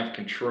I have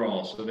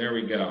control, so there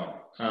we go.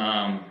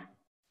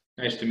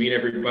 Nice to meet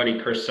everybody.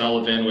 Chris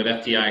Sullivan with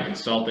FTI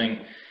Consulting.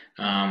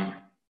 I'm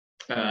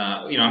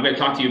going to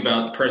talk to you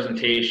about the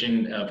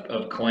presentation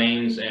of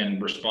claims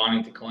and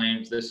responding to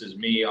claims. This is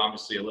me,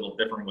 obviously a little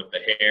different with the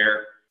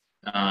hair,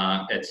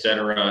 et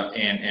cetera.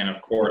 And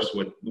of course,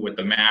 with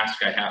the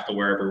mask I have to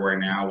wear everywhere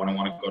now when I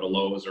want to go to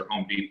Lowe's or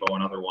Home Depot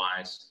and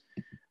otherwise.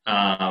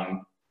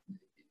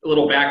 A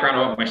little background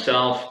about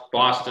myself: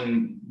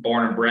 Boston,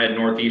 born and bred,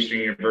 Northeastern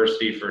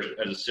University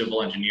as a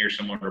civil engineer,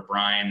 similar to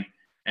Brian,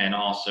 and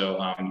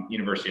also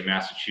University of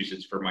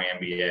Massachusetts for my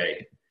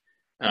MBA.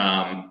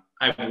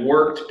 I've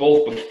worked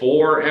both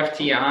before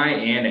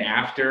FTI and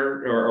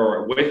after,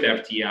 or with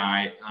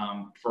FTI,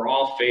 for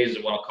all phases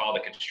of what I'll call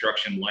the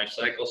construction life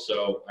cycle.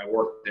 So I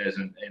worked as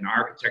an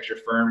architecture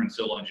firm in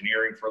civil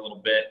engineering for a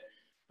little bit,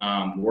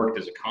 worked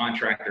as a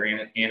contractor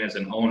and as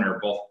an owner,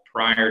 both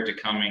prior to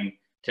coming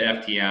to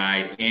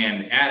FTI,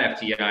 and at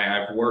FTI,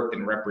 I've worked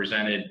and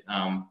represented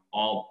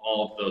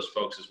all of those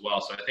folks as well.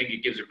 So I think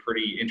it gives a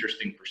pretty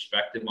interesting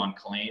perspective on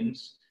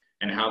claims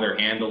and how they're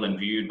handled and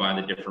viewed by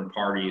the different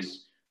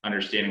parties,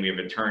 understanding we have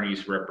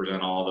attorneys who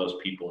represent all of those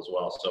people as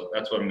well. So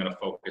that's what I'm going to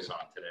focus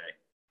on today.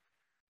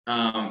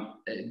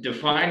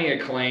 Defining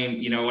a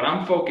claim, what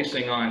I'm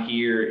focusing on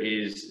here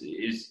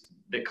is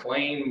the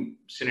claim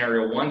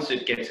scenario once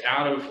it gets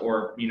out of,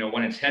 or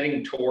when it's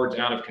heading towards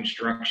out of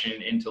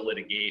construction into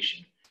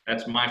litigation.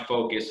 That's my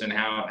focus, and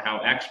how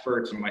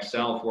experts and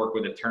myself work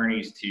with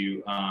attorneys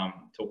to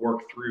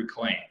work through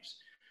claims.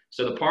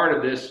 So the part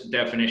of this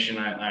definition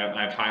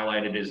I've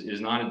highlighted is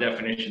not a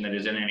definition that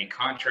is in any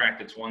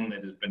contract. It's one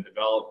that has been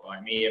developed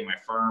by me and my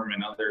firm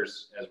and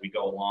others as we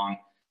go along.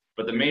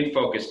 But the main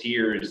focus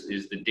here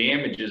is the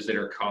damages that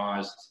are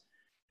caused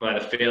by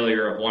the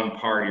failure of one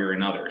party or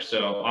another.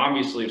 So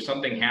obviously, if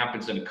something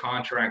happens in a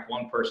contract,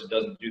 one person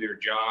doesn't do their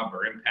job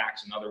or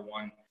impacts another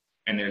one,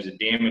 and there's a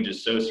damage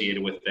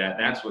associated with that,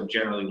 that's what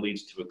generally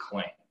leads to a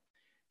claim.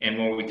 And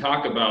when we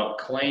talk about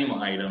claim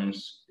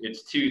items,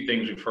 it's two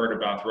things we've heard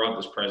about throughout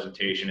this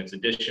presentation. It's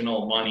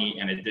additional money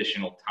and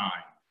additional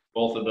time.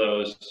 Both of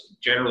those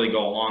generally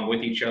go along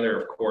with each other.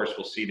 Of course,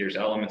 we'll see there's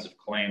elements of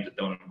claims that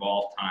don't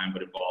involve time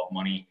but involve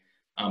money.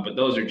 But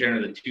those are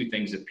generally the two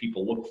things that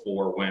people look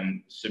for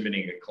when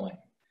submitting a claim.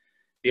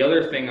 The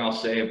other thing I'll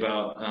say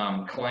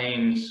about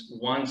claims,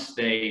 once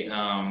they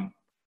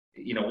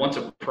once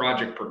a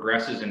project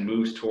progresses and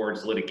moves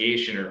towards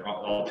litigation or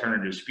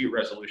alternative dispute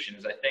resolution,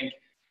 is I think,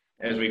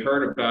 as we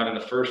heard about in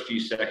the first few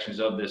sections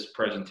of this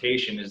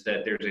presentation, is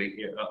that there's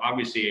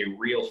obviously a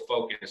real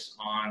focus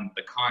on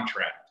the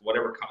contract,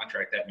 whatever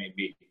contract that may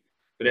be.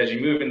 But as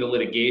you move into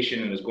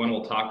litigation, and as Gwen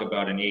will talk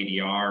about in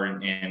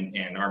ADR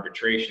and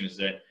arbitration, is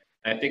that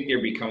I think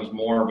there becomes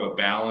more of a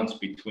balance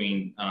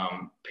between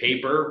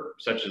paper,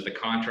 such as the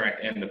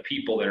contract, and the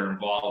people that are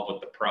involved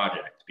with the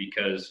project,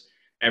 because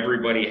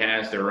everybody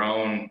has their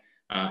own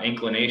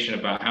inclination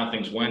about how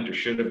things went or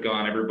should have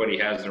gone. Everybody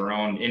has their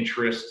own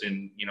interest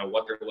in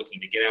what they're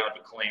looking to get out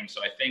of a claim.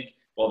 So I think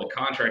while the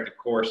contract, of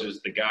course,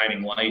 is the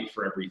guiding light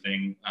for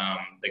everything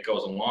that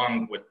goes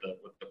along with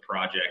the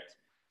project,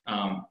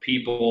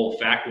 people,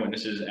 fact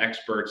witnesses,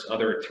 experts,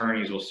 other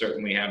attorneys will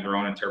certainly have their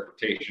own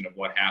interpretation of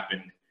what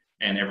happened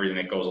and everything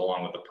that goes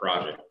along with the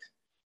project.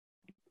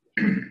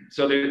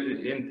 So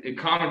in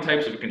common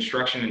types of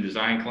construction and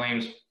design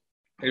claims,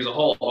 there's a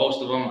whole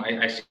host of them.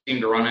 I seem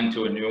to run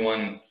into a new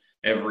one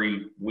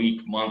every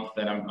week, month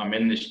that I'm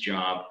in this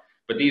job.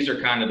 But these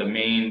are kind of the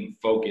main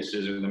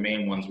focuses, or the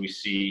main ones we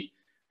see.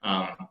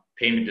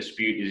 Payment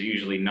dispute is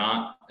usually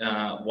not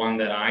one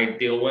that I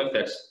deal with.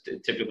 That's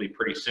typically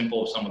pretty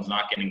simple if someone's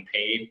not getting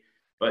paid.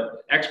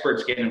 But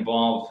experts get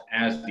involved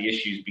as the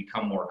issues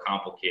become more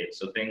complicated.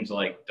 So things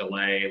like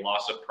delay,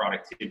 loss of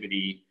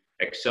productivity,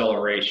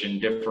 acceleration,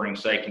 differing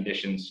site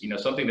conditions,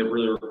 something that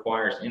really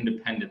requires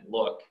independent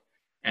look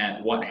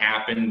at what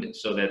happened,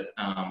 so that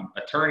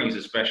attorneys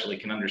especially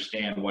can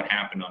understand what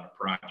happened on a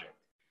project.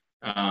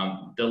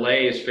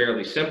 Delay is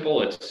fairly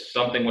simple. It's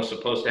something was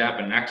supposed to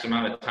happen in X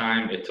amount of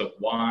time. It took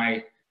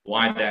why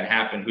that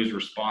happened, who's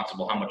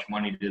responsible, how much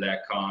money did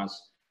that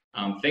cause.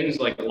 Things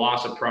like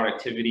loss of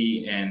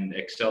productivity and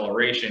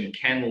acceleration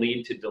can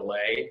lead to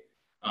delay,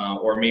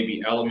 or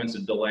maybe elements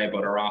of delay,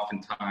 but are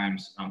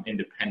oftentimes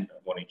independent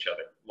of one each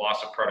other.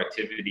 Loss of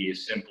productivity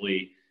is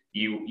simply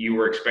you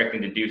were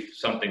expecting to do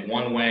something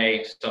one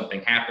way,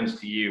 something happens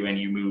to you, and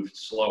you moved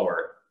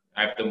slower.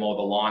 I have to mow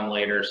the lawn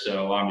later,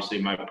 so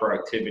obviously my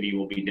productivity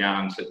will be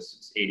down since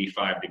it's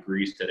 85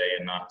 degrees today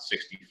and not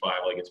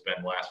 65 like it's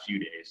been the last few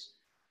days.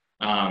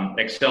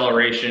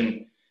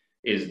 Acceleration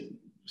is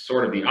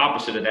sort of the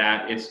opposite of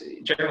that.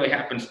 It generally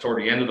happens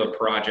toward the end of the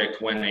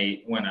project when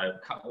a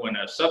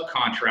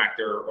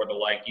subcontractor or the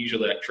like,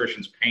 usually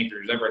electricians,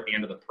 painters, ever at the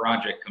end of the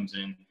project comes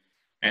in,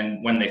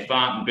 and when they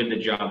thought and bid the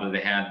job that they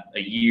had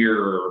a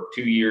year or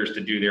 2 years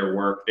to do their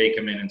work, they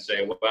come in and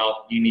say,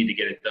 well, you need to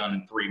get it done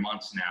in 3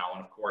 months now.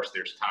 And of course,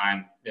 there's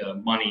time,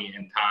 money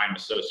and time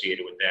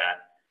associated with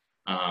that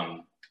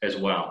as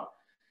well.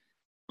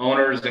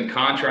 Owners and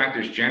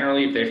contractors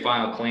generally, if they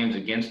file claims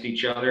against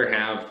each other,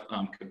 have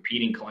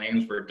competing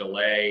claims for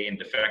delay and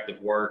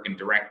defective work and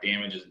direct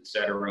damages,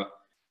 etc.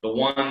 The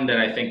one that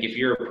I think if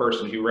you're a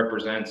person who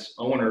represents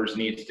owners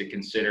needs to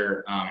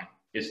consider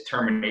is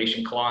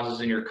termination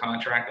clauses in your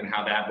contract and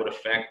how that would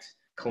affect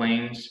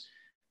claims.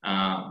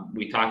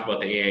 We talked about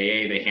the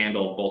AAA. They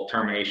handle both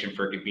termination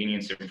for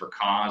convenience and for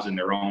cause in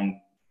their own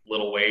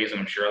little ways, and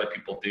I'm sure other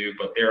people do,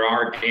 but there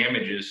are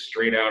damages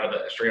straight out of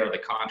the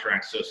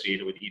contract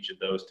associated with each of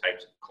those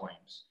types of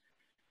claims.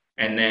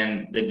 And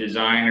then the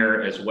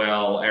designer as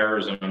well,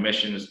 errors and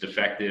omissions,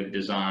 defective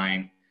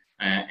design,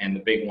 and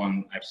the big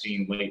one I've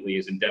seen lately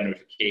is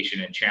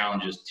indemnification and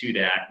challenges to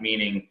that,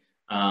 meaning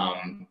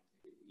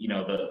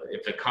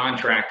if the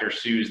contractor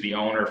sues the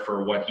owner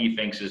for what he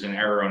thinks is an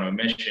error and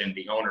omission,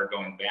 the owner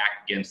going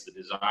back against the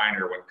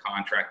designer with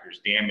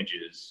contractor's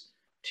damages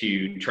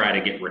to try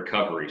to get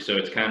recovery. So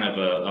it's kind of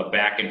a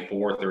back and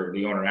forth, or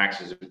the owner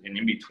acts as an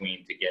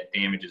in-between to get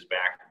damages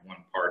back from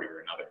one party or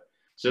another.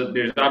 So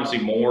there's obviously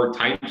more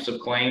types of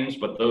claims,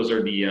 but those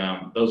are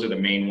the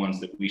main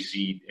ones that we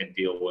see and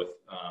deal with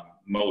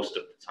most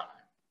of the time.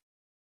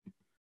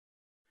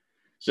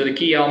 So the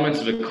key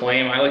elements of a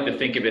claim, I like to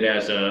think of it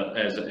as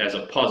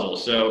a puzzle.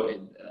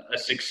 So a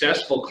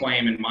successful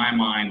claim, in my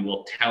mind,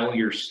 will tell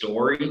your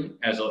story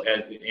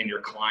in your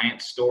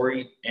client's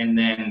story, and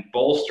then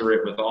bolster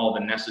it with all the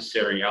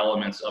necessary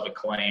elements of a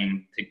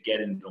claim to get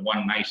into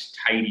one nice,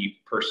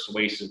 tidy,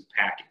 persuasive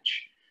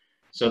package.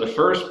 So the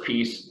first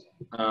piece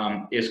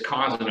is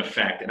cause and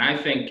effect, and I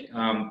think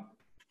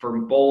for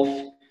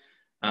both,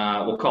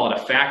 we'll call it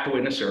a fact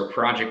witness or a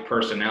project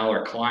personnel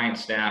or client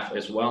staff,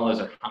 as well as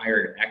a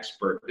hired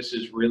expert, this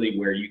is really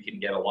where you can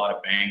get a lot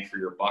of bang for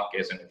your buck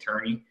as an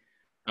attorney.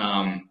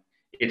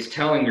 It's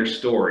telling your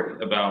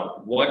story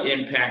about what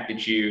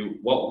impacted you,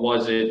 what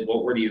was it,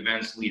 what were the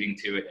events leading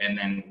to it, and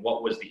then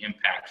what was the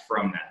impact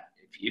from that.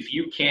 If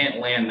you can't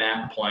land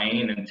that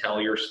plane and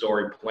tell your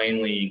story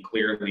plainly and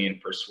clearly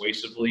and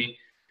persuasively,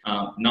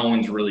 no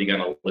one's really going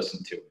to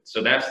listen to it.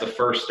 So that's the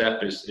first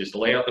step, is to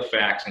lay out the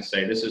facts and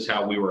say, this is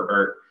how we were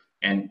hurt,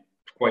 and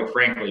quite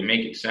frankly,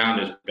 make it sound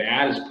as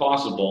bad as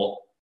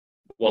possible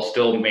while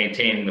still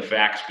maintaining the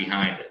facts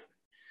behind it.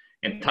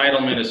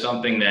 Entitlement is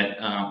something that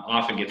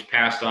often gets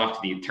passed off to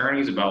the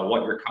attorneys about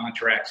what your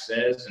contract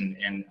says and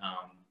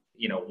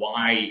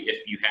why,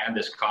 if you had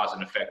this cause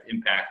and effect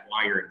impact,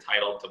 why you're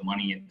entitled to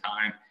money and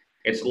time.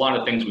 It's a lot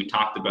of things we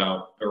talked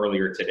about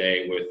earlier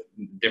today with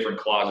different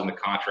clauses in the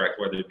contract,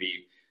 whether it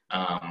be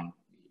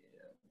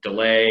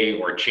delay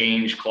or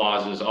change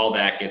clauses, all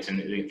that gets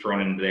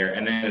thrown into there.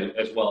 And then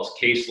as well as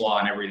case law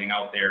and everything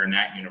out there in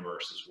that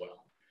universe as well.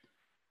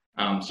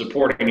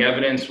 Supporting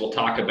evidence, we'll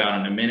talk about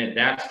in a minute.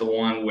 That's the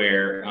one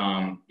where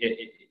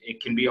it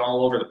can be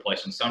all over the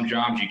place. In some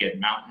jobs, you get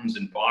mountains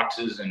and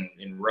boxes and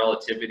in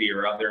Relativity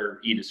or other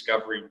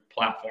e-discovery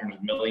platforms,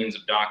 millions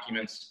of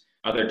documents.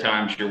 Other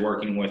times you're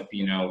working with,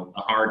 a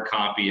hard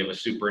copy of a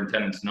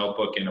superintendent's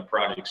notebook and a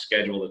project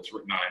schedule that's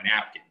written on a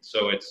napkin.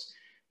 So it's,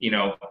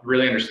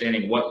 really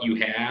understanding what you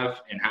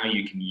have and how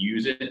you can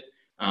use it.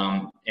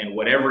 And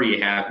whatever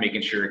you have,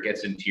 making sure it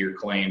gets into your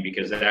claim,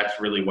 because that's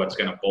really what's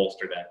going to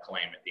bolster that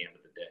claim at the end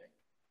of the day.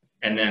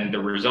 And then the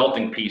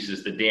resulting piece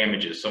is the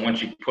damages. So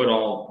once you put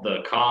all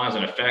the cause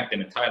and effect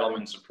and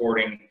entitlement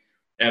supporting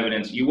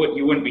evidence, you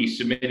wouldn't be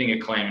submitting a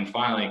claim and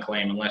filing a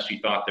claim unless you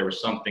thought there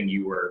was something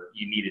you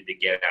needed to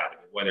get out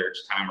of it, whether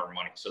it's time or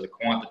money. So the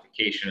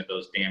quantification of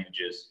those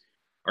damages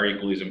are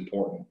equally as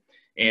important.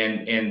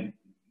 And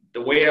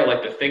the way I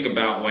like to think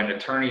about when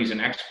attorneys and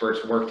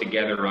experts work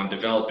together on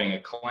developing a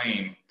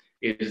claim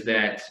is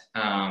that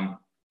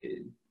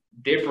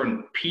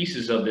different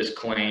pieces of this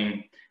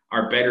claim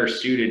are better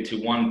suited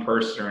to one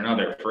person or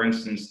another. For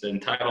instance, the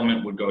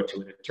entitlement would go to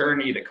an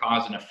attorney, the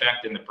cause and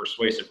effect and the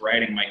persuasive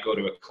writing might go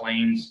to a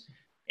claims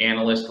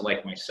analyst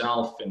like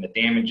myself, and the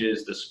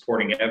damages, the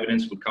supporting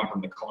evidence would come from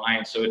the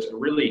client. So it's a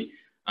really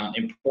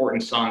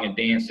important song and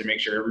dance to make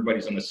sure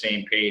everybody's on the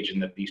same page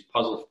and that these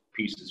puzzle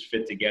pieces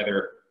fit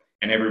together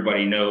and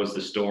everybody knows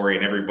the story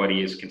and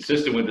everybody is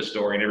consistent with the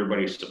story and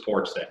everybody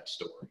supports that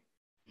story.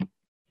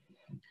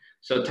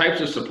 So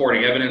types of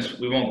supporting evidence,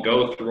 we won't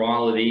go through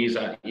all of these.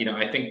 I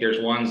think there's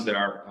ones that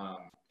are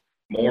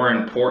more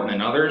important than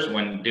others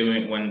when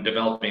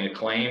developing a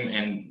claim.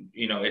 And,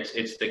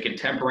 it's the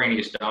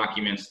contemporaneous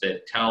documents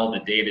that tell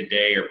the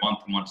day-to-day or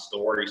month-to-month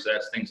stories. So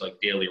that's things like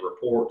daily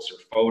reports or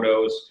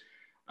photos,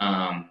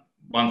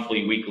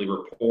 monthly, weekly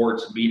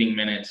reports, meeting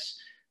minutes,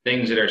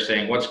 things that are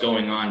saying what's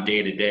going on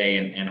day to day.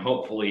 And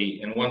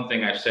hopefully, and one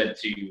thing I've said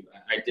to you,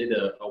 I did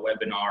a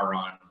webinar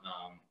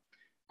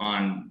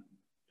on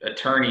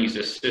attorneys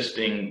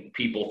assisting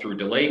people through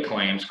delay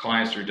claims,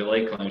 clients through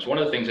delay claims, one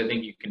of the things I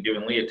think you can do,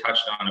 and Leah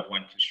touched on it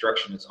when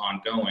construction is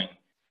ongoing,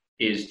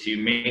 is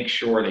to make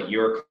sure that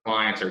your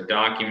clients are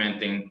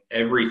documenting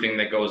everything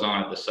that goes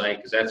on at the site,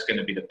 because that's going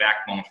to be the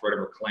backbone for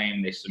whatever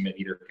claim they submit,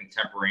 either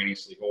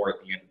contemporaneously or at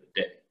the end of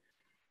the day.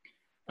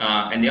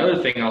 And the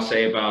other thing I'll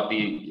say about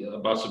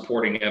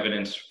supporting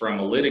evidence from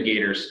a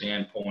litigator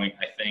standpoint,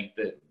 I think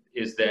that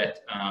is that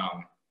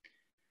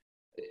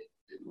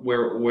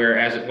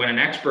whereas when an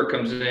expert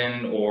comes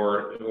in,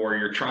 or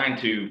you're trying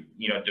to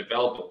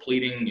develop a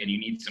pleading and you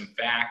need some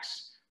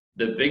facts,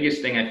 the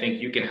biggest thing I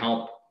think you can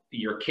help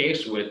your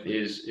case with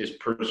is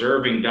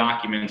preserving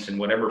documents in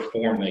whatever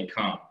form they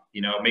come.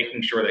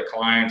 Making sure that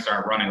clients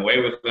aren't running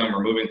away with them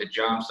or moving to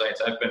job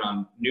sites. I've been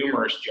on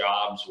numerous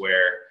jobs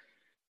where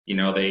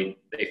they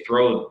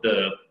throw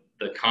the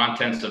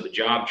contents of the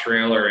job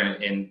trailer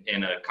in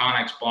a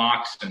Connex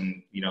box,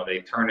 and they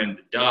turn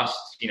into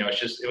dust. It's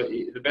just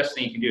the best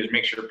thing you can do is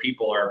make sure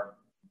people are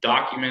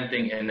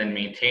documenting and then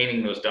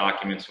maintaining those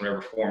documents in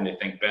whatever form they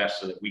think best,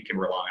 so that we can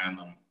rely on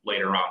them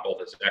later on,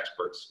 both as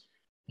experts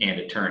and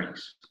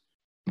attorneys.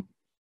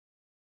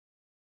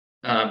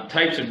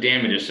 Types of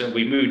damages. So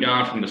we moved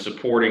on from the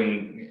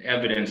supporting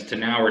evidence to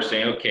now we're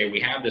saying, okay, we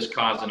have this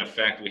cause and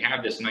effect. We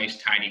have this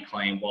nice tidy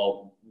claim.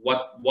 Well,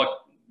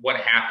 what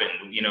happened?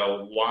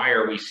 Why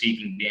are we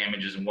seeking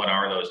damages, and what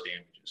are those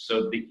damages?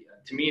 So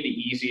to me, the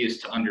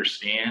easiest to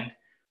understand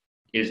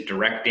is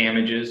direct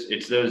damages.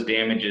 It's those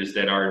damages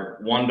that are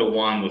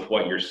one-to-one with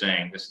what you're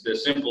saying. The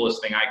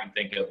simplest thing I can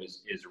think of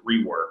is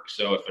rework.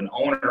 So if an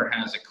owner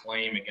has a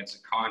claim against a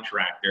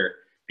contractor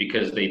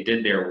because they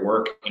did their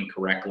work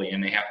incorrectly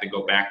and they have to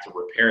go back to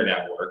repair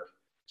that work,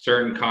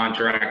 certain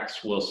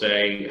contracts will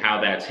say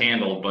how that's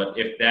handled. But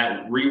if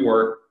that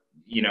rework,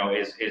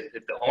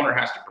 if the owner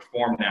has to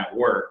perform that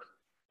work,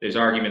 there's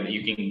argument that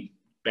you can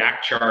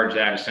back charge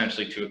that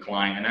essentially to a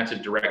client, and that's a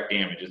direct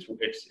damage.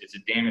 It's a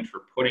damage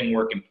for putting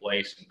work in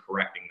place and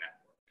correcting that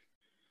work.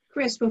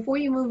 Chris, before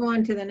you move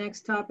on to the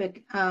next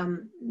topic,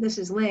 this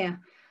is Leah.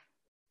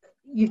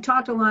 You've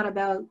talked a lot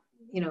about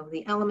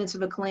the elements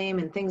of a claim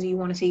and things that you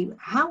want to see.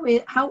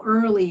 How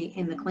early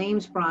in the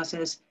claims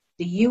process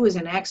do you as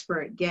an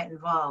expert get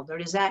involved, or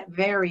does that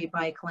vary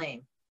by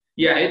claim?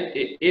 Yeah,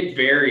 it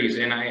varies,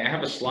 and I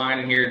have a slide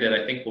in here that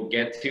I think we'll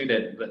get to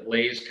that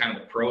lays kind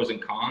of the pros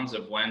and cons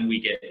of when we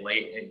get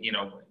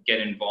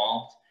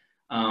involved.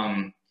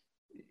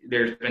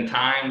 There's been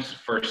times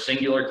for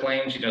singular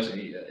claims, and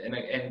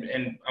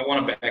I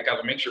want to back up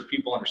and make sure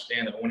people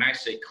understand that when I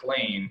say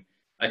claim,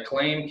 a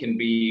claim can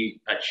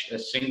be a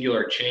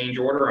singular change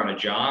order on a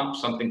job,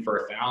 something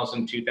for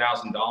 $1,000,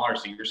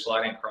 $2,000 that you're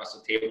sliding across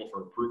the table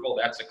for approval.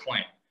 That's a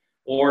claim.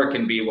 Or it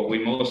can be what we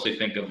mostly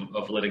think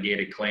of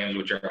litigated claims,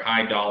 which are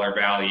high dollar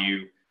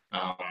value,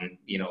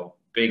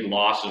 big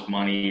loss of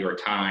money or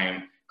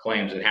time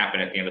claims that happen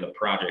at the end of the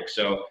project.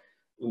 So,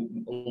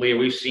 Leah,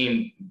 we've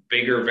seen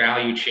bigger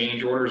value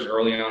change orders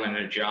early on in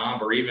a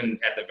job, or even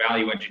at the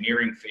value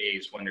engineering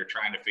phase when they're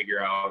trying to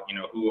figure out,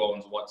 who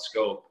owns what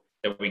scope,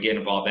 that we get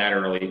involved that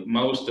early.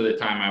 Most of the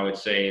time, I would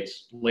say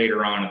it's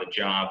later on in the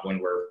job when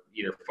we're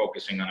either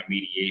focusing on a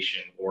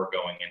mediation or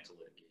going into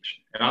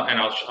litigation. And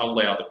I'll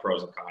lay out the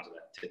pros and cons of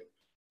that too.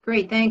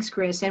 Great, thanks,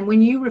 Chris. And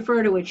when you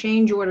refer to a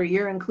change order,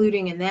 you're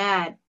including in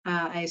that,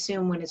 I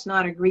assume when it's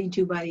not agreed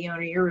to by the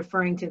owner, you're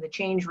referring to the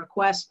change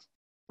request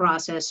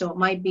process. So it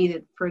might be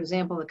that, for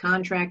example, the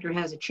contractor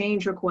has a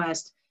change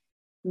request.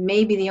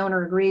 Maybe the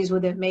owner agrees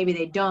with it, maybe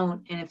they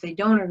don't. And if they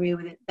don't agree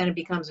with it, then it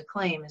becomes a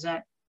claim. Is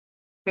that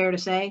fair to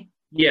say?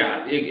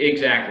 Yeah,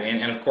 exactly.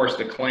 And of course,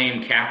 the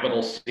claim,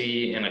 capital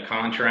C, in a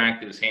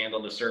contract is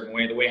handled a certain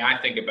way. The way I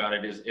think about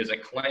it is a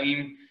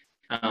claim,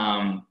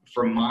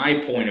 from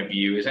my point of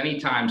view, is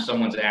anytime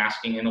someone's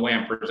asking, and the way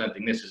I'm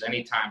presenting this is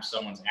anytime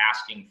someone's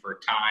asking for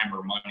time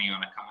or money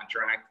on a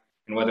contract,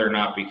 and whether or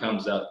not it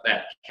becomes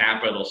that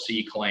capital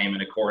C claim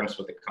in accordance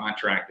with the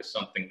contract is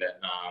something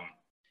that,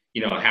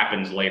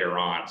 happens later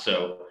on.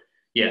 So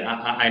yeah,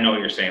 I know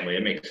what you're saying, Lee.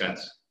 It makes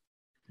sense.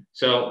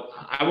 So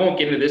I won't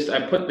get into this.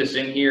 I put this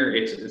in here.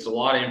 It's a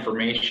lot of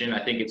information.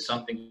 I think it's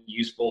something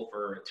useful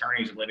for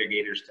attorneys and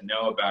litigators to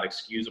know about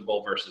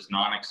excusable versus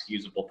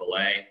non-excusable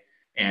delay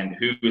and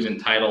who's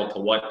entitled to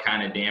what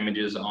kind of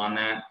damages on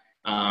that.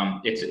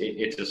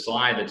 It's a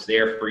slide that's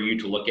there for you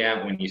to look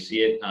at when you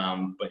see it,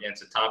 but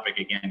it's a topic,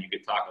 again, you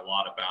could talk a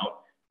lot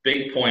about.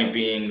 Big point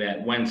being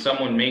that when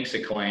someone makes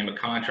a claim, a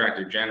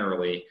contractor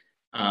generally,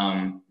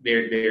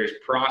 there's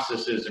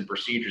processes and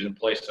procedures in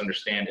place to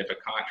understand if a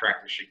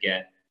contractor should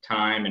get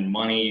time and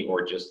money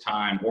or just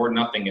time or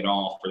nothing at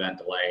all for that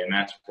delay. And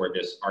that's where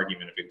this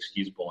argument of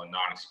excusable and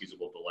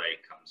non-excusable delay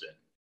comes in.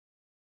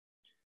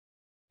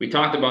 We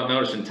talked about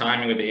notice and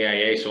timing with the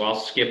AIA, so I'll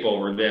skip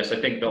over this. I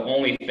think the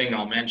only thing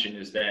I'll mention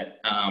is that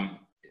a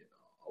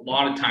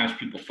lot of times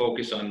people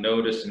focus on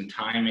notice and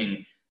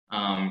timing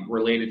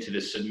related to the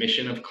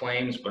submission of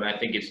claims, but I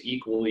think it's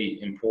equally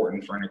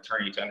important for an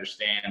attorney to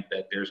understand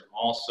that there's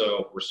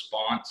also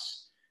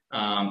response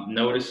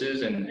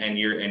notices and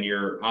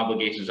your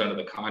obligations under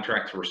the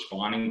contract to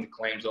responding to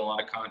claims in a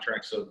lot of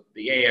contracts. So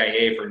the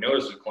AIA for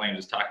notice of claims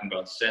is talking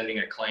about sending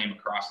a claim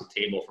across the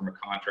table from a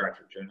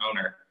contractor to an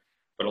owner,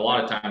 but a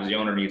lot of times the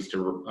owner needs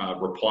to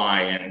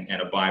reply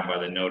and abide by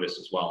the notice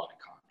as well in a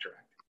contract.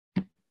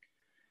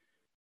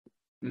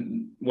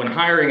 When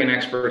hiring an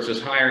expert, so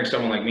hiring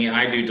someone like me,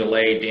 I do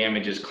delay,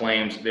 damages,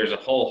 claims. There's a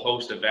whole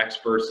host of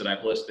experts that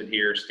I've listed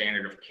here: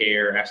 standard of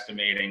care,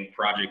 estimating,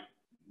 project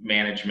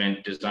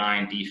management,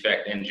 design,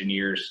 defect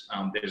engineers.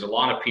 There's a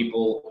lot of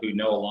people who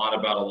know a lot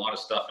about a lot of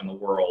stuff in the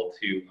world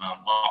who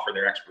offer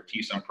their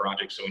expertise on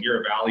projects. So when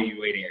you're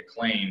evaluating a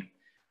claim,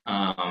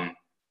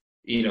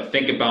 you know,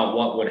 think about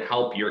what would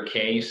help your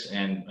case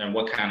and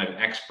what kind of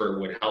expert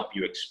would help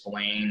you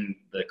explain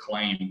the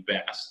claim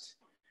best.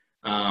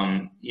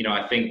 You know,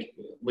 I think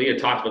Leah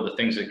talked about the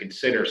things to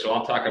consider. So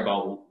I'll talk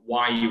about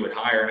why you would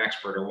hire an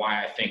expert, or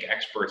why I think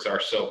experts are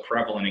so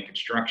prevalent in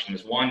construction.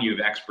 Is one, you have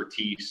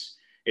expertise.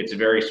 It's a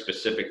very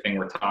specific thing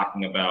we're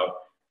talking about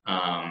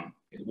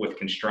with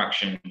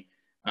construction.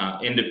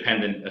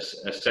 Independent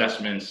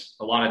assessments.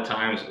 A lot of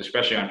times,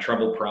 especially on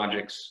troubled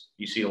projects,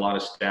 you see a lot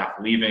of staff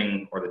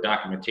leaving, or the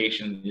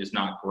documentation is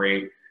not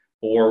great,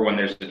 or when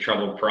there's a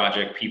troubled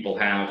project, people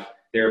have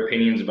their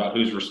opinions about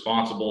who's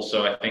responsible.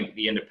 So I think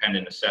the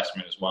independent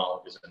assessment as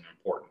well is an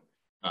important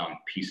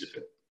piece of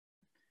it.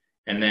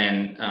 And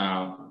then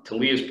to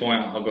Leah's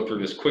point, I'll go through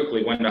this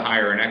quickly: when to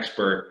hire an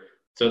expert.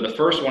 So the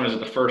first one is at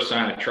the first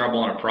sign of trouble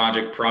on a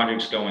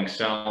project's going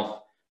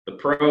south. The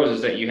pros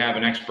is that you have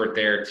an expert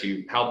there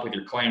to help with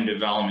your claim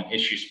development,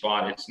 issue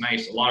spot. It's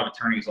nice. A lot of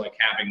attorneys like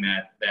having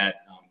that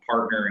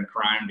partner in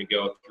crime to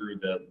go through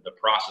the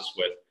process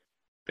with.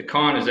 The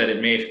con is that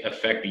it may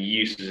affect the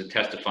use as a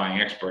testifying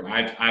expert.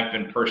 I've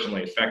been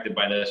personally affected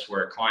by this,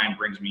 where a client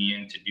brings me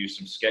in to do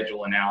some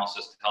schedule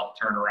analysis to help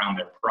turn around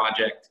their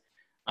project.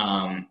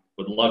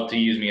 Would love to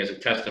use me as a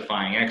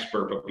testifying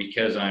expert, but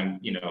because I'm,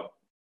 you know,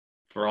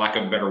 for lack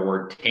of a better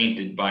word,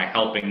 tainted by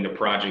helping the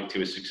project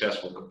to a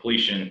successful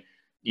completion,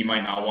 you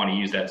might not want to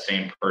use that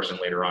same person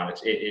later on.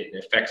 It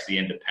affects the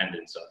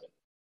independence of it.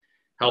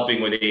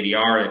 Helping with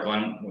ADR,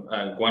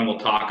 that Gwen will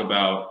talk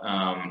about.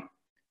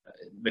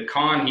 The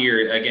con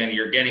here, again,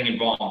 you're getting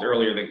involved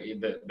earlier.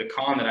 The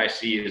con that I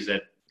see is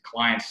that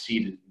clients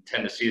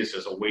tend to see this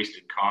as a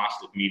wasted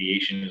cost if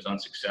mediation is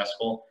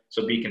unsuccessful.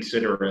 So be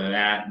considerate of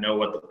that. Know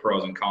what the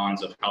pros and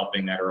cons of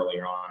helping that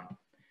earlier on.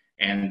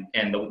 And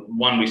the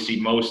one we see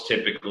most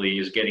typically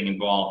is getting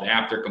involved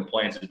after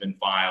complaints have been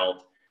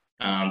filed.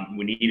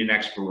 We need an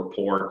expert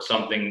report,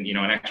 something, you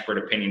know, an expert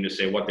opinion to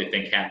say what they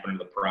think happened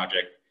to the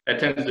project. That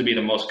tends to be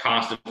the most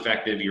cost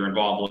effective. You're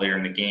involved later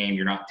in the game.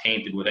 You're not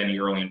tainted with any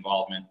early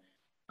involvement.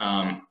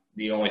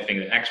 The only thing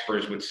that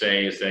experts would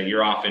say is that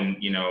you're often,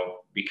 you know,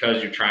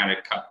 because you're trying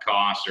to cut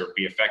costs or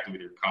be effective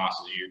with your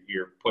costs,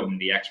 you're putting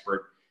the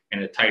expert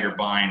in a tighter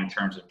bind in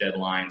terms of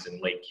deadlines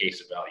and late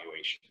case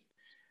evaluation.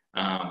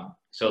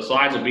 So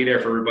slides will be there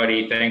for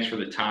everybody. Thanks for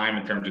the time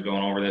in terms of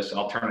going over this.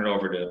 I'll turn it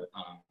over to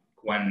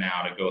Gwen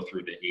now to go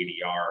through the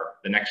ADR,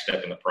 the next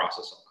step in the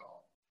process, I'll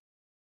call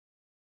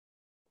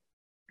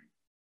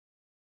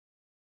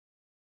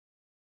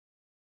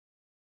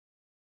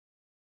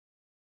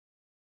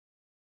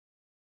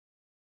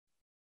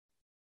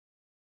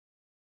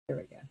There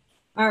we go.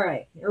 All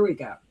right, here we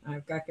go.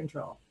 I've got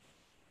control.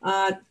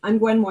 I'm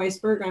Gwen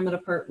Weisberg. I'm a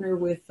partner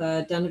with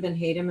Donovan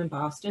Hayden in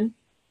Boston.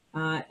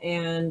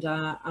 And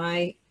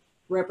I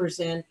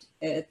represent,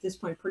 at this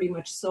point, pretty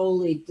much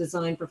solely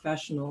design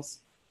professionals,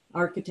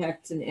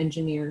 architects and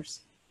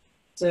engineers.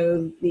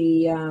 So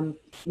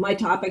my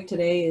topic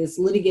today is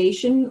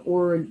litigation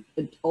or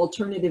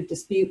alternative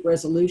dispute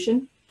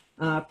resolution,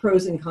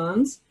 pros and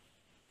cons.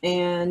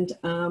 And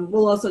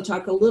we'll also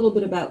talk a little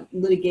bit about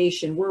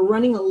litigation. We're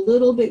running a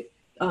little bit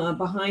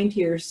behind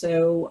here,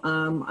 so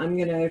I'm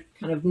going to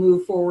kind of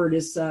move forward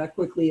as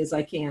quickly as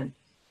I can.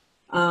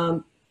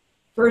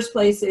 First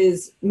place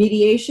is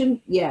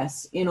mediation.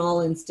 Yes, in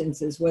all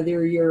instances,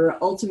 whether your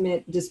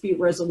ultimate dispute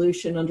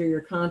resolution under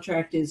your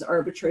contract is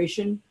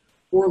arbitration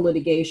or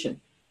litigation.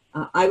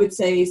 I would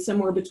say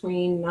somewhere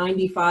between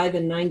 95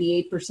 and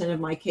 98% of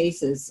my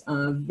cases,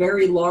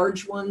 very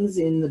large ones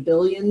in the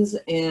billions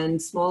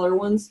and smaller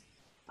ones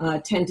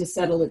tend to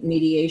settle at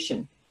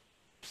mediation.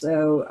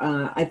 So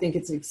I think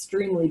it's an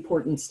extremely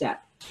important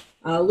step.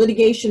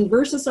 Litigation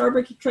versus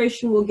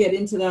arbitration, we'll get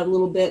into that a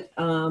little bit,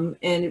 and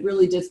it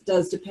really just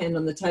does depend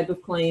on the type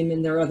of claim,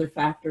 and there are other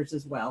factors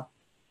as well.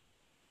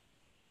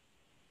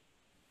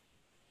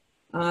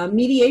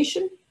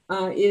 Mediation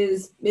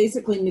is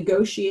basically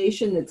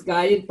negotiation that's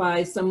guided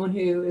by someone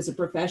who is a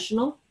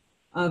professional,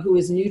 who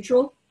is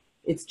neutral.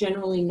 It's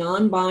generally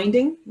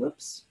non-binding.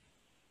 Whoops,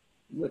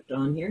 whipped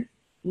on here.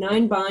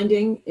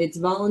 Non-binding, it's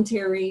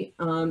voluntary,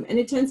 and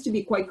it tends to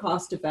be quite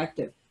cost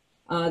effective.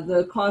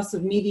 The costs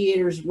of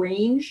mediators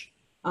range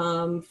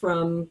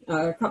from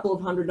a couple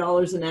of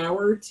 $100s an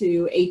hour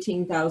to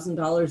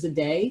 $18,000 a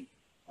day.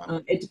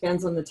 It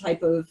depends on the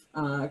type of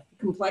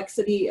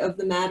complexity of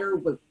the matter,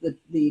 with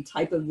the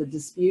type of the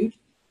dispute,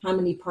 how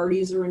many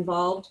parties are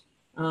involved.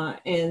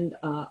 and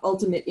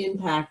ultimate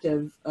impact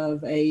of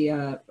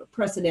a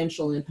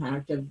precedential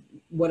impact of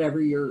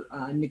whatever you're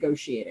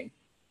negotiating.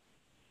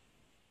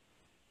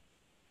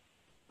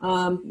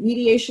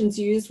 Mediation's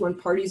used when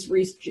parties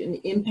reach an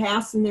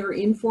impasse in their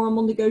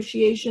informal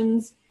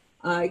negotiations.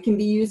 It can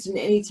be used in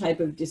any type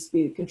of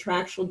dispute,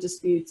 contractual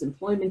disputes,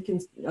 employment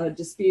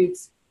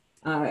disputes.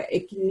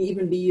 It can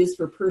even be used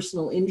for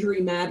personal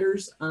injury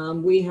matters.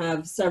 We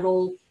have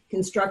several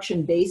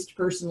construction-based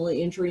personal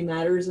injury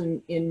matters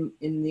in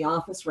the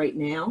office right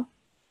now.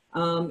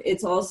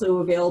 It's also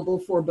available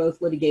for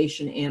both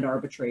litigation and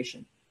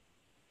arbitration.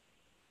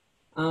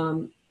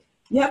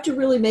 You have to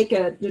really make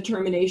a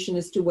determination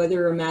as to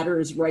whether a matter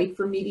is right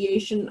for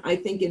mediation. I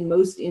think in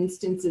most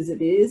instances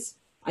it is.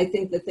 I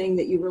think the thing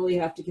that you really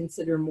have to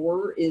consider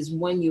more is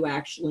when you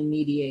actually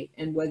mediate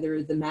and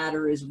whether the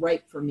matter is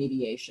ripe for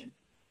mediation.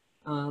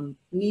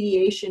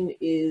 Mediation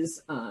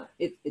is,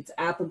 it's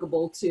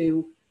applicable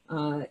to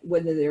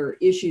whether there are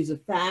issues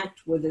of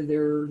fact, whether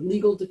there are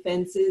legal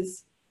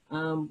defenses,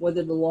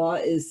 whether the law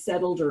is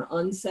settled or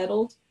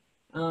unsettled.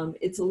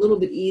 It's a little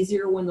bit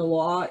easier when the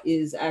law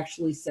is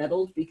actually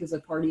settled because a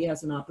party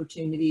has an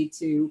opportunity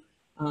to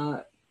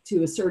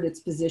assert its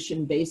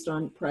position based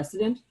on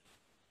precedent.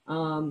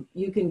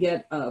 You can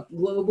get a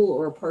global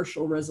or a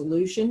partial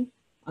resolution.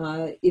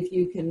 If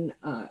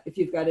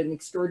you've got an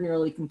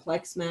extraordinarily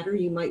complex matter,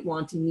 you might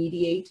want to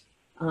mediate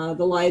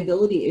the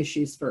liability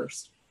issues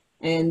first.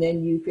 And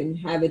then you can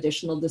have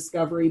additional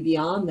discovery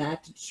beyond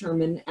that to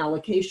determine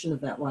allocation of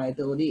that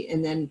liability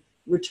and then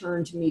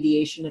return to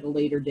mediation at a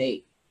later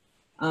date.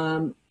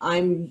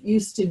 I'm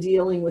used to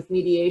dealing with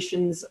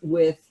mediations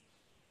with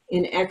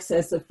in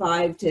excess of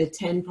 5 to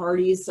 10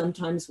 parties.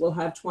 Sometimes we'll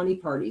have 20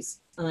 parties.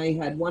 I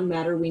had one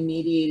matter we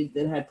mediated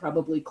that had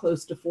probably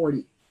close to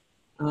 40.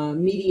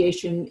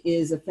 Mediation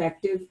is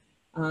effective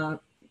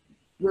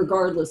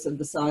regardless of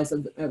the size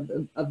of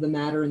the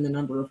matter and the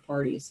number of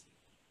parties.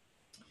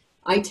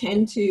 I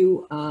tend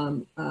to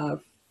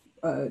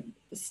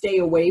stay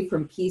away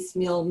from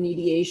piecemeal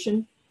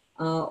mediation,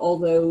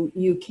 although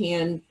you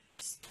can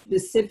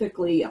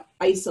specifically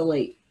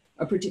isolate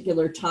a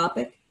particular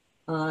topic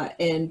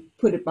and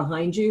put it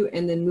behind you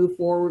and then move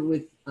forward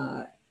with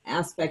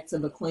aspects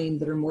of a claim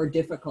that are more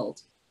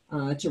difficult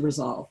to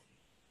resolve.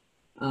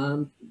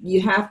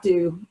 You have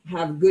to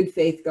have good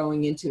faith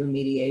going into a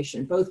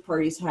mediation. Both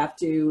parties have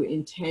to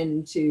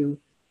intend to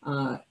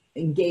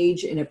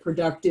engage in a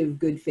productive,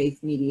 good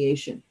faith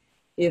mediation.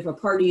 If a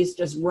party is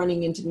just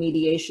running into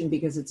mediation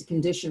because it's a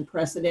conditioned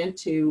precedent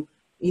to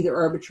either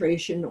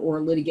arbitration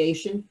or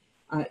litigation,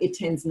 it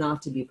tends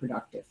not to be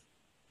productive.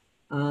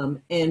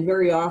 And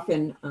very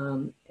often,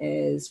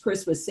 as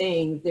Chris was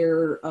saying,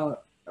 there are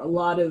a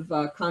lot of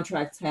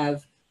contracts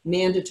have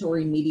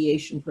mandatory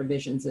mediation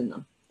provisions in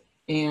them.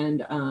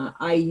 And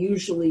I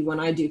usually, when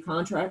I do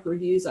contract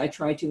reviews, I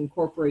try to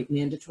incorporate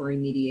mandatory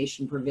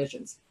mediation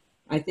provisions.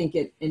 I think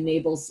it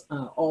enables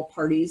all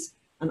parties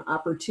an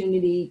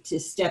opportunity to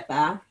step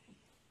back,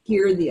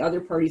 hear the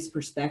other party's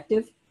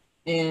perspective,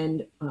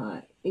 and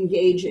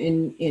engage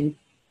in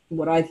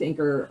what I think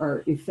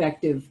are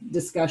effective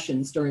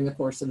discussions during the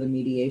course of a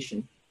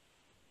mediation.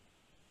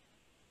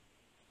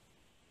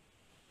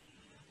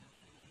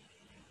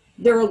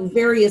 There are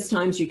various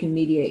times you can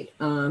mediate.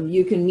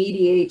 You can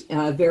mediate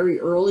very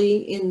early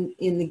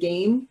in the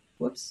game.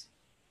 Whoops,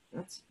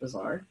 that's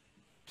bizarre.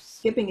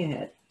 Skipping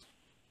ahead.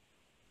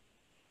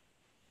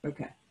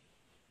 Okay.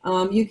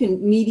 You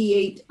can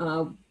mediate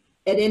at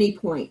any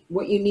point.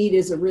 What you need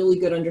is a really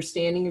good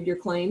understanding of your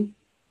claim,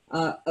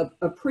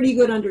 a pretty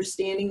good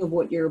understanding of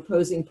what your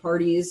opposing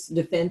party's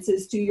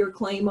defenses to your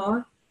claim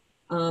are,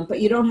 but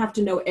you don't have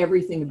to know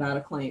everything about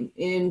a claim.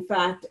 In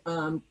fact,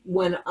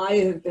 when I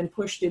have been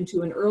pushed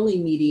into an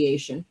early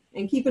mediation,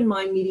 and keep in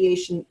mind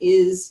mediation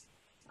is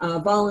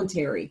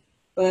voluntary,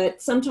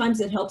 but sometimes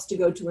it helps to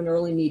go to an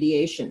early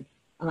mediation.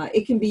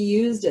 It can be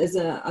used as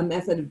a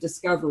method of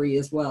discovery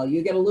as well.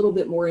 You get a little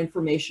bit more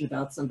information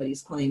about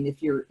somebody's claim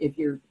if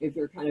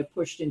you're kind of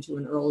pushed into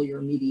an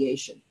earlier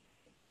mediation.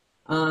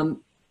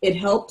 It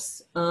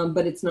helps,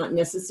 but it's not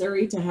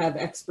necessary to have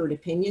expert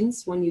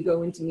opinions when you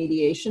go into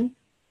mediation.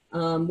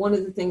 One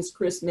of the things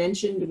Chris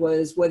mentioned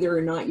was whether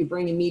or not you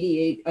bring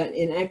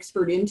an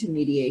expert into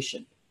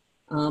mediation.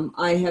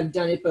 I have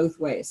done it both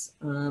ways.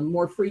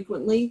 More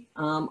frequently,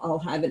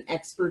 I'll have an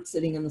expert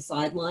sitting on the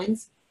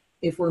sidelines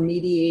if we're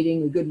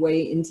mediating a good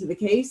way into the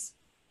case.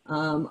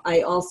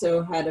 I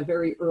also had a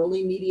very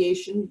early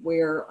mediation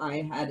where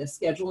I had a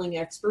scheduling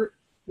expert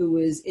who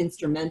was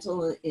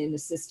instrumental in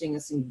assisting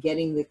us in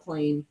getting the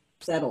claim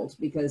settled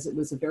because it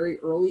was a very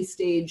early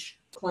stage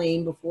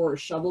claim before a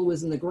shovel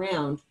was in the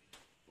ground.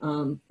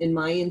 In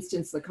my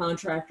instance, the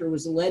contractor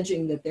was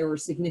alleging that there were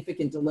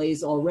significant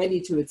delays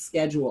already to its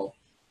schedule.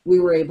 We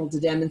were able to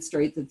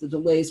demonstrate that the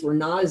delays were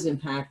not as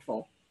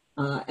impactful,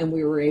 and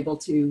we were able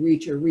to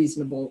reach a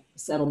reasonable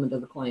settlement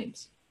of the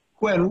claims.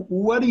 Gwen,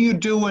 what do you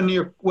do when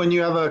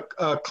you have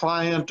a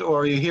client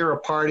or you hear a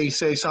party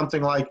say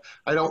something like,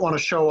 I don't want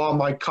to show all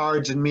my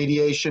cards in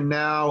mediation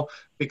now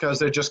because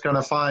they're just going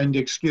to find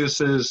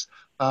excuses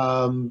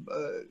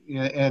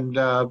and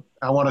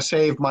I want to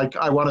save my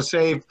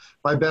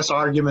best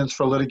arguments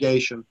for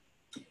litigation.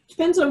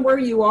 Depends on where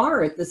you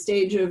are at the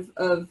stage of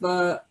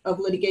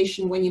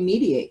litigation when you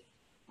mediate.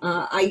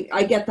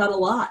 I get that a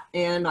lot,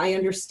 and I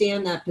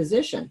understand that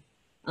position.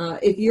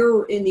 If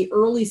you're in the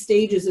early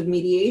stages of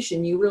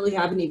mediation, you really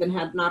haven't even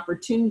had an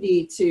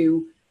opportunity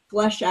to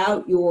flesh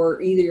out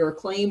either your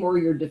claim or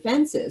your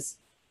defenses.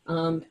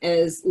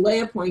 As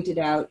Leah pointed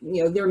out,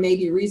 there may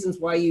be reasons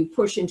why you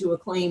push into a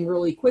claim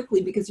really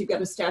quickly because you've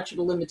got a statute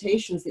of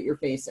limitations that you're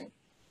facing.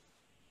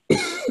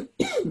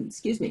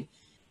 Excuse me.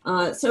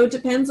 So it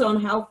depends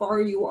on how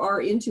far you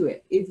are into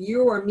it. If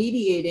you are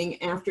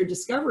mediating after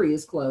discovery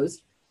is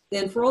closed,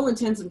 then for all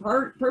intents and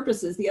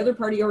purposes, the other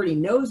party already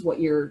knows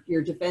what your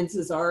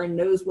defenses are and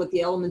knows what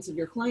the elements of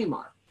your claim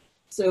are.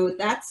 So at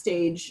that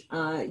stage,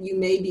 you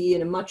may be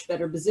in a much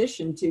better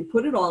position to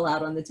put it all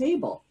out on the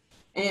table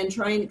and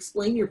try and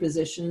explain your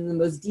position in the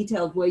most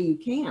detailed way you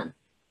can,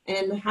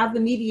 and have the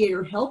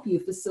mediator help you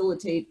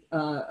facilitate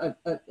a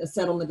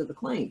settlement of the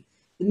claim.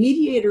 The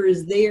mediator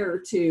is there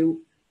to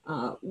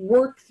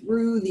work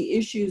through the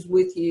issues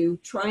with you,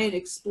 try and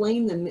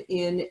explain them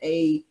in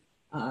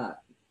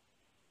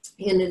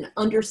an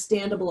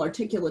understandable,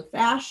 articulate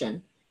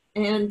fashion,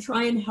 and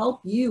try and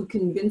help you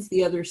convince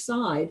the other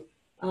side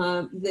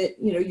that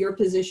your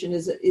position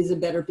is a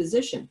better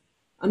position.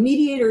 A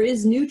mediator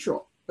is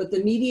neutral, but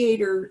the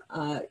mediator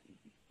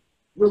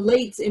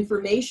relates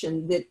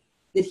information that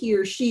he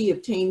or she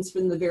obtains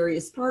from the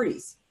various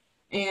parties.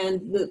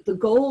 And the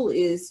goal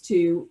is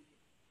to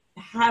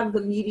have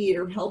the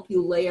mediator help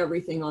you lay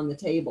everything on the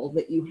table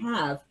that you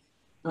have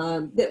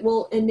that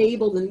will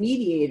enable the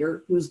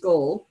mediator, whose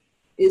goal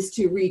is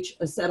to reach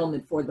a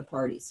settlement for the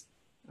parties.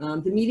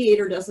 The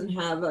mediator doesn't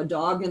have a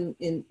dog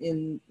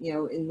in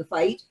the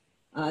fight.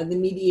 The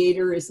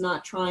mediator is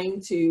not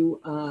trying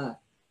to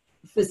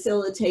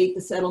facilitate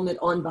the settlement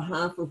on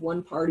behalf of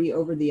one party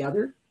over the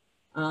other.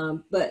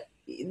 But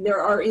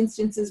there are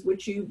instances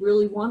which you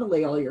really want to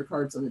lay all your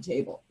cards on the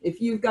table. If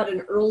you've got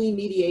an early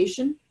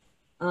mediation,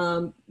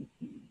 my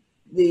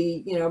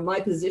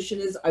position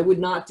is I would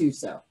not do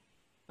so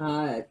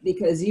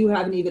because you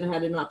haven't even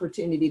had an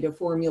opportunity to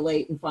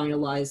formulate and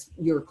finalize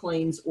your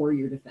claims or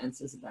your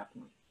defenses at that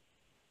point.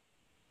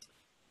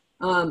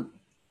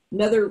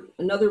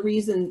 Another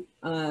reason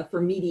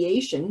for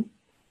mediation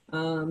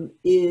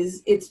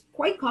is it's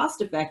quite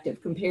cost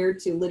effective compared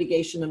to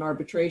litigation and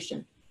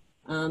arbitration.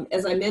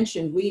 As I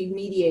mentioned, we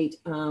mediate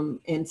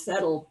and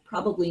settle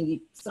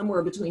probably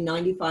somewhere between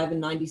 95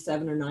 and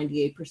 97 or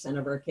 98%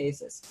 of our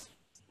cases.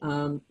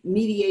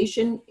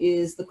 Mediation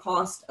is the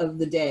cost of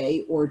the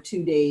day or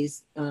 2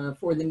 days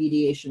for the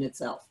mediation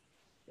itself.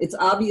 It's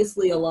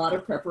obviously a lot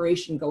of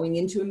preparation going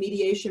into a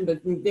mediation,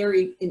 but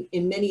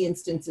in many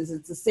instances,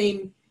 it's the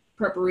same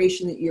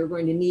preparation that you're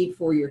going to need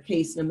for your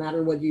case, no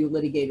matter whether you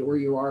litigate or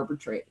you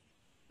arbitrate.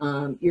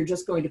 You're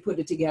just going to put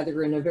it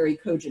together in a very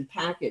cogent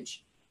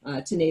package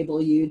to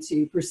enable you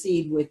to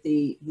proceed with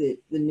the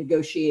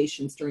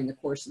negotiations during the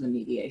course of the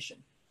mediation.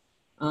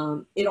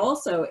 It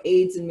also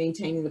aids in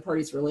maintaining the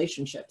parties'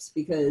 relationships,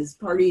 because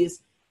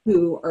parties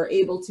who are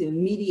able to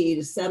mediate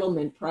a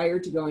settlement prior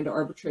to going to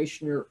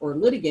arbitration or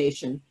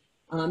litigation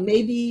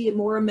may be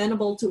more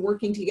amenable to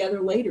working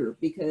together later,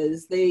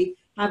 because they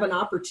have an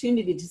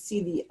opportunity to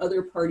see the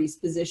other party's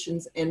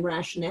positions and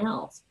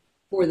rationales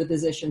for the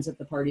positions that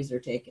the parties are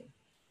taking.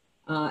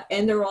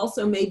 And there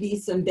also may be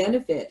some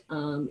benefit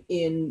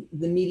in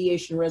the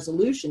mediation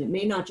resolution. It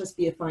may not just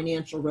be a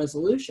financial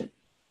resolution.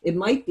 It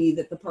might be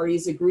that the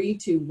parties agree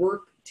to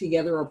work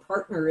together or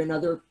partner in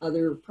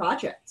other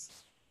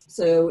projects.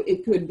 So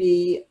it could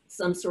be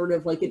some sort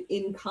of like an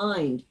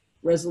in-kind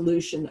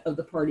resolution of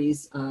the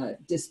parties'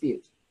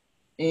 dispute.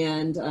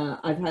 And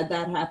I've had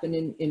that happen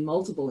in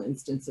multiple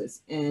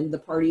instances. And the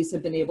parties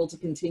have been able to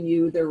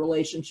continue their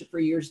relationship for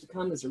years to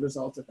come as a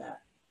result of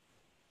that.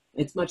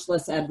 It's much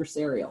less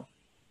adversarial.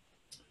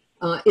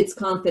 It's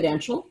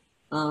confidential,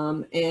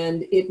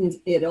 and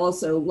it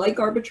also, like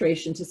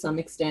arbitration to some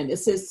extent,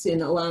 assists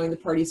in allowing the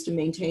parties to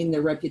maintain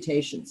their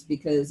reputations,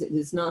 because it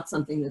is not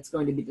something that's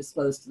going to be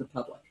disclosed to the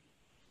public.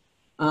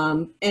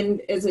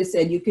 And as I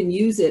said, you can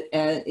use it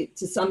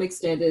to some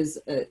extent as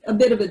a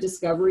bit of a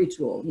discovery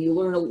tool. You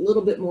learn a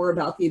little bit more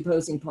about the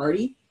opposing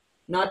party,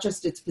 not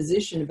just its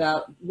position,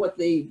 about what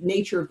the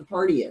nature of the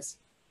party is.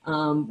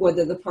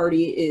 Whether the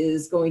party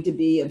is going to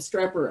be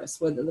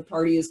obstreperous, whether the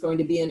party is going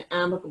to be an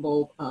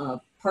amicable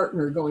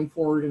partner going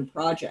forward in a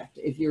project,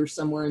 if you're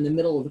somewhere in the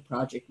middle of the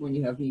project when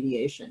you have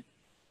mediation.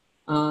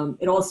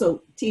 It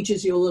also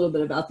teaches you a little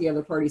bit about the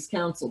other party's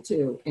counsel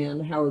too,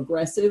 and how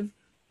aggressive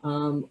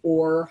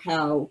or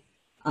how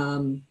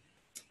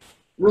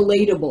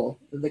relatable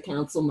the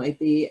counsel might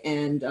be,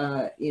 and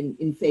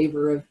in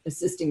favor of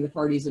assisting the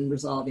parties in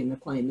resolving the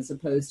claim, as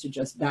opposed to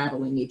just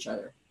battling each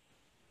other.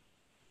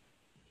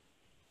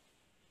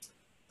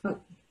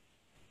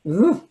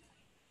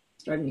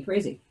 It's driving me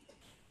crazy.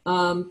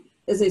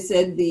 As I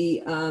said,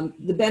 the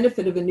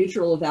benefit of a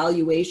neutral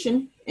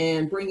evaluation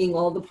and bringing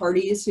all the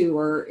parties who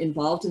are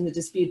involved in the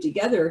dispute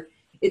together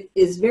it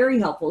is very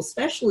helpful,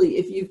 especially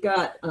if you've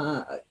got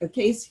a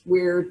case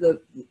where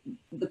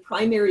the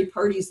primary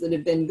parties that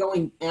have been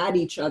going at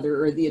each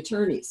other are the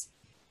attorneys.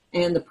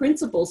 And the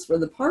principals for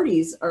the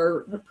parties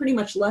are pretty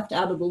much left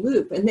out of the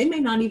loop, and they may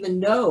not even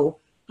know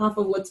half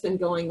of what's been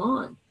going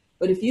on.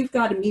 But if you've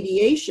got a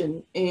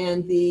mediation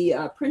and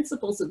the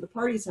principals of the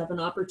parties have an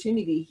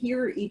opportunity to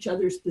hear each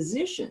other's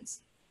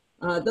positions,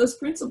 those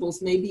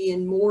principals may be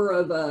in more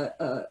of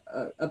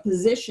a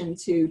position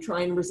to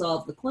try and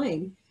resolve the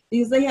claim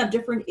because they have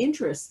different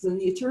interests than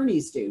the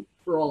attorneys do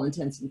for all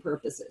intents and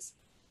purposes.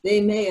 They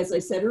may, as I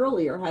said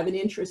earlier, have an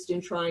interest in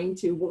trying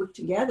to work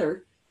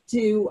together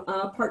to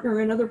partner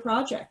in other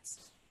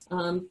projects.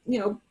 You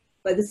know,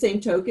 by the same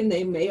token,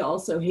 they may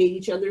also hate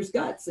each other's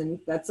guts, and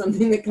that's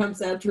something that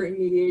comes out during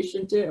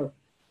mediation too.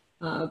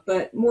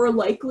 But more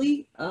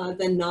likely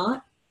than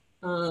not,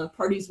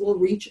 parties will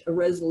reach a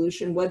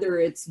resolution, whether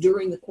it's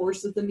during the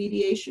course of the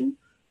mediation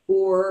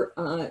or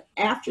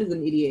after the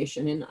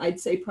mediation. And I'd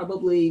say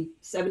probably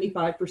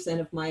 75%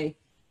 of my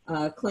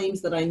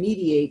claims that I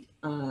mediate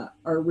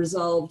are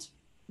resolved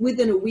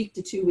within a week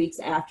to 2 weeks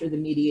after the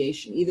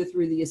mediation, either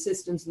through the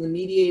assistance of the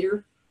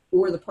mediator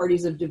or the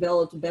parties have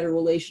developed a better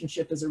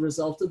relationship as a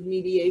result of the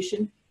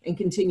mediation and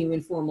continue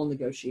informal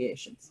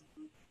negotiations.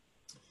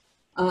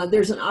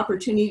 There's an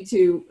opportunity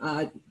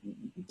to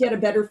get a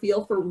better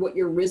feel for what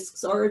your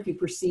risks are if you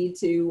proceed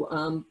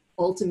to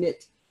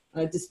ultimate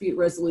dispute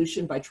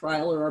resolution by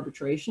trial or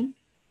arbitration.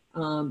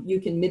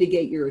 You can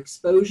mitigate your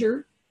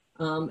exposure.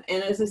 And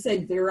as I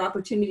said, there are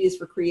opportunities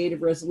for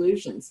creative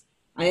resolutions.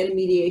 I had a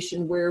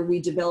mediation where we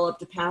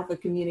developed a path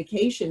of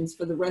communications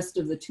for the rest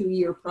of the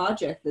 2-year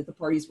project that the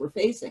parties were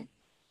facing.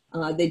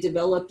 They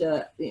developed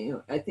a,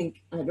 I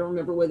think, I don't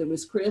remember whether it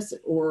was Chris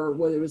or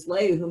whether it was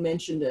Leah who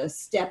mentioned a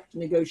stepped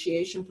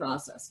negotiation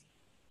process.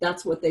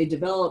 That's what they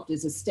developed,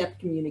 is a stepped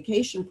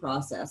communication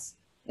process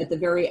at the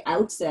very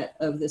outset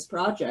of this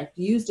project,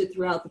 used it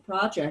throughout the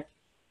project,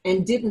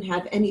 and didn't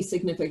have any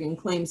significant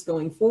claims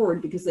going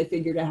forward because they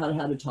figured out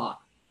how to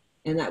talk.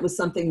 And that was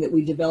something that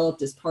we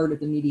developed as part of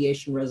the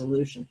mediation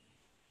resolution.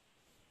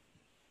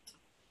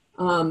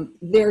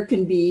 There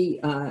can be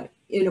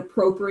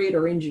inappropriate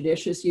or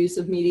injudicious use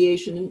of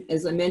mediation.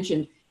 As I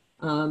mentioned,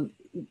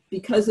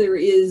 because there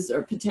is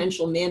a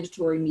potential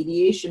mandatory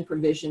mediation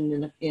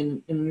provision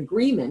in an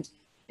agreement,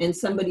 and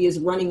somebody is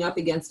running up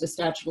against a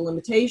statute of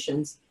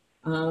limitations,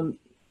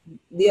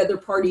 the other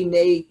party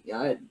may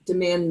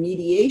demand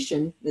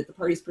mediation, that the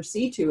parties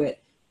proceed to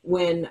it,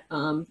 when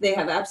they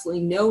have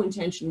absolutely no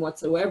intention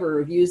whatsoever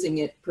of using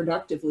it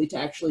productively to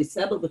actually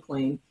settle the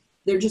claim.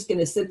 They're just going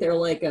to sit there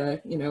like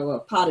a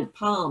potted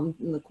palm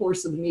in the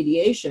course of the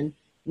mediation,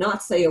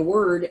 not say a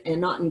word and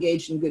not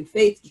engage in good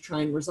faith to try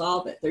and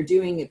resolve it. They're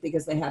doing it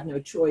because they have no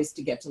choice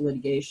to get to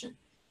litigation.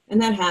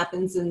 And that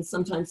happens, and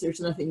sometimes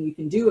there's nothing you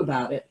can do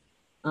about it.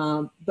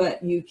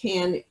 But you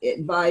can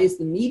advise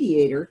the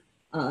mediator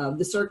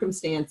the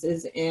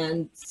circumstances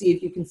and see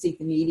if you can seek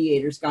the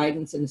mediator's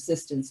guidance and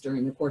assistance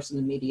during the course of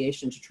the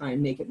mediation to try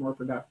and make it more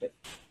productive.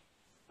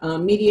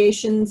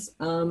 Mediations,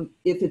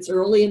 if it's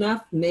early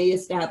enough, may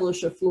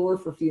establish a floor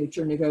for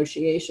future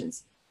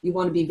negotiations. You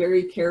want to be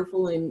very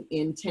careful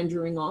in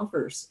tendering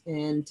offers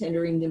and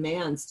tendering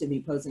demands to the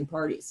opposing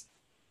parties.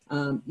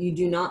 You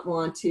do not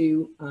want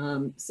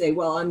to say,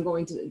 well, I'm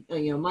going to,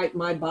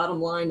 my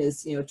bottom line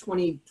is,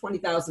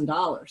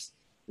 $20,000.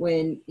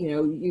 When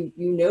you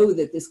know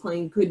that this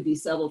claim could be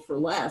settled for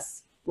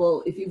less.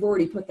 Well, if you've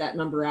already put that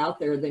number out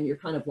there, then you're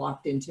kind of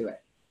locked into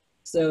it.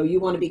 So you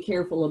want to be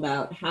careful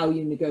about how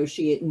you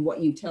negotiate and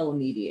what you tell a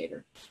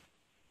mediator.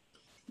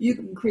 You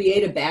can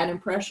create a bad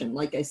impression.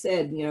 Like I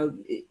said, you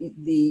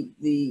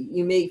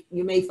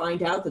may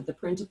find out that the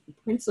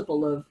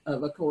principal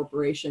of a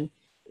corporation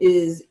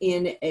is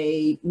in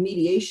a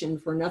mediation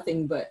for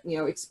nothing but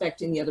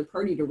expecting the other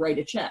party to write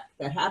a check.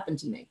 That happened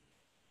to me.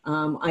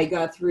 I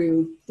got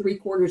through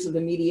 3/4 of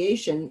the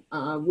mediation.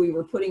 We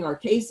were putting our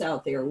case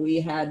out there.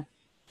 We had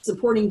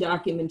supporting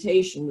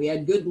documentation. We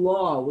had good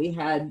law. We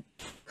had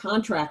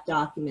contract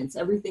documents.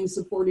 Everything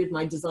supported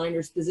my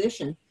designer's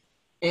position.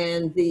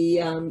 And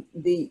the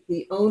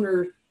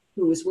owner,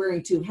 who was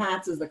wearing 2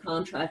 hats as the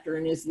contractor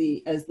and as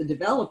the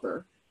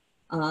developer,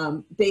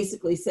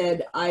 basically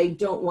said, I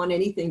don't want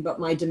anything but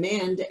my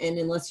demand, and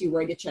unless you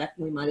write a check,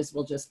 we might as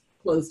well just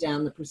close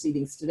down the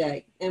proceedings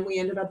today. And we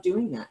ended up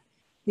doing that.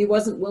 He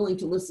wasn't willing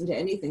to listen to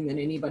anything that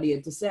anybody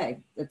had to say.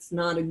 That's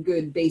not a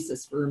good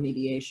basis for a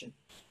mediation.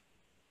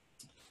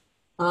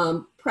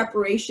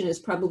 Preparation is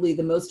probably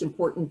the most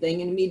important thing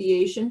in a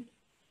mediation.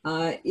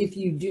 If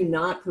you do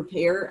not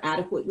prepare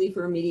adequately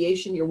for a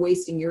mediation, you're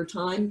wasting your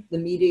time, the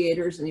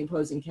mediators and the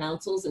opposing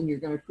counsels, and you're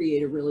going to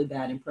create a really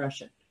bad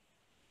impression.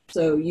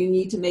 So you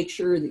need to make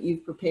sure that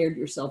you've prepared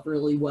yourself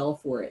really well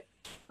for it.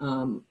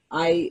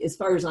 As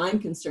far as I'm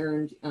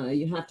concerned,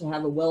 you have to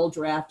have a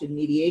well-drafted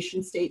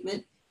mediation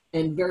statement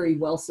and very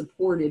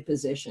well-supported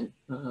position.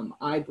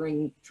 I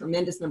bring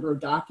tremendous number of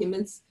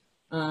documents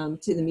to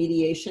the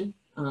mediation,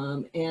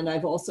 and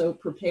I've also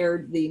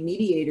prepared the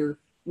mediator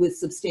with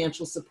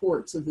substantial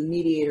support so the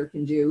mediator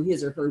can do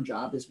his or her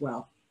job as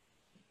well.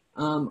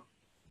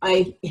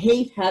 I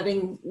hate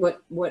having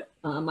what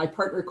my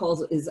partner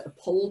calls is a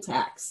poll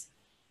tax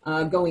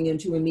going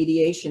into a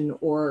mediation,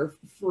 or,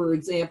 for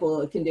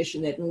example, a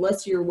condition that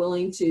unless you're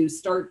willing to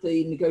start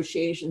the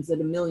negotiations at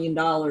 $1 million,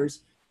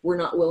 we're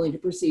not willing to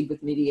proceed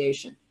with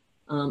mediation.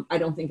 I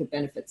don't think it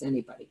benefits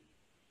anybody.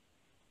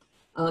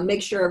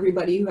 Make sure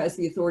everybody who has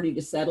the authority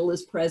to settle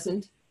is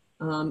present.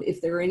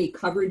 If there are any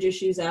coverage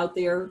issues out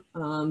there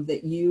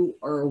that you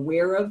are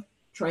aware of,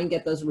 try and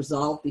get those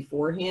resolved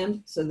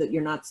beforehand so that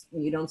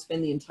you don't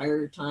spend the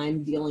entire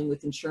time dealing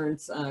with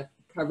insurance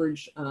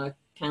coverage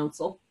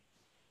counsel.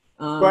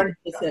 Gwen,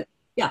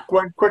 yeah.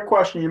 Gwen, quick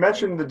question. You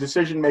mentioned the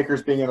decision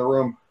makers being in the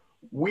room.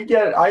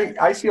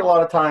 I see a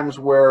lot of times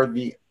where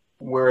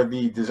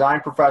the design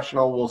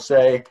professional will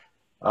say,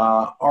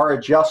 our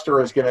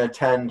adjuster is going to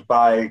attend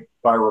by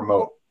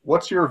remote.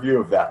 What's your view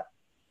of that?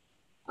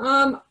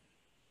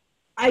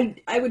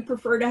 I would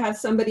prefer to have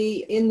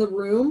somebody in the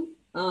room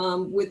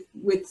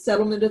with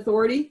settlement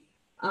authority.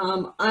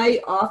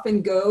 I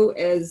often go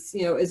as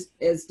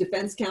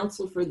defense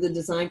counsel for the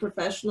design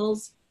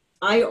professionals.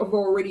 I have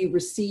already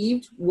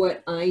received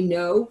what I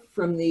know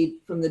from the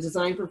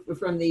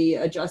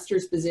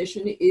adjuster's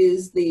position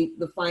is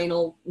the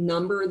final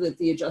number that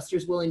the adjuster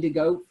is willing to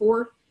go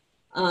for.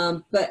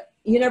 But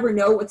you never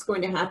know what's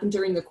going to happen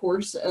during the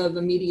course of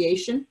a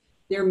mediation.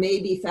 There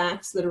may be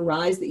facts that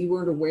arise that you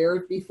weren't aware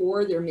of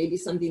before. There may be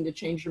something to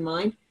change your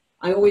mind.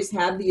 I always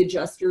have the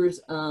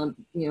adjuster's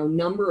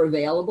number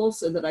available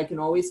so that I can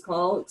always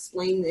call,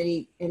 explain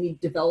any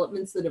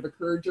developments that have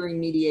occurred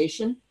during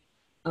mediation.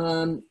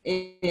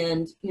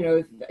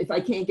 If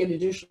I can't get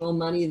additional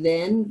money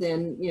then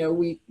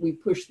we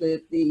push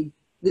the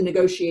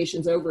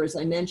negotiations over. As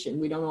I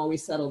mentioned, we don't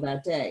always settle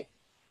that day,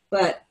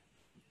 but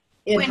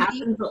it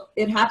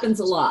happens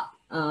a lot.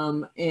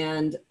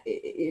 And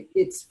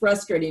it's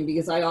frustrating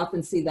because I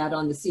often see that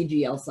on the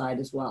CGL side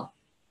as well.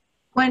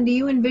 Gwen, do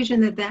you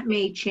envision that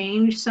may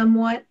change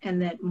somewhat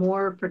and that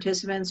more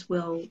participants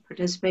will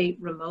participate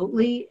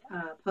remotely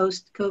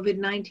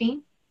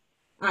post-COVID-19?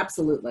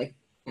 Absolutely.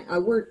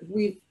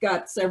 We've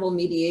got several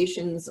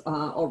mediations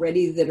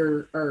already that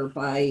are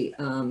by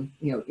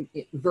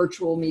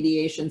virtual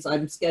mediations.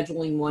 I'm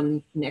scheduling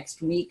one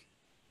next week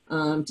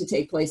to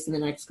take place in the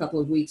next couple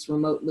of weeks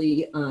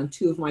remotely.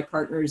 Two of my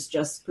partners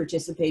just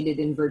participated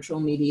in virtual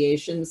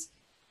mediations.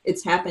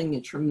 It's happening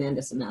a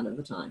tremendous amount of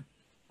the time.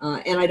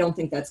 And I don't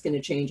think that's going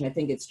to change. I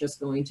think it's just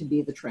going to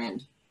be the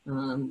trend,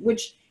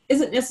 which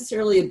isn't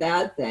necessarily a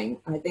bad thing.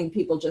 I think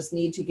people just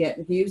need to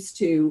get used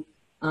to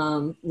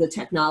the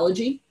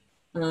technology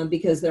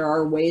because there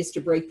are ways to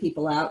break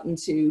people out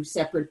into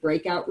separate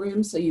breakout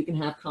rooms so you can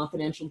have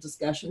confidential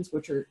discussions,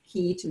 which are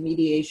key to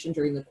mediation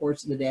during the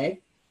course of the day.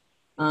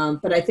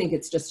 But I think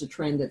it's just a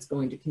trend that's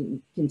going to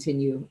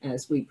continue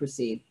as we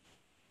proceed.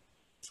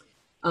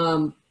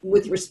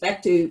 With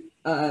respect to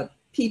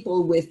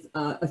people with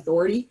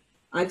authority,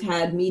 I've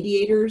had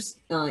mediators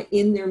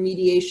in their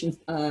mediation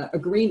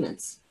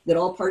agreements that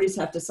all parties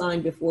have to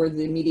sign before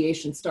the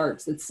mediation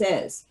starts that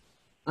says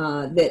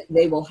that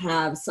they will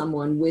have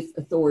someone with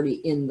authority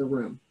in the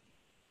room.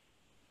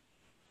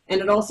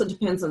 And it also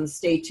depends on the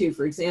state too.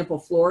 For example,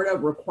 Florida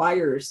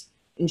requires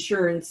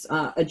insurance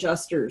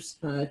adjusters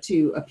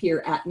to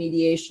appear at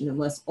mediation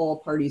unless all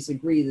parties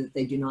agree that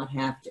they do not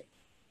have to.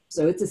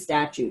 So it's a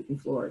statute in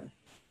Florida.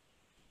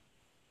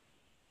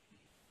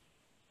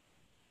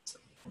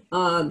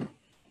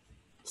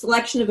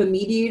 Selection of a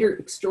mediator,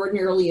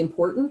 extraordinarily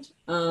important.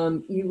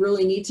 You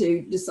really need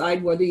to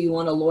decide whether you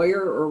want a lawyer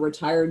or a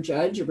retired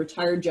judge. A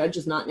retired judge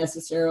is not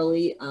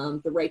necessarily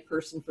the right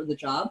person for the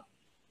job.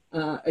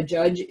 A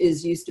judge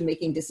is used to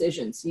making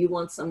decisions. You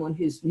want someone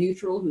who's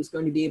neutral, who's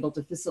going to be able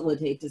to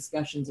facilitate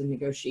discussions and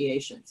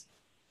negotiations.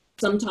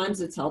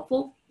 Sometimes it's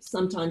helpful,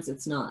 sometimes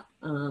it's not.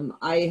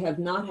 I have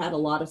not had a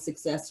lot of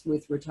success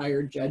with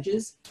retired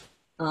judges,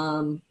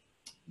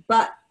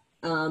 but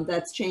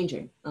that's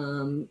changing.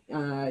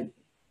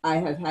 I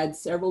have had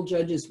several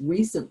judges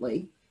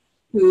recently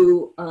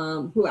who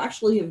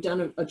actually have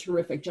done a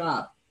terrific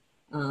job.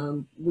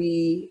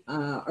 We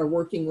are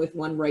working with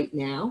one right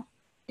now,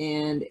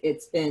 and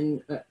it's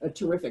been a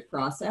terrific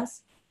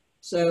process.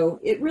 So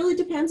it really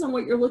depends on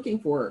what you're looking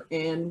for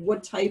and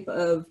what type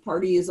of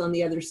party is on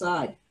the other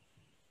side.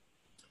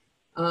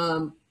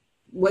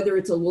 Whether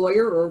it's a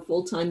lawyer or a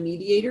full-time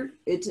mediator,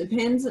 it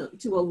depends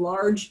to a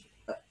large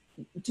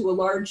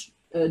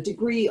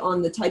degree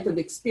on the type of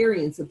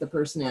experience that the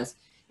person has.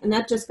 And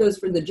that just goes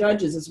for the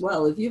judges as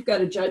well. If you've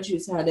got a judge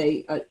who's had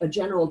a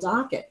general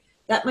docket,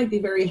 that might be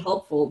very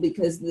helpful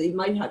because they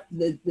might have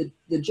the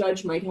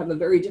judge might have a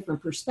very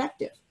different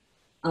perspective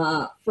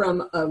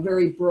from a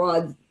very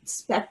broad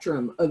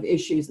spectrum of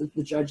issues that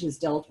the judge has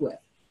dealt with.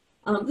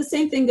 The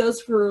same thing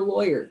goes for a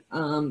lawyer.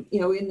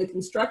 In the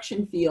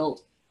construction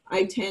field,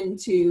 I tend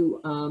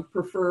to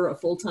prefer a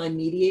full-time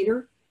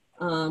mediator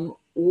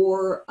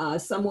or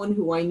someone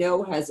who I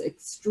know has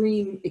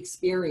extreme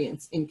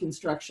experience in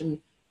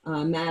construction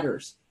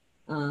matters.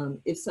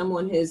 If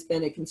someone has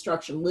been a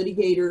construction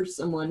litigator,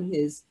 someone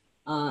has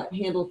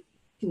handled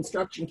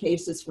construction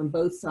cases from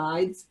both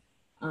sides,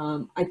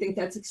 I think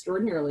that's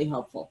extraordinarily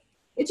helpful.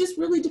 It just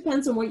really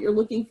depends on what you're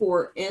looking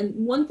for. And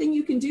one thing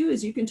you can do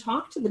is you can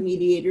talk to the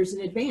mediators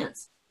in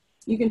advance.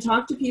 You can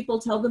talk to people,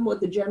 tell them what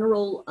the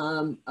general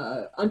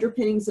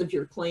underpinnings of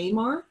your claim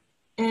are,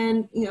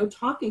 and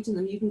talking to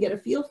them, you can get a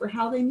feel for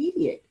how they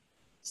mediate.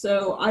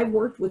 So I've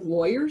worked with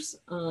lawyers,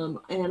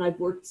 and I've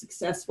worked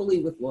successfully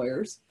with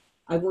lawyers.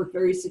 I've worked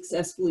very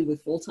successfully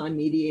with full-time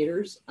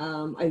mediators.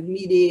 I've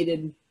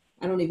mediated,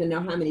 I don't even know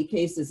how many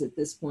cases at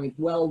this point,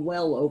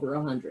 well over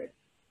 100.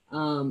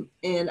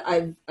 And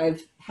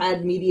I've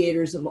had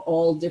mediators of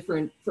all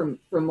different,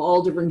 from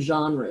all different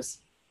genres.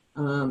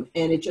 And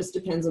it just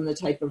depends on the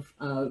type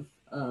of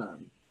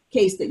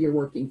case that you're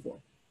working for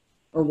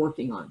or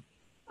working on.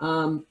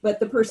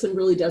 But the person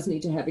really does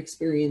need to have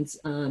experience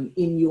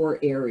in your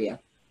area.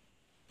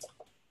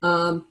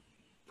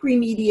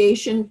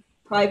 Pre-mediation,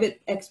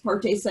 private ex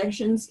parte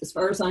sessions, as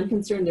far as I'm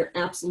concerned, they're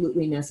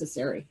absolutely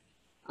necessary.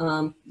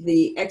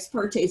 The ex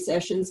parte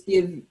sessions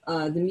give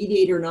the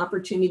mediator an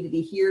opportunity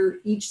to hear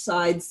each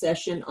side's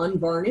session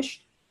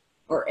unvarnished,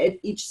 or at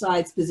each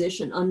side's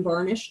position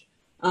unvarnished.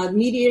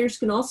 Mediators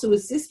can also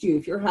assist you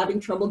if you're having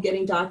trouble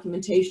getting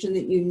documentation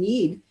that you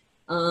need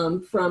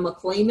from a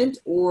claimant,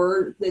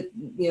 or that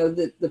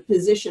the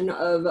position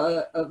of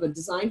a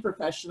design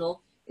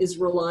professional is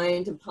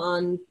reliant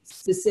upon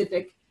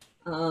specific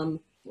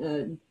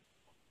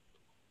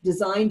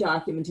design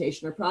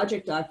documentation or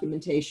project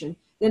documentation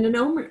that an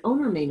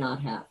owner may not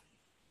have.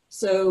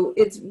 So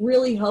it's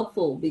really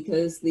helpful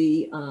because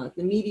the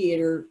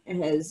mediator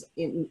has,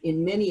 in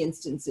many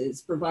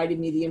instances, provided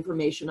me the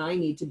information I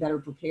need to better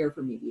prepare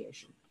for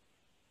mediation.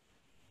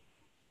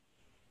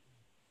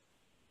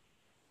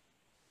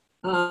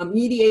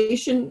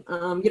 Mediation,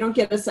 you don't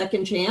get a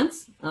second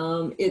chance.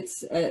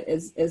 It's,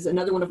 as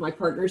another one of my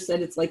partners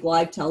said, it's like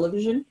live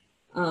television.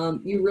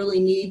 You really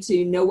need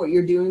to know what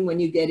you're doing when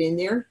you get in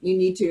there. You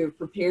need to have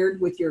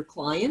prepared with your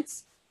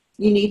clients.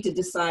 You need to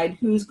decide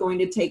who's going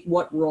to take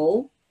what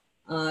role.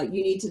 You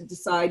need to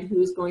decide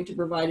who's going to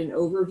provide an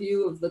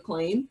overview of the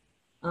claim.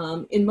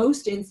 In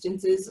most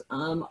instances,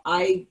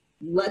 I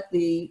let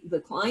the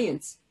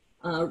clients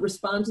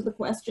respond to the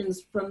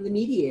questions from the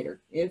mediator.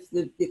 If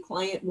the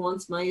client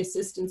wants my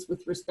assistance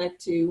with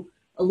respect to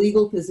a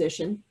legal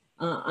position,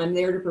 I'm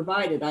there to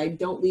provide it. I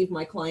don't leave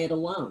my client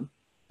alone.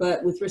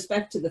 But with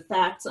respect to the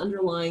facts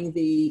underlying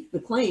the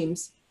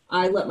claims,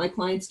 I let my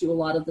clients do a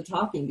lot of the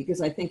talking because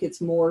I think it's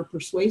more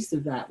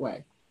persuasive that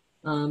way.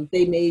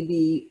 They may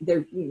be,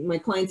 my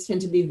clients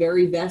tend to be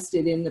very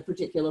vested in the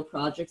particular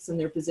projects and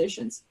their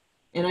positions.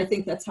 And I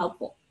think that's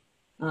helpful.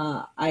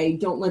 I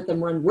don't let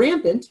them run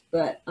rampant,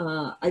 but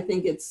I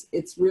think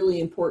it's really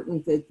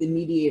important that the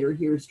mediator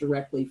hears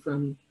directly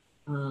from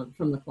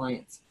the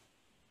clients.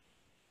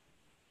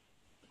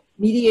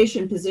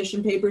 Mediation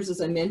position papers,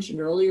 as I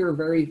mentioned earlier, are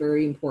very,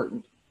 very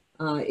important.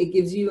 It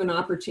gives you an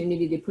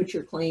opportunity to put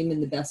your claim in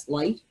the best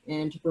light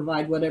and to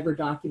provide whatever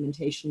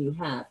documentation you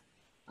have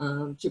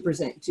to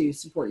present to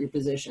support your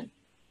position.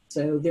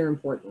 So they're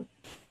important.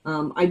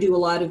 I do a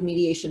lot of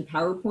mediation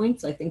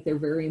PowerPoints. I think they're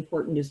very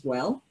important as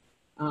well.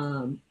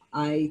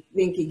 I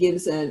think it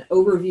gives an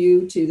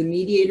overview to the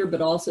mediator,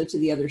 but also to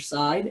the other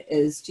side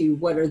as to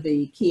what are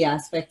the key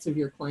aspects of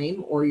your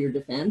claim or your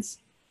defense.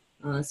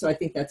 So I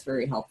think that's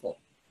very helpful.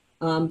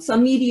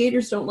 Some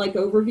mediators don't like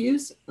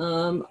overviews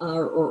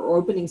or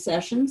opening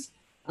sessions.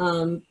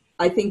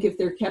 I think if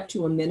they're kept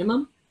to a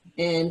minimum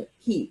and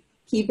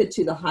keep it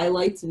to the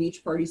highlights of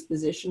each party's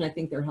position, I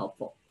think they're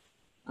helpful.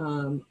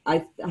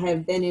 I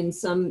have been in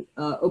some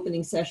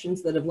opening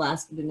sessions that have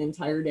lasted an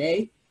entire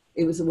day.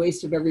 It was a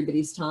waste of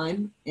everybody's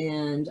time,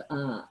 and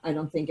I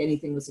don't think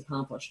anything was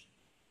accomplished.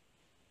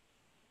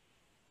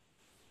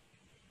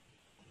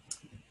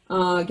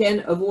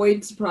 Again,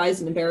 avoid surprise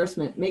and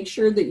embarrassment. Make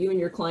sure that you and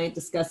your client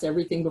discuss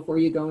everything before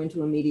you go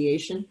into a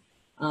mediation.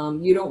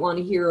 You don't want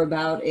to hear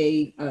about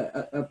a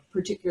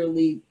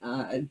particularly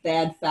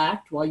bad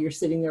fact while you're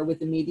sitting there with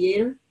the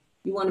mediator.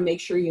 You want to make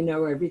sure you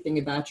know everything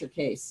about your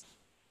case.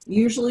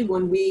 Usually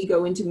when we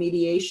go into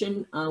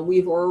mediation,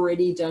 we've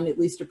already done at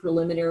least a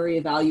preliminary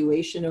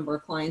evaluation of our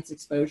client's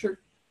exposure,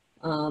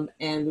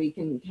 and we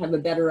can have a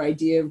better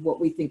idea of what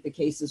we think the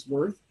case is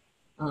worth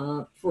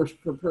for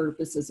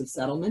purposes of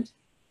settlement.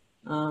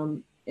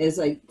 As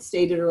I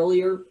stated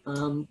earlier,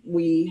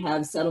 we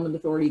have settlement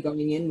authority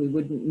going in. We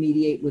wouldn't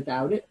mediate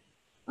without it,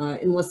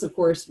 unless, of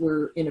course,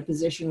 we're in a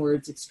position where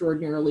it's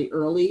extraordinarily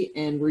early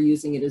and we're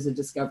using it as a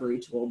discovery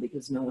tool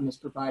because no one has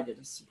provided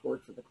us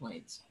support for the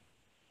claims.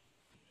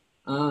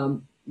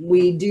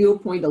 We do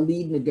appoint a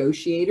lead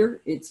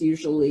negotiator. It's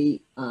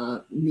usually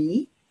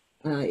me,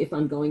 if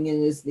I'm going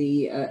in as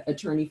the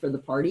attorney for the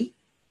party.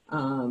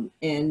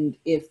 And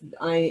if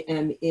I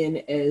am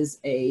in as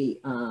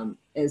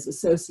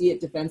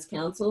associate defense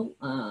counsel,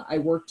 I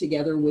work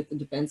together with the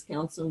defense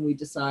counsel and we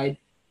decide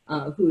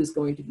who is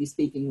going to be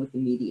speaking with the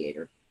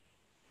mediator.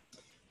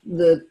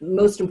 The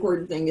most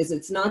important thing is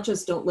it's not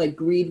just don't let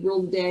greed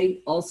rule the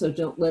day, also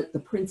don't let the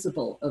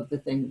principle of the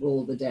thing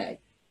rule the day.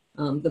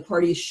 The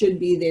parties should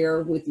be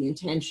there with the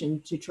intention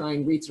to try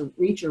and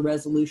reach a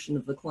resolution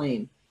of the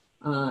claim.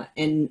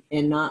 and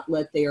not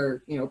let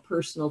their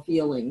personal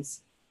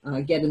feelings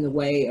get in the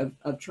way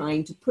of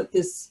trying to put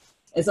this,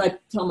 as I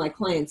tell my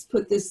clients,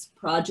 put this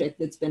project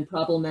that's been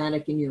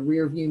problematic in your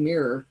rear view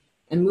mirror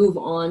and move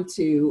on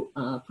to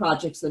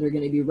projects that are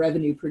going to be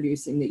revenue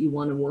producing that you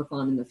want to work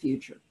on in the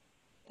future.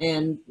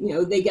 And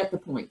they get the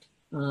point.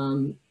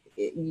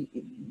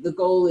 The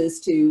goal is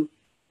to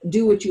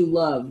do what you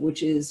love,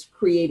 which is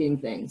creating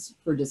things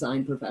for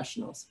design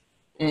professionals.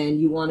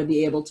 And you want to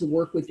be able to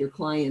work with your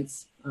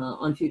clients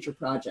on future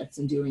projects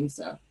in doing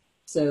so.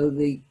 So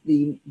the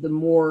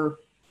more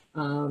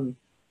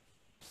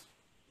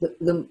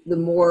the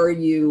more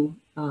you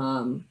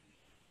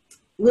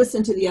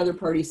listen to the other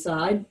party's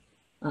side,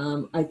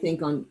 I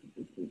think on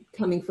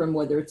coming from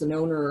whether it's an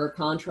owner or a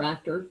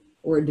contractor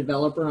or a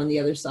developer on the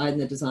other side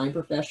and the design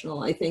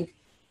professional, I think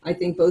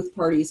both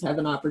parties have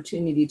an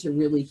opportunity to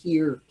really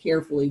hear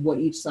carefully what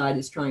each side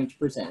is trying to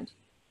present.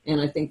 And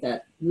I think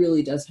that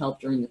really does help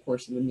during the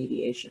course of a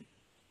mediation.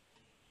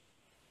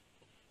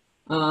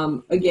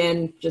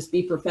 Again, just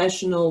be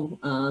professional,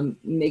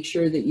 make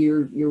sure that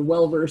you're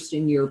well-versed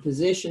in your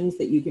positions,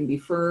 that you can be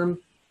firm,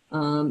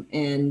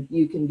 and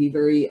you can be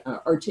very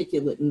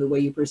articulate in the way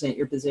you present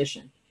your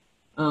position.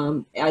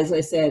 As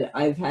I said,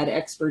 I've had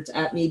experts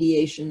at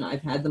mediation,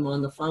 I've had them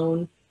on the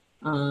phone,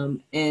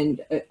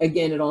 and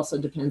again, it also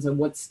depends on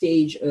what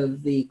stage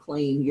of the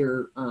claim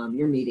you're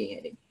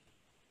mediating.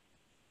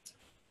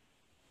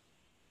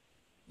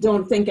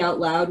 Don't think out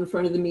loud in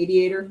front of the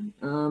mediator.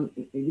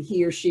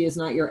 He or she is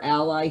not your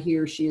ally. He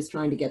or she is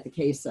trying to get the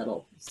case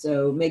settled.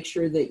 So make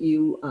sure that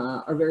you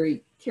are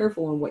very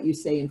careful in what you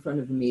say in front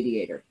of the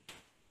mediator.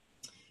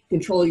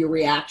 Control your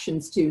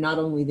reactions to not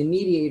only the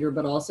mediator,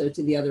 but also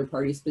to the other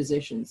party's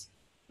positions.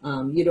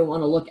 You don't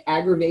want to look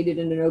aggravated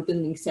in an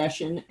opening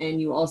session, and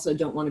you also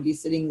don't want to be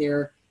sitting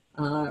there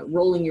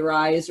rolling your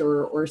eyes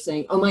or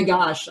saying, oh my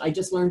gosh, I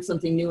just learned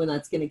something new and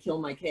that's going to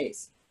kill my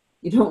case.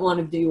 You don't want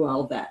to do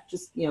all that.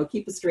 Just,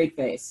 keep a straight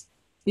face.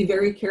 Be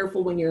very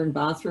careful when you're in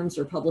bathrooms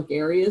or public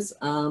areas.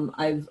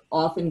 I've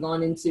often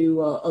gone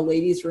into a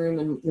ladies' room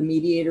and the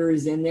mediator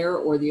is in there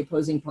or the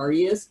opposing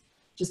party is.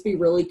 Just be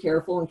really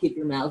careful and keep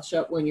your mouth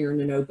shut when you're in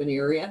an open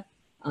area.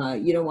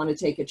 You don't want to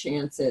take a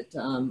chance at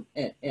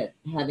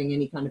having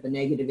any kind of a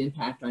negative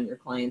impact on your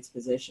client's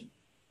position.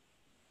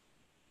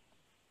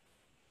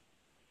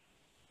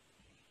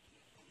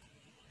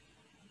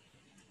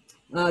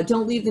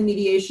 Don't leave the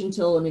mediation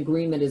till an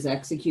agreement is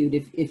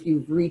executed if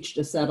you've reached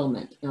a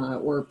settlement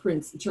or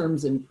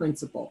terms in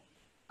principle.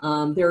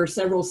 There are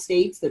several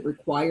states that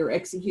require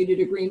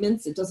executed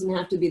agreements. It doesn't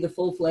have to be the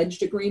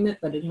full-fledged agreement,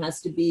 but it has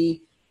to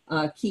be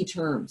key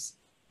terms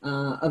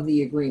of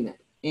the agreement.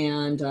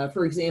 And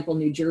for example,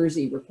 New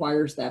Jersey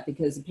requires that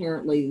because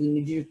apparently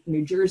the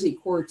New Jersey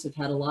courts have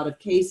had a lot of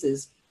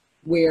cases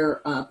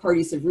where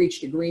parties have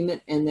reached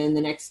agreement and then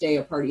the next day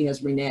a party has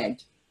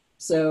reneged.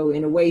 So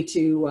in a way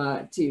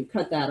to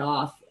cut that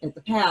off at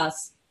the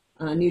pass,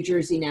 New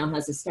Jersey now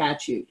has a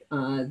statute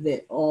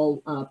that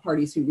all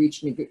parties who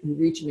reach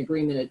an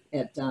agreement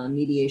at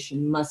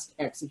mediation must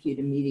execute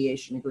a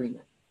mediation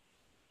agreement.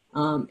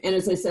 And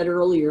as I said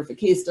earlier, if a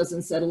case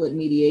doesn't settle at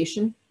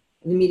mediation,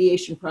 the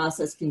mediation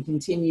process can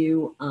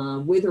continue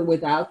with or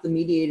without the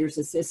mediator's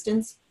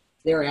assistance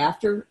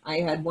thereafter.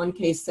 I had one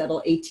case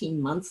settle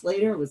 18 months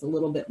later. It was a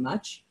little bit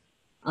much.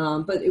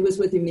 But it was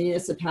with the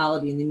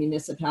municipality, and the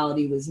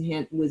municipality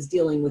was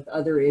dealing with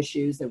other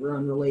issues that were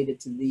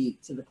unrelated to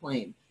the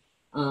claim.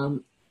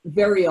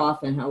 Very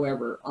often,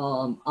 however,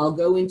 I'll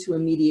go into a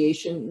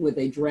mediation with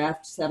a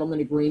draft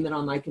settlement agreement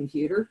on my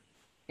computer,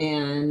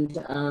 and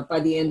by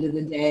the end of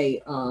the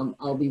day,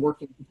 I'll be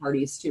working with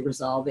parties to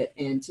resolve it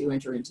and to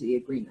enter into the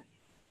agreement.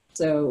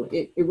 So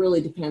it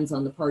really depends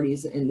on the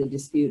parties and the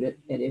dispute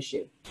at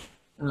issue.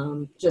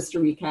 Just to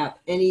recap,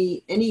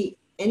 any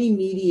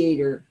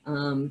mediator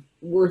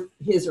worth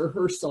his or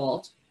her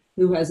salt,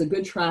 who has a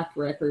good track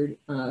record,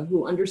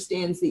 who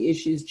understands the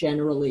issues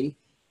generally,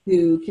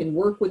 who can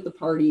work with the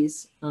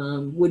parties,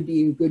 would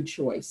be a good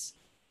choice.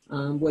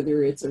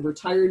 Whether it's a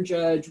retired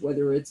judge,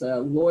 whether it's a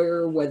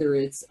lawyer, whether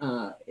it's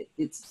a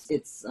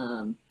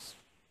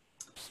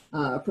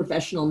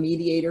professional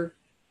mediator,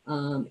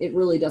 it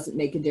really doesn't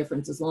make a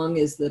difference as long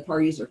as the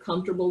parties are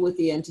comfortable with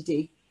the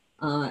entity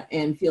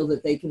and feel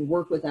that they can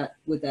work with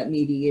that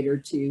mediator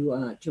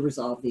to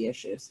resolve the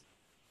issues.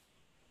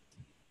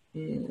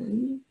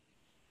 And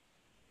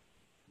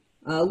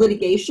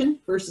litigation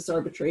versus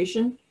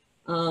arbitration,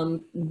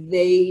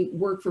 they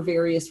work for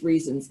various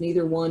reasons.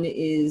 Neither one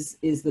is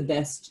the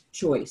best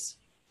choice.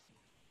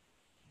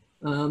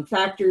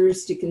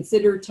 Factors to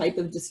consider: type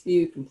of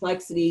dispute,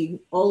 complexity,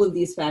 all of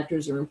these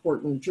factors are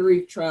important.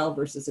 Jury trial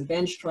versus a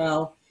bench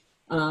trial,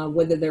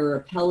 whether there are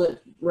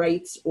appellate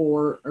rights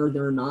or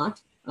they're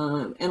not.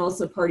 And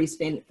also parties'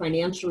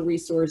 financial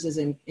resources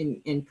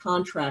and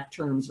contract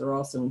terms are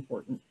also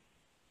important.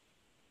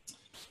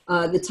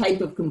 The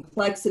type and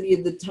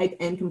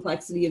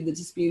complexity of the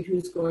dispute,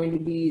 who's going to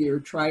be your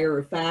trier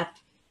of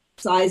fact,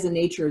 size and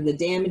nature of the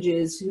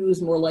damages,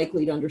 who's more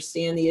likely to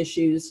understand the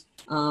issues,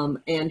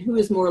 and who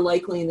is more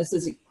likely, and this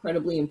is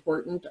incredibly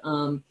important,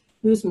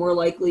 who's more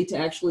likely to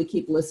actually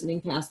keep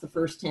listening past the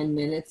first 10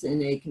 minutes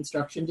in a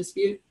construction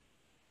dispute?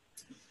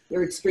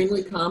 They're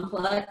extremely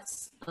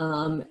complex,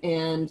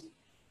 and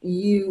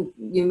you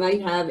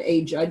might have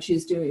a judge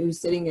who's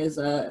sitting as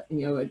a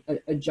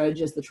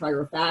judge as the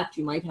trier of fact.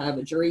 You might have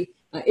a jury.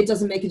 It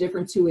doesn't make a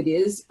difference who it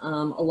is. A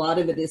lot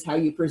of it is how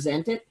you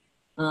present it.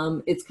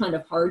 It's kind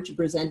of hard to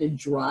present a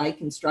dry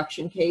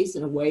construction case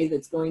in a way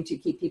that's going to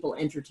keep people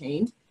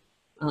entertained.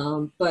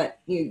 But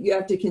you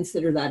have to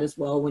consider that as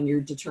well when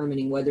you're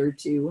determining whether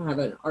to have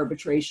an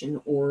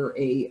arbitration or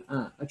a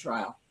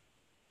trial.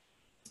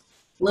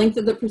 Length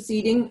of the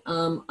proceeding,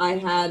 I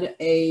had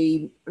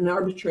an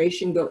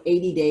arbitration go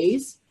 80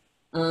 days.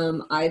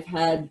 I've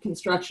had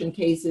construction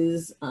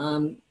cases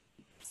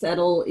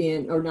settle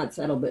in, or not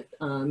settle, but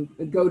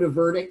go to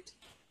verdict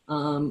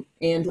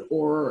and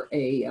or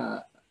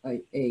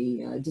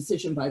a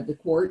decision by the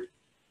court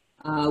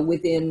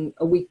within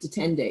a week to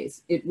 10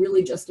 days. It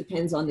really just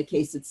depends on the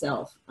case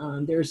itself.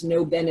 There's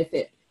no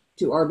benefit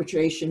to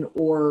arbitration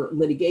or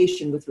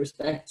litigation with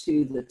respect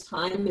to the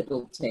time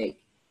it'll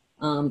take.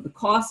 The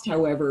cost,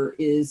 however,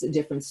 is a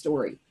different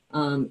story.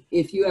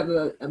 If you have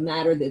a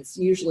matter that's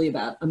usually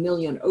about $1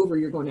 million over,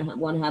 you're going to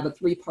want to have a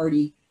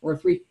three-party or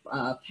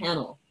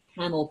panel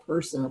panel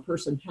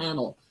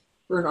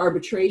for an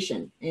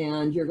arbitration,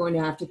 and you're going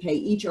to have to pay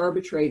each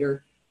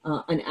arbitrator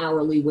an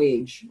hourly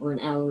wage or an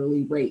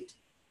hourly rate.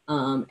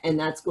 And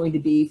that's going to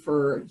be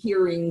for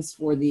hearings,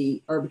 for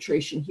the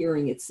arbitration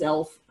hearing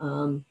itself,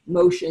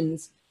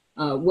 motions,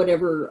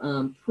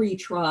 whatever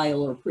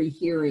pre-trial or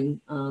pre-hearing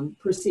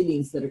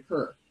proceedings that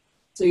occur.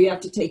 So you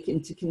have to take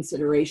into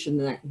consideration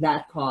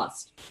that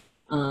cost.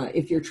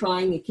 If you're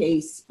trying a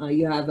case,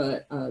 you have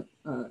a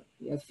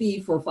fee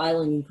for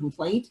filing a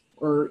complaint,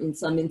 or in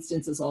some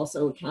instances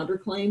also a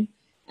counterclaim,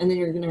 and then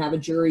you're going to have a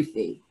jury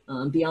fee.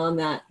 Beyond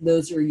that,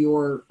 those are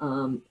your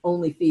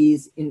only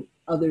fees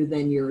other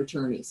than your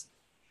attorneys.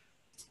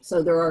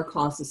 So there are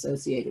costs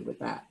associated with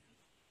that.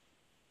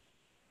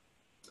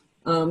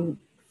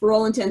 For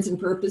all intents and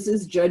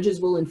purposes, judges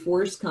will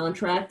enforce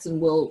contracts and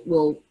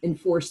will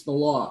enforce the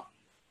law.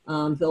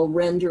 They'll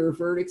render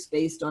verdicts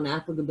based on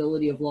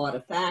applicability of law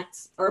to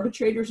facts.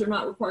 Arbitrators are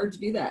not required to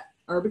do that.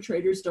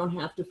 Arbitrators don't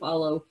have to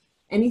follow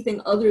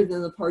anything other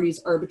than the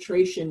party's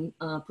arbitration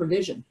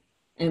provision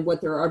and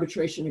what their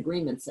arbitration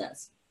agreement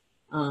says.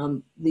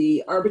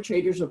 The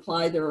arbitrators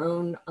apply their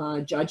own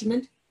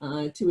judgment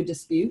to a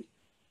dispute,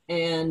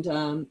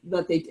 and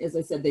but they, as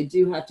I said, they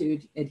do have to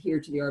adhere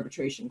to the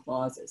arbitration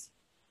clauses.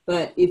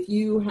 But if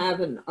you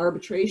have an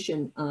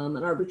arbitration,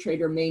 an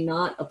arbitrator may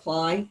not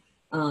apply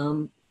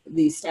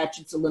the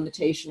statutes of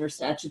limitation or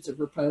statutes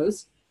of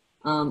repose.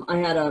 I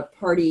had a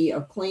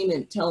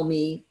claimant tell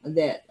me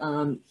that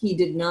he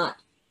did not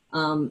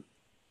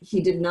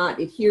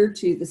adhere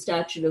to the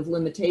statute of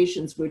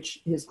limitations,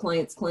 which his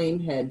client's claim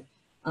had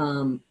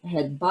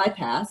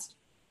bypassed,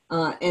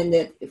 and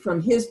that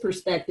from his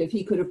perspective,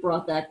 he could have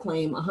brought that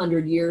claim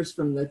 100 years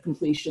from the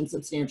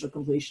substantial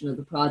completion of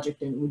the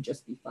project, and it would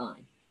just be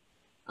fine.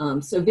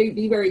 So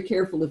be very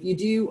careful. If you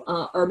do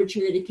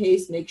arbitrate a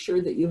case, make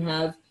sure that you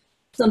have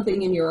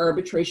something in your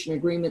arbitration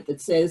agreement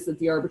that says that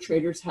the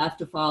arbitrators have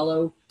to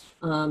follow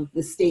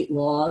the state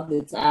law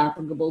that's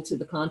applicable to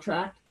the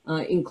contract,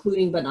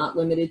 including but not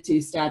limited to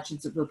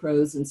statutes of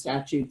repose and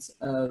statutes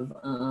of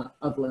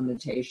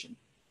limitation.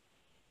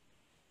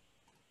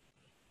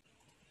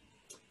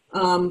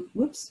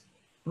 Whoops,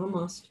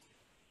 almost.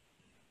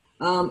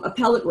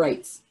 Appellate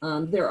rights.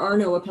 There are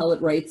no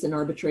appellate rights in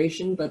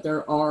arbitration, but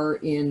there are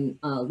in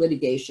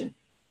litigation.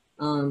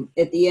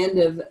 At the end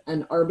of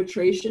an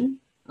arbitration,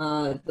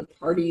 the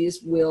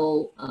parties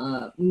will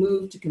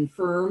move to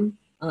confirm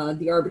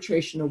the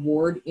arbitration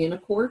award in a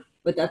court,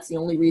 but that's the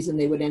only reason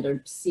they would end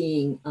up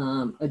seeing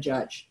a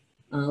judge.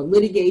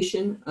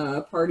 Litigation,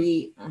 a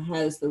party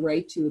has the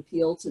right to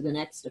appeal to the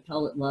next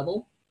appellate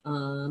level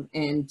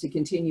and to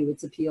continue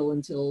its appeal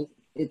until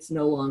it's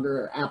no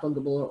longer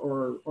applicable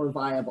or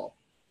viable.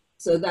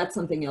 So that's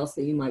something else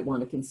that you might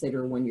want to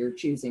consider when you're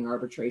choosing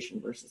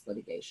arbitration versus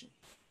litigation.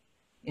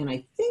 And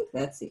I think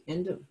that's the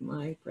end of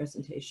my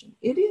presentation.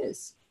 It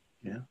is.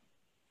 Yeah.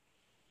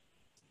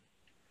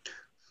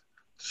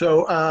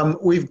 So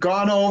we've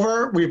gone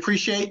over. We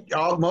appreciate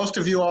most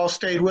of you all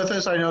stayed with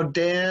us. I know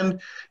Dan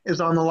is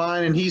on the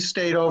line and he's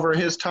stayed over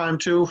his time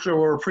too. So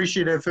we're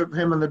appreciative of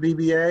him and the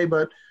BBA,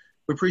 but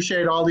we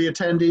appreciate all the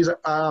attendees.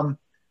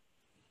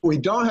 We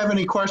don't have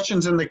any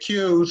questions in the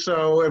queue,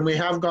 so, and we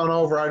have gone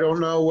over. I don't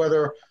know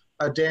whether,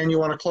 Dan, you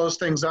want to close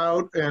things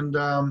out? And,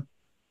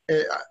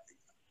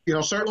 you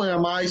know, certainly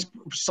on my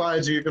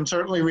side, you can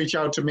certainly reach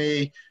out to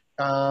me,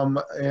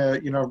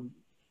 you know,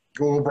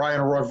 Google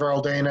Brian or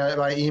Verl Dana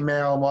by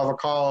email, and we'll have a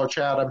call or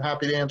chat. I'm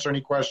happy to answer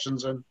any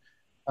questions. And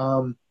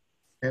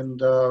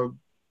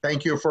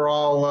thank you for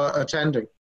all attending.